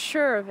week, I'm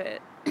sure of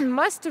it. It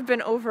must have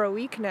been over a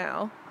week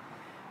now.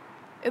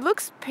 It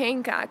looks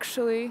pink,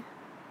 actually.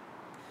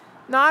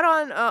 Not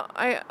on,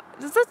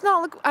 this does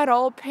not look at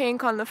all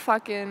pink on the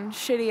fucking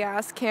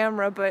shitty-ass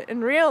camera, but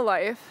in real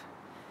life,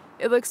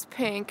 it looks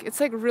pink. It's,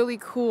 like, really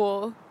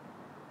cool.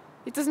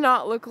 It does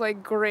not look,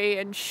 like, gray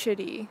and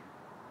shitty.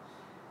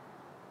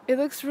 It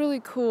looks really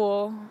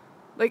cool.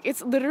 Like,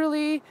 it's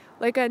literally,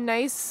 like, a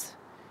nice,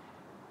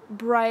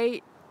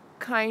 bright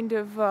kind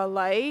of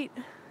light,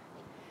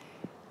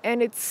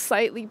 and it's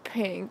slightly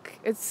pink.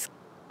 It's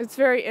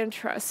very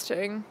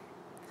interesting.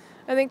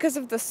 I think because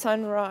of the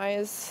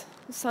sunrise.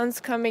 The sun's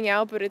coming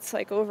out, but it's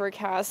like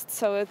overcast,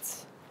 so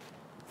it's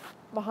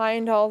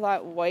behind all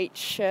that white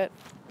shit.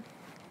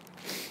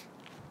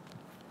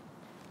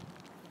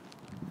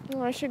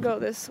 Oh, I should go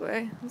this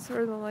way. That's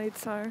where the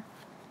lights are.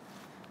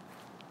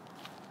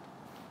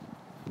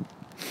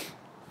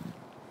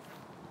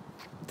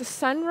 The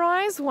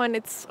sunrise, when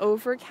it's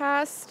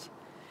overcast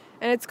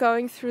and it's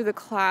going through the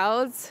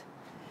clouds,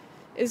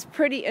 is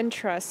pretty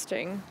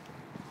interesting.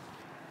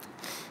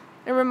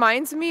 It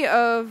reminds me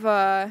of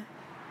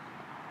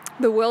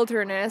the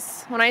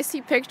wilderness. When I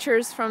see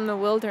pictures from the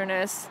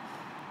wilderness,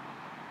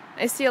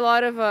 I see a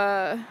lot of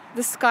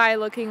the sky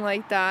looking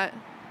like that.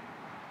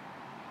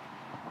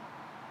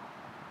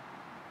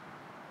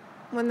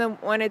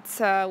 When it's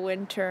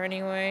winter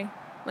anyway.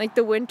 Like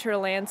the winter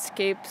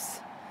landscapes.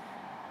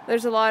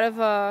 There's a lot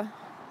of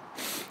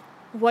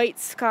white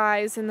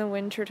skies in the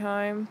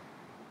wintertime.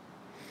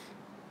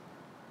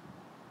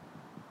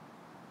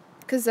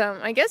 Because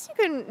I guess you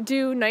can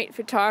do night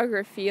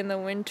photography in the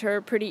winter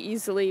pretty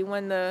easily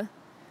when the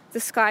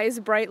sky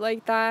is bright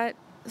like that.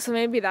 So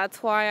maybe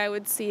that's why I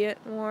would see it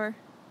more.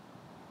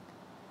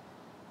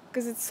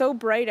 Because it's so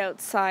bright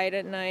outside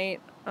at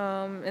night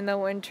in the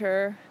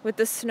winter with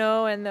the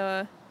snow and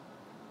the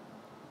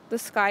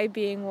sky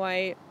being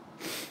white.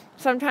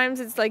 Sometimes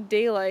it's like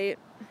daylight.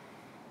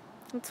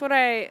 That's what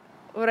I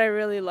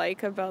really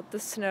like about the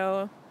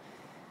snow.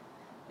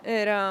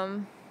 It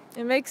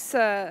makes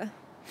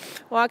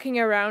walking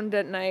around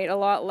at night a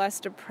lot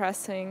less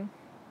depressing.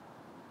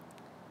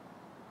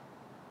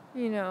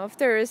 You know, if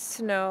there is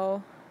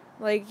snow,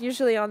 like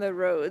usually on the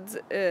roads,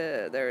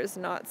 there is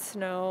not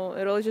snow.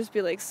 It'll just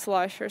be like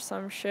slush or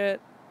some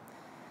shit.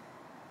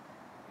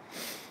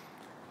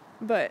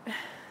 But,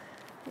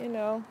 you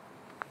know,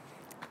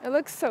 it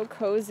looks so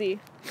cozy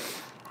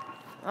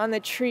on the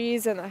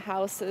trees and the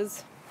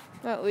houses,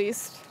 at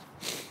least.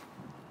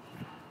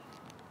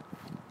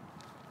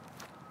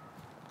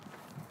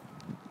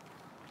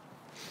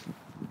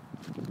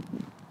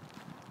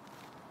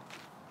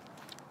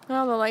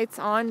 Well, the light's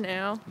on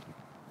now.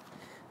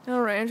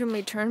 It'll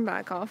randomly turn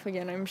back off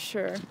again, I'm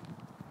sure.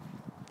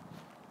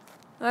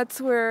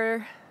 That's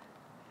where...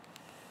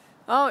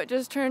 Oh, it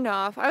just turned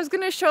off. I was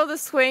going to show the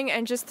swing,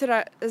 and just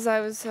as I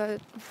was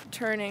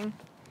turning,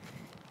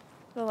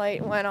 the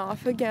light went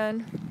off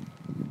again.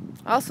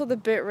 Also, the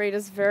bit rate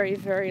is very,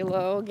 very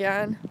low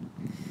again,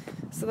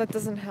 so that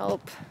doesn't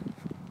help.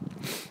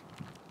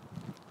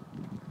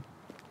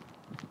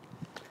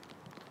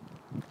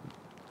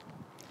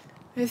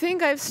 I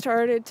think I've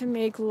started to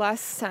make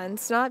less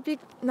sense,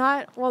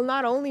 not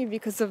only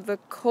because of the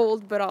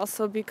cold, but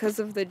also because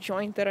of the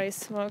joint that I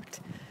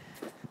smoked.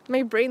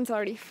 My brain's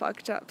already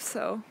fucked up,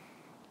 so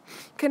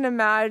you can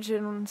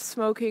imagine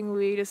smoking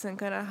weed isn't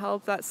gonna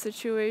help that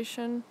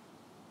situation.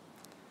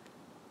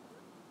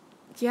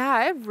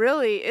 Yeah, it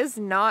really is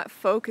not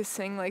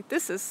focusing. Like,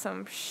 this is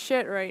some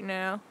shit right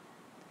now.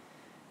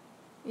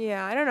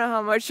 Yeah, I don't know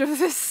how much of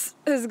this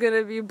is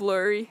gonna be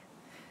blurry.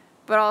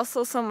 But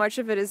also so much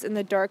of it is in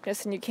the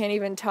darkness and you can't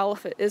even tell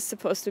if it is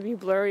supposed to be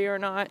blurry or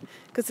not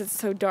because it's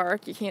so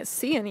dark you can't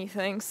see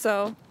anything.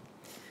 So,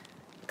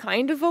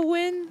 kind of a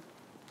win,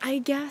 I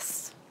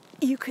guess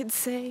you could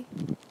say.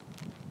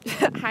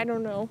 I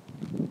don't know.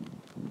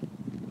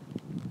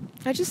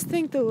 I just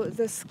think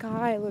the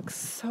sky looks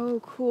so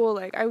cool.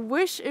 Like, I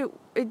wish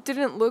it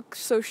didn't look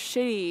so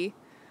shitty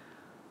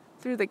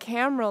through the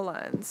camera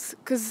lens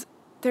because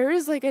there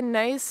is like a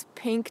nice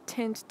pink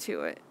tint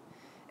to it.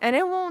 And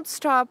it won't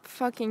stop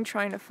fucking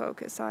trying to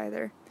focus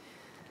either.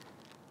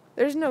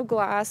 There's no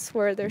glass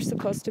where there's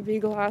supposed to be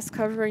glass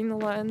covering the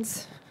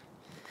lens.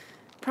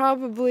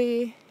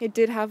 Probably it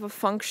did have a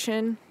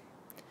function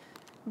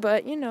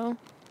But, you know,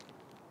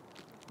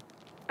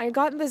 I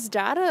got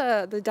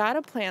the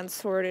data plan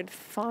sorted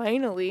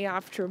finally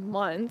after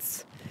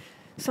months.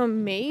 So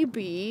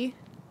maybe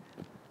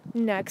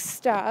next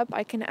step,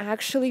 I can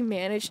actually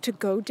manage to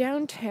go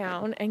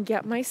downtown and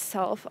get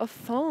myself a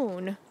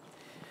phone.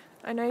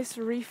 A nice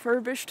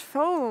refurbished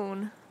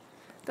phone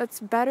that's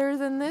better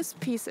than this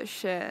piece of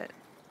shit.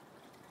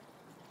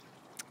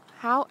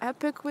 How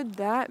epic would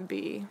that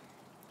be?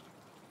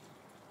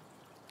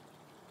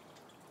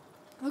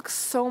 Looks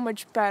so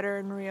much better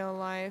in real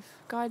life.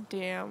 God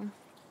damn.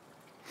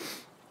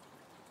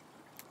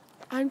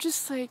 I'm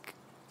just like,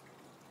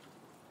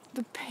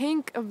 the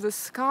pink of the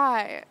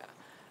sky.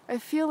 I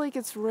feel like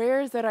it's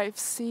rare that I've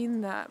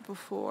seen that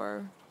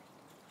before.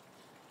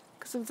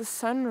 Because of the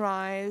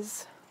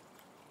sunrise.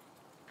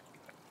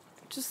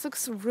 It just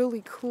looks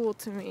really cool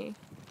to me.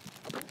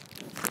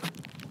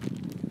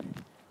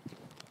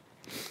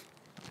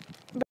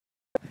 But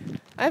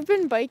I've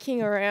been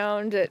biking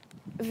around at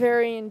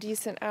very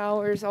indecent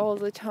hours all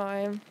the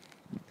time.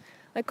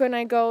 Like when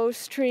I go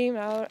stream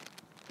out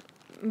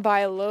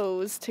by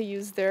Lowe's to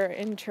use their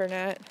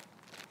internet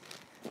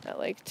at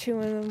like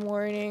 2 in the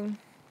morning.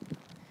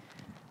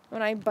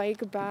 When I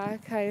bike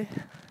back, I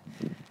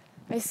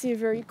see a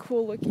very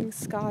cool looking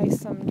sky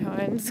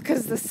sometimes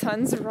because the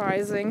sun's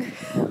rising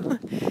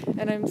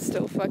and I'm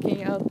still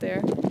fucking out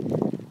there.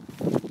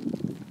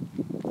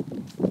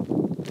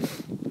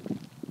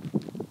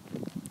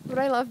 But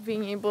I love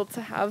being able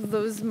to have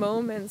those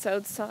moments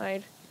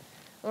outside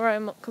where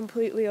I'm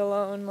completely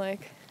alone,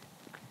 like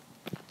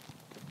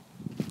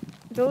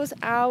those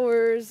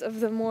hours of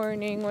the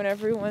morning when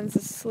everyone's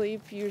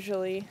asleep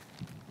usually.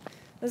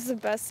 This is the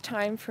best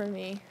time for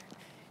me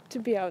to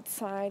be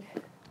outside.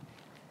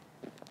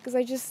 Because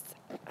I just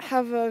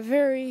have a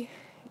very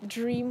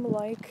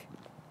dreamlike,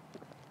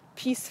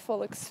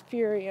 peaceful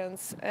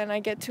experience, and I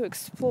get to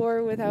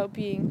explore without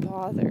being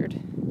bothered.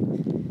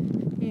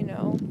 You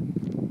know?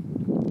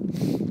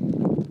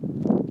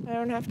 I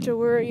don't have to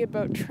worry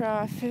about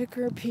traffic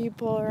or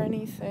people or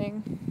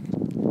anything.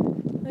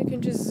 I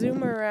can just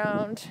zoom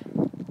around.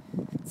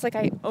 It's like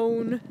I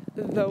own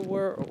the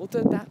world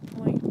at that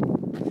point.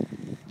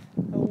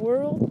 The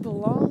world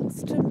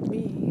belongs to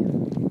me.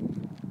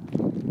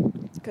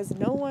 Because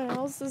no one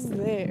else is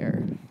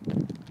there.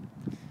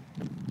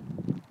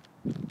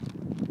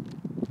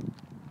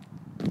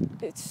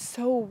 It's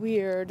so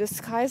weird. The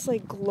sky's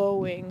like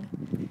glowing.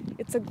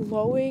 It's a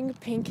glowing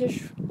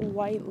pinkish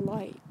white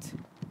light.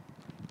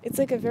 It's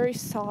like a very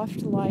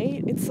soft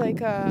light. It's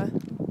like if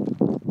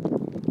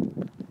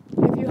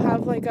you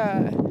have like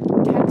a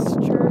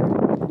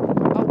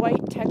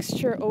white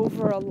texture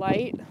over a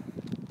light,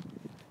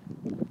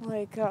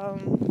 like,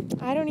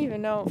 I don't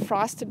even know,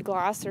 frosted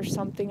glass or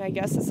something, I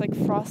guess. It's like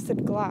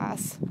frosted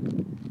glass.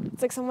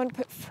 It's like someone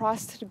put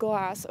frosted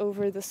glass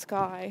over the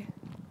sky.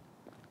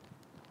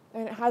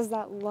 And it has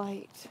that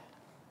light.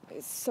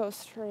 It's so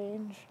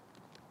strange.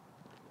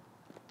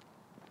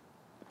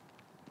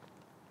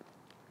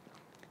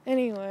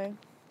 Anyway,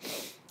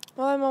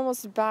 well, I'm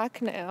almost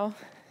back now.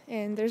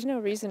 And there's no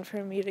reason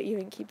for me to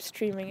even keep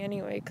streaming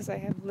anyway, because I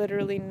have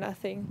literally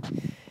nothing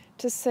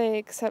to say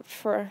except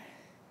for,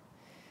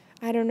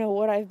 I don't know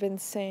what I've been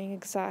saying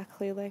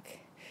exactly.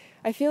 Like,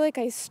 I feel like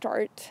I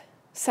start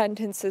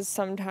sentences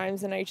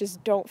sometimes and I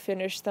just don't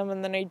finish them,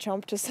 and then I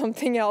jump to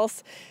something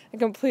else. I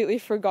completely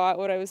forgot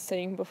what I was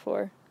saying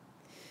before.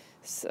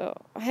 So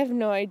I have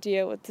no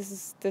idea what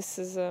this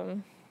is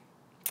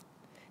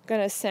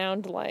gonna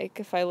sound like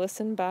if I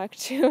listen back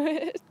to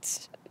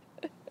it.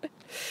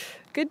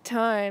 Good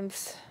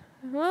times.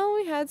 Well,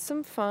 we had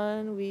some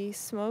fun. We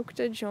smoked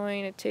a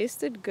joint. It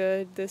tasted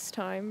good this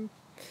time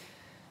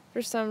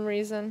for some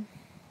reason.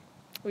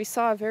 We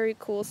saw a very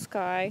cool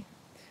sky,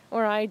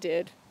 or I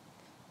did.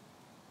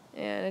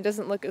 And it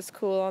doesn't look as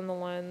cool on the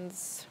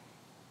lens,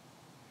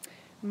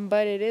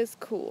 but it is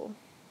cool.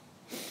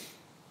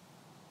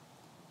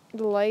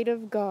 The light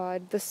of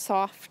God, the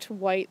soft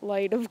white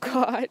light of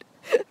God,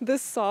 the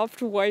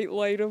soft white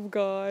light of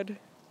God.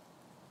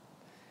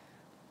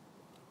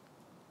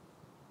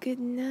 Good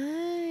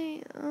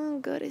night. Oh,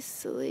 go to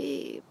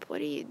sleep.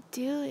 What are you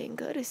doing?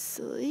 Go to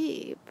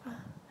sleep.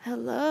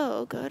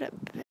 Hello, go to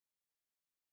bed.